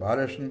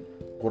 ബാലകൃഷ്ണൻ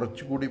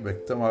കുറച്ചുകൂടി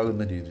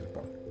വ്യക്തമാകുന്ന രീതിയിൽ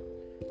പറഞ്ഞു.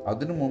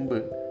 അതിനു മുമ്പ്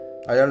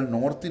അയാൾ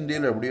നോർത്ത്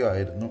ഇന്ത്യയിൽ എവിടെയോ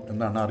ആയിരുന്നു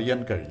എന്നാണ് അറിയാൻ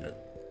കഴിഞ്ഞത്.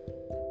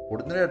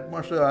 ഉടനെ ഹെഡ്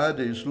മാസ്റ്റർ ആ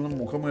രജിസ്റ്ററിൽ നിന്ന്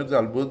മുഖമെടുത്ത്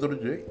അത്ഭുതത്തോടെ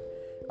ചോദിച്ചു,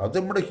 അത്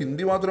നമ്മുടെ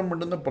ഹിന്ദി മാത്രം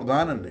മിണ്ടുന്ന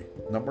പ്രധാനല്ലേ,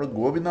 നമ്മുടെ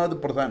ഗോപിനാഥ്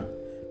പ്രധാൻ.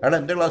 അയാൾ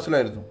എൻ്റെ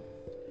ക്ലാസ്സിലായിരുന്നു.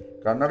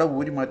 കണ്ണട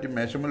ഊരി മാറ്റി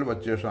മേശമേൽ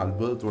വച്ച ശേഷം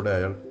അത്ഭുതത്തോടെ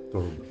അയാൾ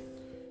തുടർന്നു.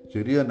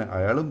 ശരി തന്നെ,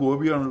 അയാളും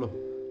ഗോപിയാണല്ലോ.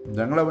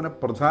 ഞങ്ങളവനെ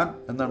പ്രധാൻ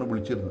എന്നാണ്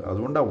വിളിച്ചിരുന്നത്,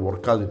 അതുകൊണ്ടാണ്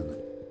ഓർക്കാതിരുന്നത്.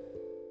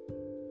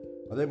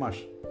 അതെ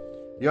മാഷ്,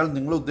 ഇയാൾ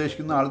നിങ്ങൾ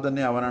ഉദ്ദേശിക്കുന്ന ആൾ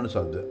തന്നെ അവനാണ്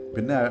സാധ്യത.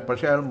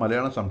 പക്ഷേ അയാൾ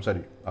മലയാളം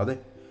സംസാരിക്കും. അതെ,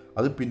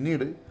 അത്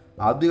പിന്നീട്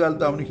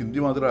ആദ്യകാലത്ത് അവന് ഹിന്ദി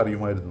മാത്രമേ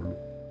അറിയുമായിരുന്നുള്ളൂ.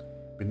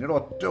 പിന്നീട്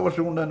ഒറ്റ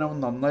വർഷം കൊണ്ട് തന്നെ അവൻ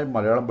നന്നായി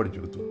മലയാളം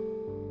പഠിച്ചെടുത്തു.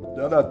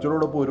 ഞാൻ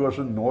അച്ഛനോടൊപ്പം 1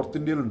 വർഷം നോർത്ത്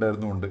ഇന്ത്യയിൽ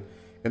ഉണ്ടായിരുന്നുകൊണ്ട്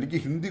എനിക്ക്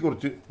ഹിന്ദി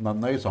കുറച്ച്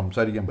നന്നായി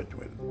സംസാരിക്കാൻ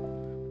പറ്റുമായിരുന്നു.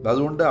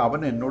 അതുകൊണ്ട് അവൻ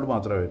എന്നോട്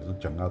മാത്രമായിരുന്നു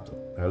ചങ്ങാത്തം.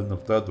 അയാൾ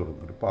നിർത്താതെ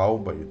തുടർന്നു. ഒരു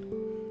പാവം പയ്യൻ,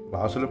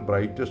 ക്ലാസ്സിലെ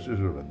ബ്രൈറ്റസ്റ്റ്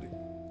സ്റ്റുഡൻറ്റ്.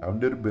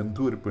 അവൻ്റെ ഒരു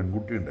ബന്ധു, ഒരു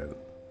പെൺകുട്ടി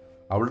ഉണ്ടായിരുന്നു.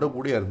 അവളുടെ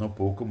കൂടെയായിരുന്നു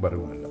പോക്കും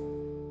വരവുമെല്ലാം.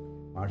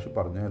 മാഷ്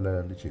പറഞ്ഞതല്ല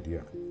അയാളുടെ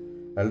ശരിയാണ്.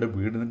 അയാളുടെ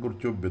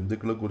വീടിനെക്കുറിച്ചോ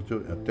ബന്ധുക്കളെക്കുറിച്ചോ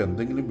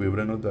മറ്റെന്തെങ്കിലും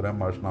വിവരങ്ങൾ തരാൻ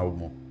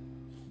മാഷിനാവുമോ?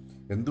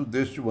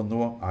 എന്തുദ്ദേശിച്ചു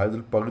വന്നുവോ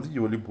ആയതിൽ പകുതി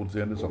ജോലി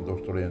പൂർത്തിയാൻ്റെ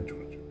സന്തോഷത്തോടെ ഞാൻ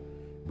ചോദിച്ചു.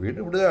 വീട്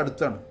ഇവിടെ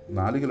അടുത്താണ്,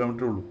 4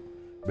 കിലോമീറ്റർ ഉള്ളൂ.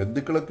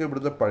 ബന്ധുക്കളൊക്കെ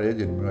ഇവിടുത്തെ പഴയ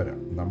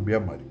ജന്മിമാരാണ്,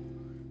 നമ്പ്യാന്മാർ.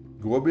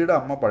 ഗോപിയുടെ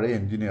അമ്മ പഴയ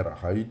എൻജിനീയറാണ്,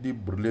 ഹൈലി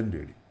ബ്രില്യൻ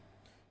ലേഡി.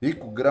 ഈ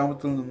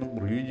കുഗ്രാമത്തിൽ നിന്നും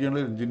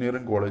റീജിയണൽ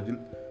എഞ്ചിനീയറിംഗ് കോളേജിൽ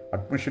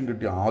അഡ്മിഷൻ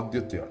കിട്ടിയ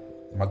ആദ്യത്തെ ആൾ.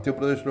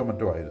 മധ്യപ്രദേശിലോ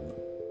മറ്റോ ആയിരുന്നു.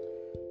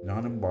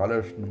 ഞാനും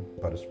ബാലകൃഷ്ണനും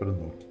പരസ്പരം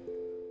നോക്കി.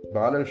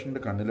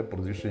 ബാലകൃഷ്ണൻ്റെ കണ്ണിലെ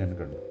പ്രതീക്ഷ ഞാൻ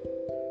കണ്ടു.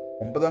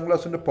 9ാം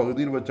ക്ലാസ്സിൻ്റെ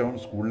പകുതിയിൽ വെച്ച് അവൻ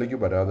സ്കൂളിലേക്ക്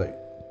വരാതായി.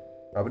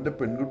 അവൻ്റെ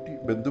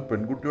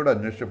പെൺകുട്ടിയോട്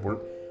അന്വേഷിച്ചപ്പോൾ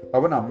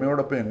അവൻ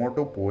അമ്മയോടൊപ്പം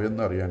എങ്ങോട്ടോ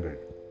പോയെന്ന് അറിയാൻ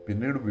കഴിഞ്ഞു.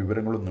 പിന്നീട്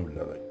വിവരങ്ങളൊന്നും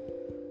ഇല്ലാതായി.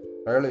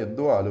 അയാൾ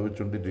എന്തോ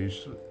ആലോചിച്ചുകൊണ്ട്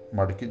രജിസ്റ്റർ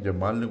മടക്കി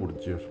ജമാലിന്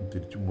കൊടുത്ത ശേഷം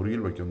തിരിച്ച്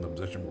മുറിയിൽ വയ്ക്കാൻ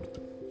നിർദ്ദേശം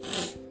കൊടുത്തു.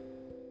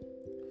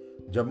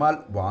 ജമാൽ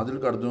വാതിൽ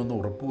കടന്നുവെന്ന്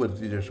ഉറപ്പ്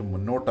വരുത്തിയ ശേഷം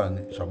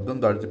മുന്നോട്ടാഞ്ഞ് ശബ്ദം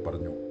താഴ്ത്തി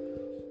പറഞ്ഞു,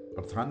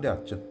 പ്രധാൻ്റെ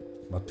അച്ഛൻ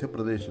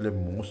മധ്യപ്രദേശിലെ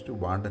മോസ്റ്റ്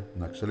വാണ്ടഡ്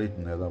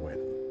നക്സലൈറ്റ്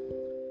നേതാവായിരുന്നു.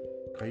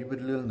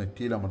 കൈവിരലുകൾ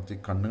നെറ്റിയിൽ അമർത്തി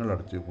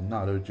കണ്ണുകളടച്ച് ഒന്ന്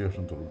ആലോചിച്ച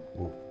ശേഷം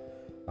തുടങ്ങും.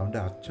 അവൻ്റെ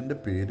അച്ഛൻ്റെ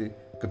പേര്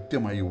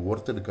കൃത്യമായി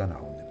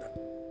ഓർത്തെടുക്കാനാവുന്നില്ല.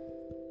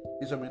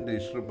 ഈ സമയം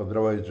രജിസ്റ്റർ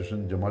ഭദ്രവായ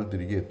ശേഷം ജമാൽ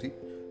തിരികെ എത്തി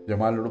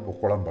ജമാലിനോട്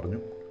പൊക്കോളാൻ പറഞ്ഞു.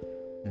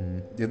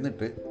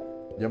 എന്നിട്ട്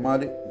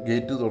ജമാൽ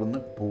ഗേറ്റ് തുറന്ന്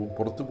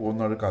പുറത്ത്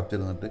പോകുന്നവർ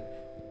കാത്തിരുന്നിട്ട്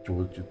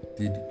ചോദിച്ചു,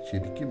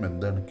 ശരിക്കും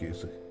എന്താണ്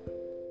കേസ്?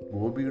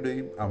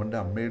 ഗോപിയുടെയും അവൻ്റെ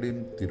അമ്മയുടെയും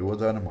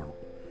തിരോധാനമാണോ?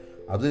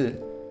 അത്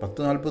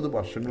 10-40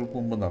 വർഷങ്ങൾക്ക്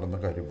മുമ്പ് നടന്ന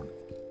കാര്യമാണ്.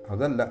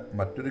 അതല്ല,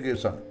 മറ്റൊരു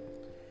കേസാണ്.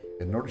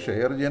 എന്നോട്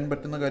ഷെയർ ചെയ്യാൻ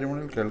പറ്റുന്ന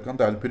കാര്യമാണെങ്കിൽ കേൾക്കാൻ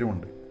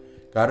താല്പര്യമുണ്ട്.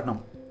 കാരണം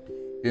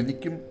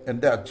എനിക്കും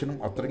എൻ്റെ അച്ഛനും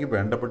അത്രയ്ക്ക്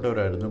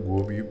വേണ്ടപ്പെട്ടവരായിരുന്നു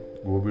ഗോപിയും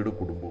ഗോപിയുടെ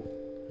കുടുംബവും.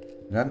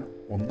 ഞാൻ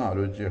ഒന്ന്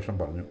ആലോചിച്ച ശേഷം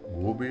പറഞ്ഞു,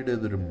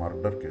 ഗോപിയുടേതൊരു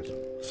murder case.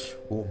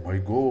 Oh my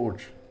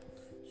God!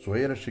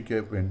 സ്വയരക്ഷയ്ക്ക്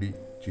വേണ്ടി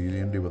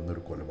ചെയ്യേണ്ടി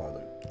വന്നൊരു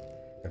കൊലപാതകം.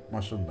 Head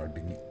master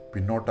നടുങ്ങി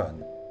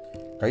പിന്നോട്ടാഞ്ഞു.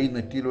 കൈ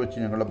നെറ്റിയിൽ വെച്ച്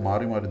ഞങ്ങളെ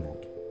മാറി മാറി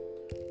നോക്കി.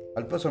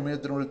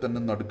 അല്പസമയത്തിനുള്ളിൽ തന്നെ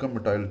നടുക്കം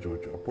വിട്ട് അയാൾ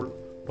ചോദിച്ചു, അപ്പോൾ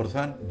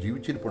പ്രധാൻ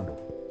ജീവിച്ചിരിപ്പുണ്ടോ?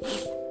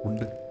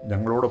 ഉണ്ട്,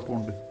 ഞങ്ങളോടൊപ്പം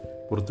ഉണ്ട്.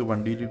 പുറത്ത്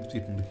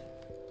വണ്ടിയിലിരുത്തിയിട്ടുണ്ട്.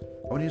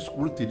 അവൻ ഈ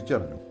സ്കൂൾ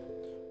തിരിച്ചറിഞ്ഞു.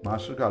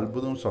 മാസ്റ്റർക്ക്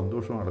അത്ഭുതവും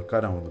സന്തോഷവും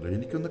അടക്കാനാവുന്നില്ല.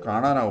 എനിക്കൊന്ന്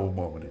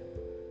കാണാനാവുമ്പോൾ അവന്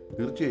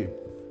തീർച്ചയായും.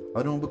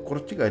 അതിനു മുമ്പ്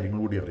കുറച്ച് കാര്യങ്ങൾ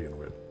കൂടി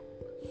അറിയണമായിരുന്നു.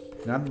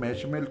 ഞാൻ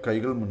മേശമേൽ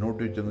കൈകൾ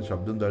മുന്നോട്ട് വെച്ചെന്ന്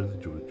ശബ്ദം താഴ്ത്തി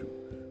ചോദിച്ചു,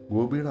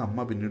 ഗോപിയുടെ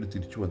അമ്മ പിന്നീട്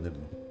തിരിച്ചു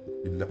വന്നിരുന്നു?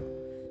 ഇല്ല,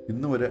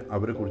 ഇന്ന് വരെ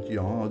അവരെക്കുറിച്ച്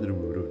യാതൊരു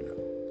വിവരവുമില്ല.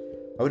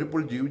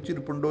 അവരിപ്പോൾ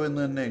ജീവിച്ചിരിപ്പുണ്ടോ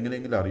എന്ന് തന്നെ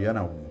എങ്ങനെയെങ്കിലും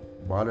അറിയാനാവുന്നു?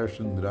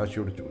 ബാലകൃഷ്ണൻ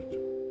നിരാശയോട് ചോദിച്ചു.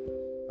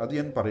 അത്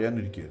ഞാൻ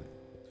പറയാനിരിക്കുകയായിരുന്നു.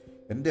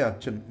 എൻ്റെ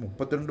അച്ഛൻ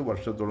 32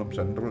 വർഷത്തോളം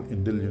സെൻട്രൽ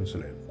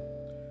ഇൻ്റലിജൻസിലായിരുന്നു.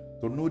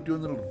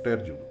 91 റിട്ടയർ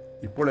ചെയ്തു.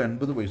 ഇപ്പോൾ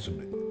 80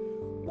 വയസ്സുണ്ട്.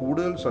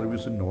 കൂടുതൽ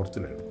സർവീസ്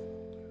നോർത്തിലായിരുന്നു.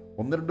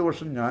 1-2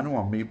 വർഷം ഞാനും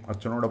അമ്മയും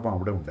അച്ഛനോടൊപ്പം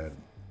അവിടെ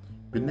ഉണ്ടായിരുന്നു.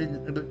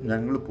 പിന്നീട്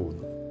ഞങ്ങൾ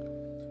പോകുന്നു.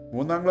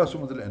 3-ാം ക്ലാസ്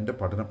മുതൽ എൻ്റെ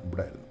പഠനം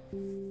ഇവിടെ ആയിരുന്നു.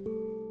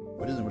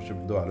 ഒരു നിമിഷം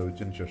എന്തോ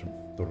ആലോചിച്ചതിന് ശേഷം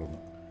തുടർന്നു.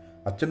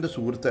 അച്ഛൻ്റെ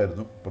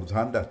സുഹൃത്തായിരുന്നു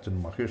പ്രധാൻ്റെ അച്ഛൻ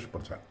മഹേഷ്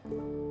പ്രധാൻ.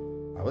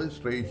 അത്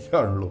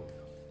സ്ട്രേഞ്ചാണല്ലോ,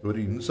 ഒരു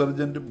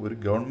ഇൻസർജൻറ്റും ഒരു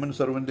ഗവൺമെൻറ്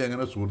സർവൻറ്റും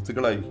എങ്ങനെ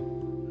സുഹൃത്തുക്കളായി?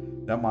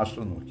 ഞാൻ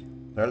മാസ്റ്റർ നോക്കി.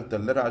 അയാൾ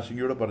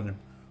തെല്ലരാശങ്കയോടെ പറഞ്ഞു,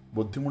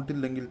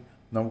 ബുദ്ധിമുട്ടില്ലെങ്കിൽ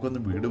നമുക്കൊന്ന്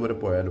വീട് വരെ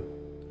പോയാലും.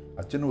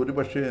 അച്ഛൻ ഒരു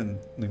പക്ഷേ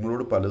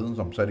നിങ്ങളോട് പലതും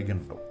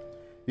സംസാരിക്കുന്നുണ്ടോ.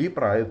 ഈ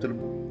പ്രായത്തിൽ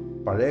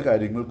പഴയ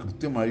കാര്യങ്ങൾ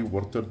കൃത്യമായി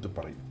ഓർത്തെടുത്ത്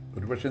പറയും.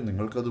 ഒരുപക്ഷെ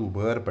നിങ്ങൾക്കത്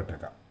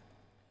ഉപകാരപ്പെട്ടേക്കാം.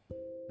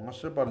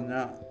 മാസ്റ്റർ പറഞ്ഞ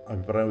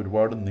അഭിപ്രായം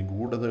ഒരുപാട്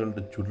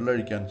നിഗൂഢതകളുടെ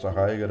ചുരുളഴിക്കാൻ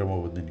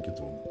സഹായകരമാവുമെന്ന് എനിക്ക്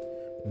തോന്നുന്നു.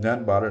 ഞാൻ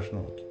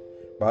ബാലകൃഷ്ണനെ നോക്കി.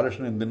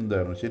 ബാലകൃഷ്ണൻ എന്തിനും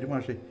തയ്യാറാണ്. ശരി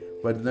മാഷെ,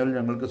 വരുന്നതിൽ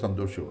ഞങ്ങൾക്ക്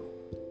സന്തോഷമുള്ളൂ.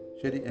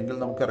 ശരി, എങ്കിൽ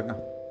നമുക്കിറങ്ങാം.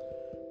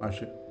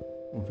 മാഷ്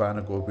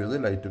ഫാനൊക്കെ ഓഫ് ചെയ്ത്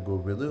ലൈറ്റൊക്കെ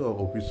ഓഫ് ചെയ്ത്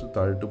ഓഫീസ്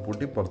താഴിട്ട്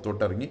പൂട്ടി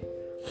പുറത്തോട്ടിറങ്ങി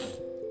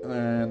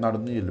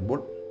നടന്നു ചെല്ലുമ്പോൾ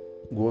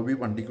ഗോപി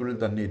വണ്ടിക്കുള്ളിൽ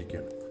തന്നെ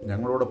ഇരിക്കുകയാണ്.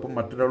 ഞങ്ങളോടൊപ്പം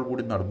മറ്റൊരാൾ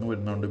കൂടി നടന്നു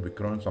വരുന്നതുകൊണ്ട്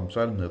വിക്രമൻ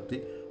സംസാരം നിർത്തി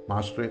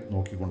മാസ്റ്ററെ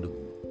നോക്കിക്കൊണ്ട്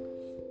നിന്നു.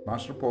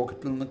 മാസ്റ്റർ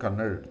പോക്കറ്റിൽ നിന്ന്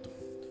കണ്ണഴെടുത്തു.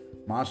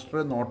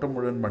 മാസ്റ്ററെ നോട്ടം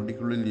മുഴുവൻ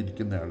വണ്ടിക്കുള്ളിൽ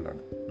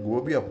ഇരിക്കുന്നയാളാണ്.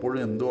 ഗോപി അപ്പോഴും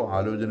എന്തോ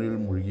ആലോചനയിൽ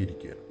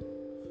മുഴുകിയിരിക്കുകയാണ്.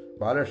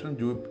 ബാലകൃഷ്ണൻ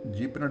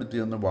ജീപ്പിനടുത്ത്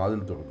ചെന്ന് വാതിൽ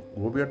തുറന്നു.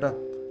 ഗോപിയേട്ടാ,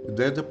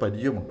 ഇദ്ദേഹത്തെ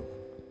പരിചയമുണ്ടോ?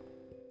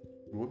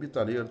 ഗോപി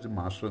തലയുയർത്തി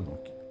മാസ്റ്ററെ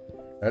നോക്കി.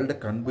 അയാളുടെ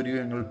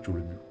കൺപുരികങ്ങൾ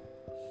ചുളിഞ്ഞു.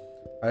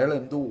 അയാൾ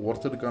എന്തോ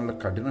ഓർത്തെടുക്കാനുള്ള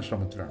കഠിന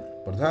ശ്രമത്തിലാണ്.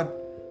 പ്രധാൻ,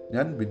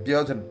 ഞാൻ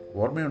വിദ്യാധൻ,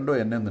 ഓർമ്മയുണ്ടോ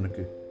എന്നെ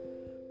നിനക്ക്?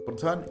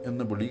 പ്രധാൻ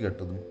എന്ന് വിളി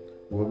കേട്ടതും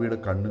ഗോപിയുടെ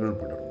കണ്ണുകൾ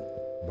പിടർന്നു.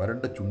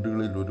 വരണ്ട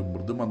ചുണ്ടുകളിൽ ഒരു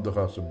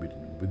മൃദുമന്ദഹാസം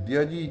വിരിഞ്ഞു.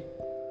 വിദ്യാജി!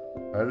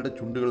 അയാളുടെ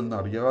ചുണ്ടുകളിൽ നിന്ന്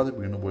അറിയാതെ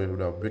വീണുപോയ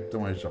ഒരു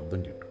അവ്യക്തമായ ശബ്ദം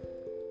കേട്ടു.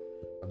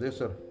 അതെ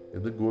സർ,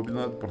 ഇത്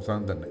ഗോപിനാഥ്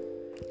പ്രധാൻ തന്നെ.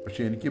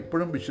 പക്ഷേ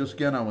എനിക്കിപ്പോഴും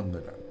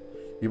വിശ്വസിക്കാനാവുന്നില്ല.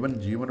 ഇവൻ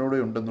ജീവനോടെ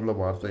ഉണ്ടെന്നുള്ള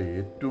വാർത്ത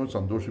ഏറ്റവും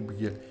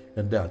സന്തോഷിപ്പിക്കുക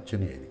എൻ്റെ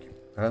അച്ഛനെയായിരിക്കും.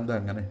 അതെന്താ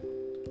അങ്ങനെ?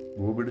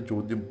 ഗോപിയുടെ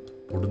ചോദ്യം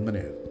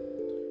പൊടുന്നനെയായിരുന്നു.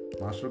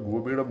 മാസ്റ്റർ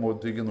ഗോപിയുടെ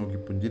മുഖത്തേക്ക് നോക്കി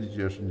പുഞ്ചിരിച്ച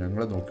ശേഷം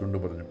ഞങ്ങളെ നോക്കിക്കൊണ്ട്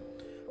പറഞ്ഞു,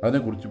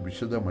 അതിനെക്കുറിച്ച്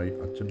വിശദമായി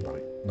അച്ഛൻ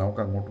പറയും.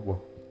 നമുക്ക് അങ്ങോട്ട്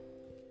പോകാം.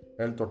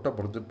 അയാൾ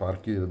തൊട്ടപ്പുറത്ത്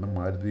പാർക്ക് ചെയ്തിരുന്ന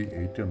മാരുതി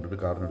 800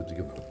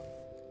 കാറിനടുത്തേക്ക് നടന്നു.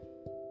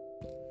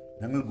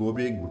 ഞങ്ങൾ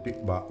ഗോപിയെയും കൂട്ടി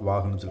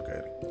വാഹനത്തിൽ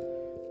കയറി.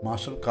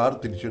 മാസ്റ്റർ കാർ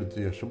തിരിച്ചെടുത്ത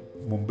ശേഷം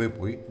മുംബൈ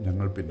പോയി.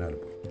 ഞങ്ങൾ പിന്നാലെ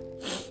പോയി.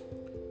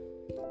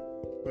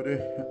 ഒരു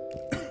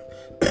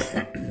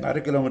 1/2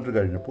 കിലോമീറ്റർ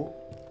കഴിഞ്ഞപ്പോൾ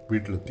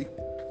വീട്ടിലെത്തി.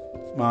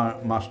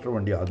 മാസ്റ്റർ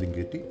വണ്ടി ആദ്യം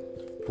കയറ്റി,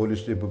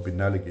 പോലീസ് ജീപ്പ്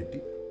പിന്നാലെ കയറ്റി.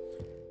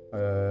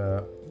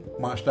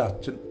 മാസ്റ്റർ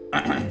അച്ഛൻ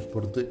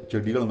പുറത്ത്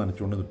ചെടികൾ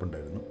നനച്ചുകൊണ്ട്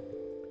നിൽപ്പുണ്ടായിരുന്നു.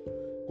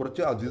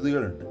 കുറച്ച്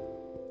അതിഥികളുണ്ട്,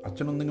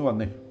 അച്ഛനൊന്നിങ്ങ്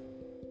വന്നേ.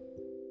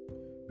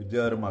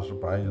 വിദ്യാധരൻ മാസ്റ്റർ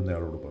പ്രായം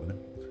ചെന്നയാളോട് പറഞ്ഞു.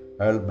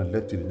 അയാൾ മെല്ലെ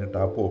തിരിഞ്ഞ്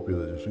ടാപ്പ് ഓഫ്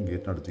ചെയ്ത ശേഷം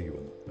ഗേറ്റിനടുത്തേക്ക്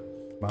വന്നു.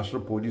 മാസ്റ്റർ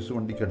പോലീസ്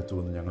വണ്ടിക്കടുത്ത്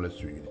വന്ന് ഞങ്ങളെ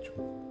സ്വീകരിച്ചു.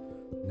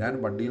 ഞാൻ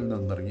വണ്ടിയിൽ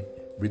നിന്നിറങ്ങി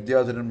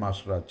വിദ്യാധരൻ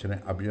മാസ്റ്റർ അച്ഛനെ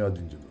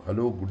അഭിവാദ്യം ചെയ്തു.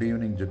 Hello, good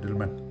evening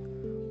gentleman.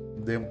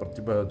 അദ്ദേഹം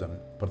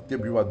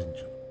പ്രത്യഭിവാദ്യം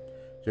ചെയ്തു.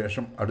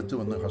 ശേഷം അടുത്ത്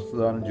വന്ന്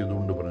ഹസ്തദാനം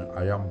ചെയ്തുകൊണ്ട് പറഞ്ഞ്,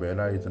 I am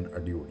Velayudhan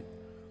Adiyodi,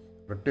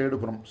 retired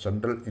from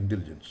central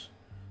intelligence.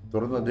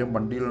 തുടർന്ന് അദ്ദേഹം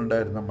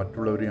വണ്ടിയിലുണ്ടായിരുന്ന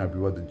മറ്റുള്ളവരെയും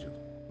അഭിവാദ്യം ചെയ്തു.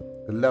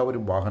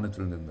 എല്ലാവരും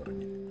വാഹനത്തിൽ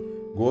നിന്നിറങ്ങി.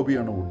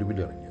 ഗോപിയാണ്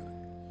ഒടുവിലിറങ്ങിയത്.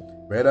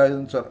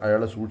 വേലായുധൻ സാർ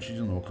അയാളെ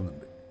സൂക്ഷിച്ച്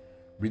നോക്കുന്നുണ്ട്.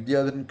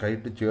 വിദ്യാധരൻ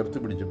കൈയിട്ട് ചേർത്ത്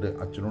പിടിച്ചിട്ട്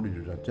അച്ഛനോട്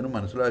ചോദിച്ചു, അച്ഛന്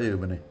മനസ്സിലായോ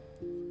ഇവനെ?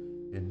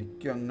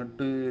 എനിക്ക്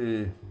അങ്ങോട്ട്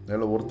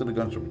അയാളെ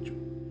ഓർത്തെടുക്കാൻ ശ്രമിച്ചു.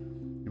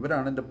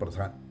 ഇവരാണ് എൻ്റെ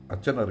പ്രധാൻ.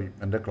 അച്ഛനറിയും,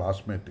 എൻ്റെ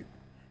ക്ലാസ്മേറ്റ്.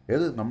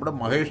 ഏത്, നമ്മുടെ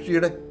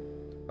മഹേഷ്ജിയുടെ?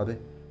 അതെ,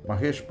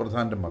 മഹേഷ്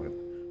പ്രധാൻ്റെ മകൻ.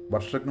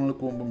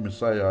 വർഷങ്ങൾക്ക് മുമ്പ്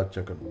മിസ്സായ ആ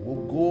ചെക്കൻ. ഓ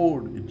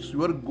God, it's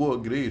your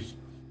grace,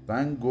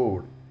 thank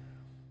God.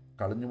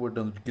 കളഞ്ഞു പോയിട്ട്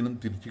ഒരിക്കലും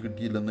തിരിച്ചു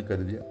കിട്ടിയില്ലെന്ന്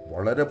കരുതിയ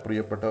വളരെ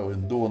പ്രിയപ്പെട്ട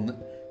എന്തോ ഒന്ന്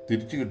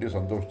തിരിച്ചു കിട്ടിയ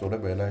സന്തോഷത്തോടെ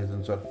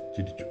വേലായുധൻ സാർ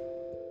ചിരിച്ചു.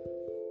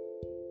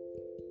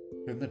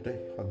 എന്നിട്ട്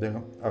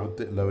അദ്ദേഹം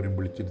അകത്ത് എല്ലാവരും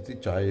വിളിച്ചിരുത്തി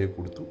ചായയെ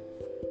കൊടുത്തു.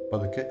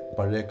 പതുക്കെ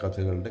പഴയ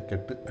കഥകളുടെ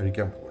കെട്ട്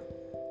അഴിക്കാൻ പോവാണ്.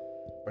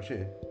 പക്ഷേ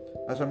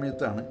ആ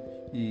സമയത്താണ്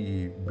ഈ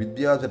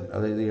വിദ്യാധരൻ,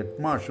 അതായത്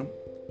ഹെഡ്മാഷും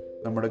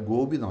നമ്മുടെ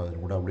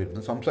ഗോപിനാഥനും കൂടെ അവിടെ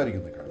ഇരുന്ന്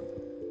സംസാരിക്കുന്നത് കാണുന്നത്.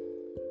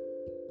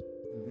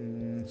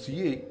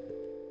 CI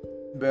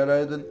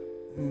വേലായുധൻ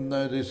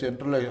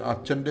സെൻട്രൽ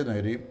അച്ഛൻ്റെ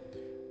നേരെയും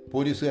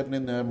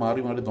പോലീസുകാരനെ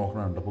മാറി മാറി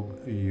നോക്കണുണ്ട്. അപ്പോൾ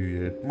ഈ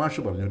ഹെഡ്മാഷ്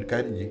പറഞ്ഞു, ഒരു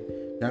കാര്യം ചെയ്യും,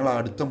 ഞങ്ങൾ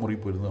അടുത്ത മുറി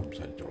പോയിരുന്ന്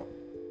സംസാരിച്ചോളാം.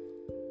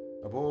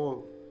 അപ്പോൾ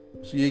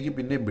CIക്ക്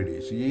പിന്നെയും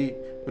പേടിയായി. CI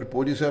ഒരു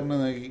പോലീസുകാരനെ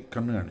നോക്കി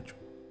കണ്ണ് കാണിച്ചു.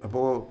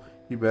 അപ്പോൾ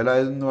ഈ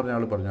വേലായുധൻ എന്ന് പറഞ്ഞ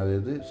ആൾ പറഞ്ഞു,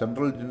 അതായത്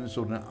സെൻട്രൽ ഇൻ്റലിജൻസ്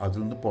പറഞ്ഞാൽ അതിൽ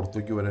നിന്ന്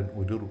പുറത്തേക്ക് വരാൻ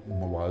ഒരു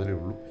വാതിലേ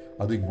ഉള്ളൂ,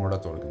 അത് ഇങ്ങോട്ടാ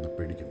തുറക്കുന്നത്,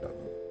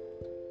 പേടിക്കണ്ടെന്ന്.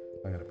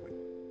 അങ്ങനെ പോയി.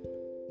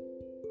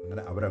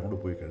 അങ്ങനെ അവരങ്ങോട്ട്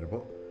പോയി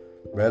കഴിഞ്ഞപ്പോൾ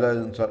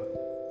വേലായുധൻ സാർ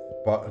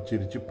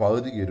ചിരിച്ച്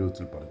പകുതി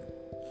ഗൗരവത്തിൽ പറഞ്ഞു,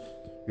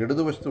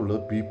 ഇടതുവശത്തുള്ളത്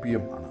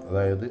PPM ആണ്,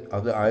 അതായത്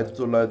അത്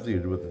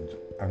 1975.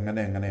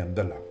 അങ്ങനെ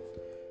എന്തെല്ലാം.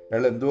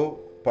 അയാൾ എന്തോ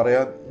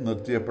പറയാൻ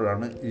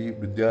നിർത്തിയപ്പോഴാണ് ഈ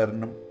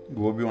വിദ്യാധരനും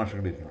ഗോപി മാഷും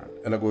കൂടെ ഇരിക്കണാണ്ട്,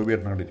 അല്ല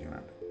ഗോപിയേട്ടനും കൂടെ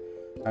ഇരിക്കണാണ്ട്.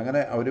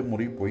 അങ്ങനെ അവർ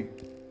മുറിയിൽ പോയി.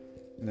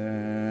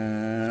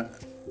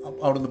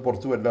 അവിടുന്ന്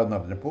പുറത്ത് വരില്ലാന്ന്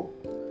പറഞ്ഞപ്പോൾ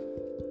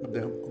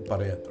അദ്ദേഹം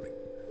പറയാൻ തുടങ്ങി.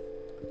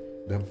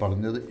 അദ്ദേഹം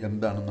പറഞ്ഞത്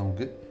എന്താണെന്ന്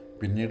നമുക്ക്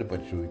പിന്നീട്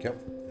പരിശോധിക്കാം.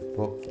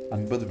 ഇപ്പോൾ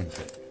 50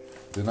 മിനിറ്റ്,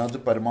 ഇതിനകത്ത്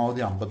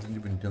പരമാവധി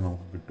 55 മിനിറ്റ്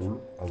നമുക്ക്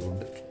കിട്ടുള്ളൂ.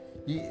 അതുകൊണ്ട്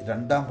ഈ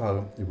രണ്ടാം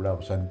ഭാഗം ഇവിടെ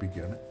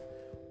അവസാനിപ്പിക്കുകയാണ്.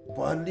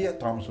 വലിയ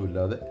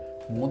താമസമില്ലാതെ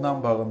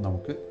മൂന്നാം ഭാഗം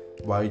നമുക്ക്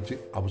വായിച്ച്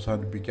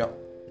അവസാനിപ്പിക്കാം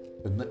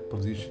എന്ന്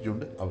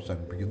പ്രതീക്ഷിച്ചുകൊണ്ട്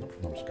അവസാനിപ്പിക്കുന്നു.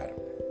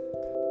 നമസ്കാരം.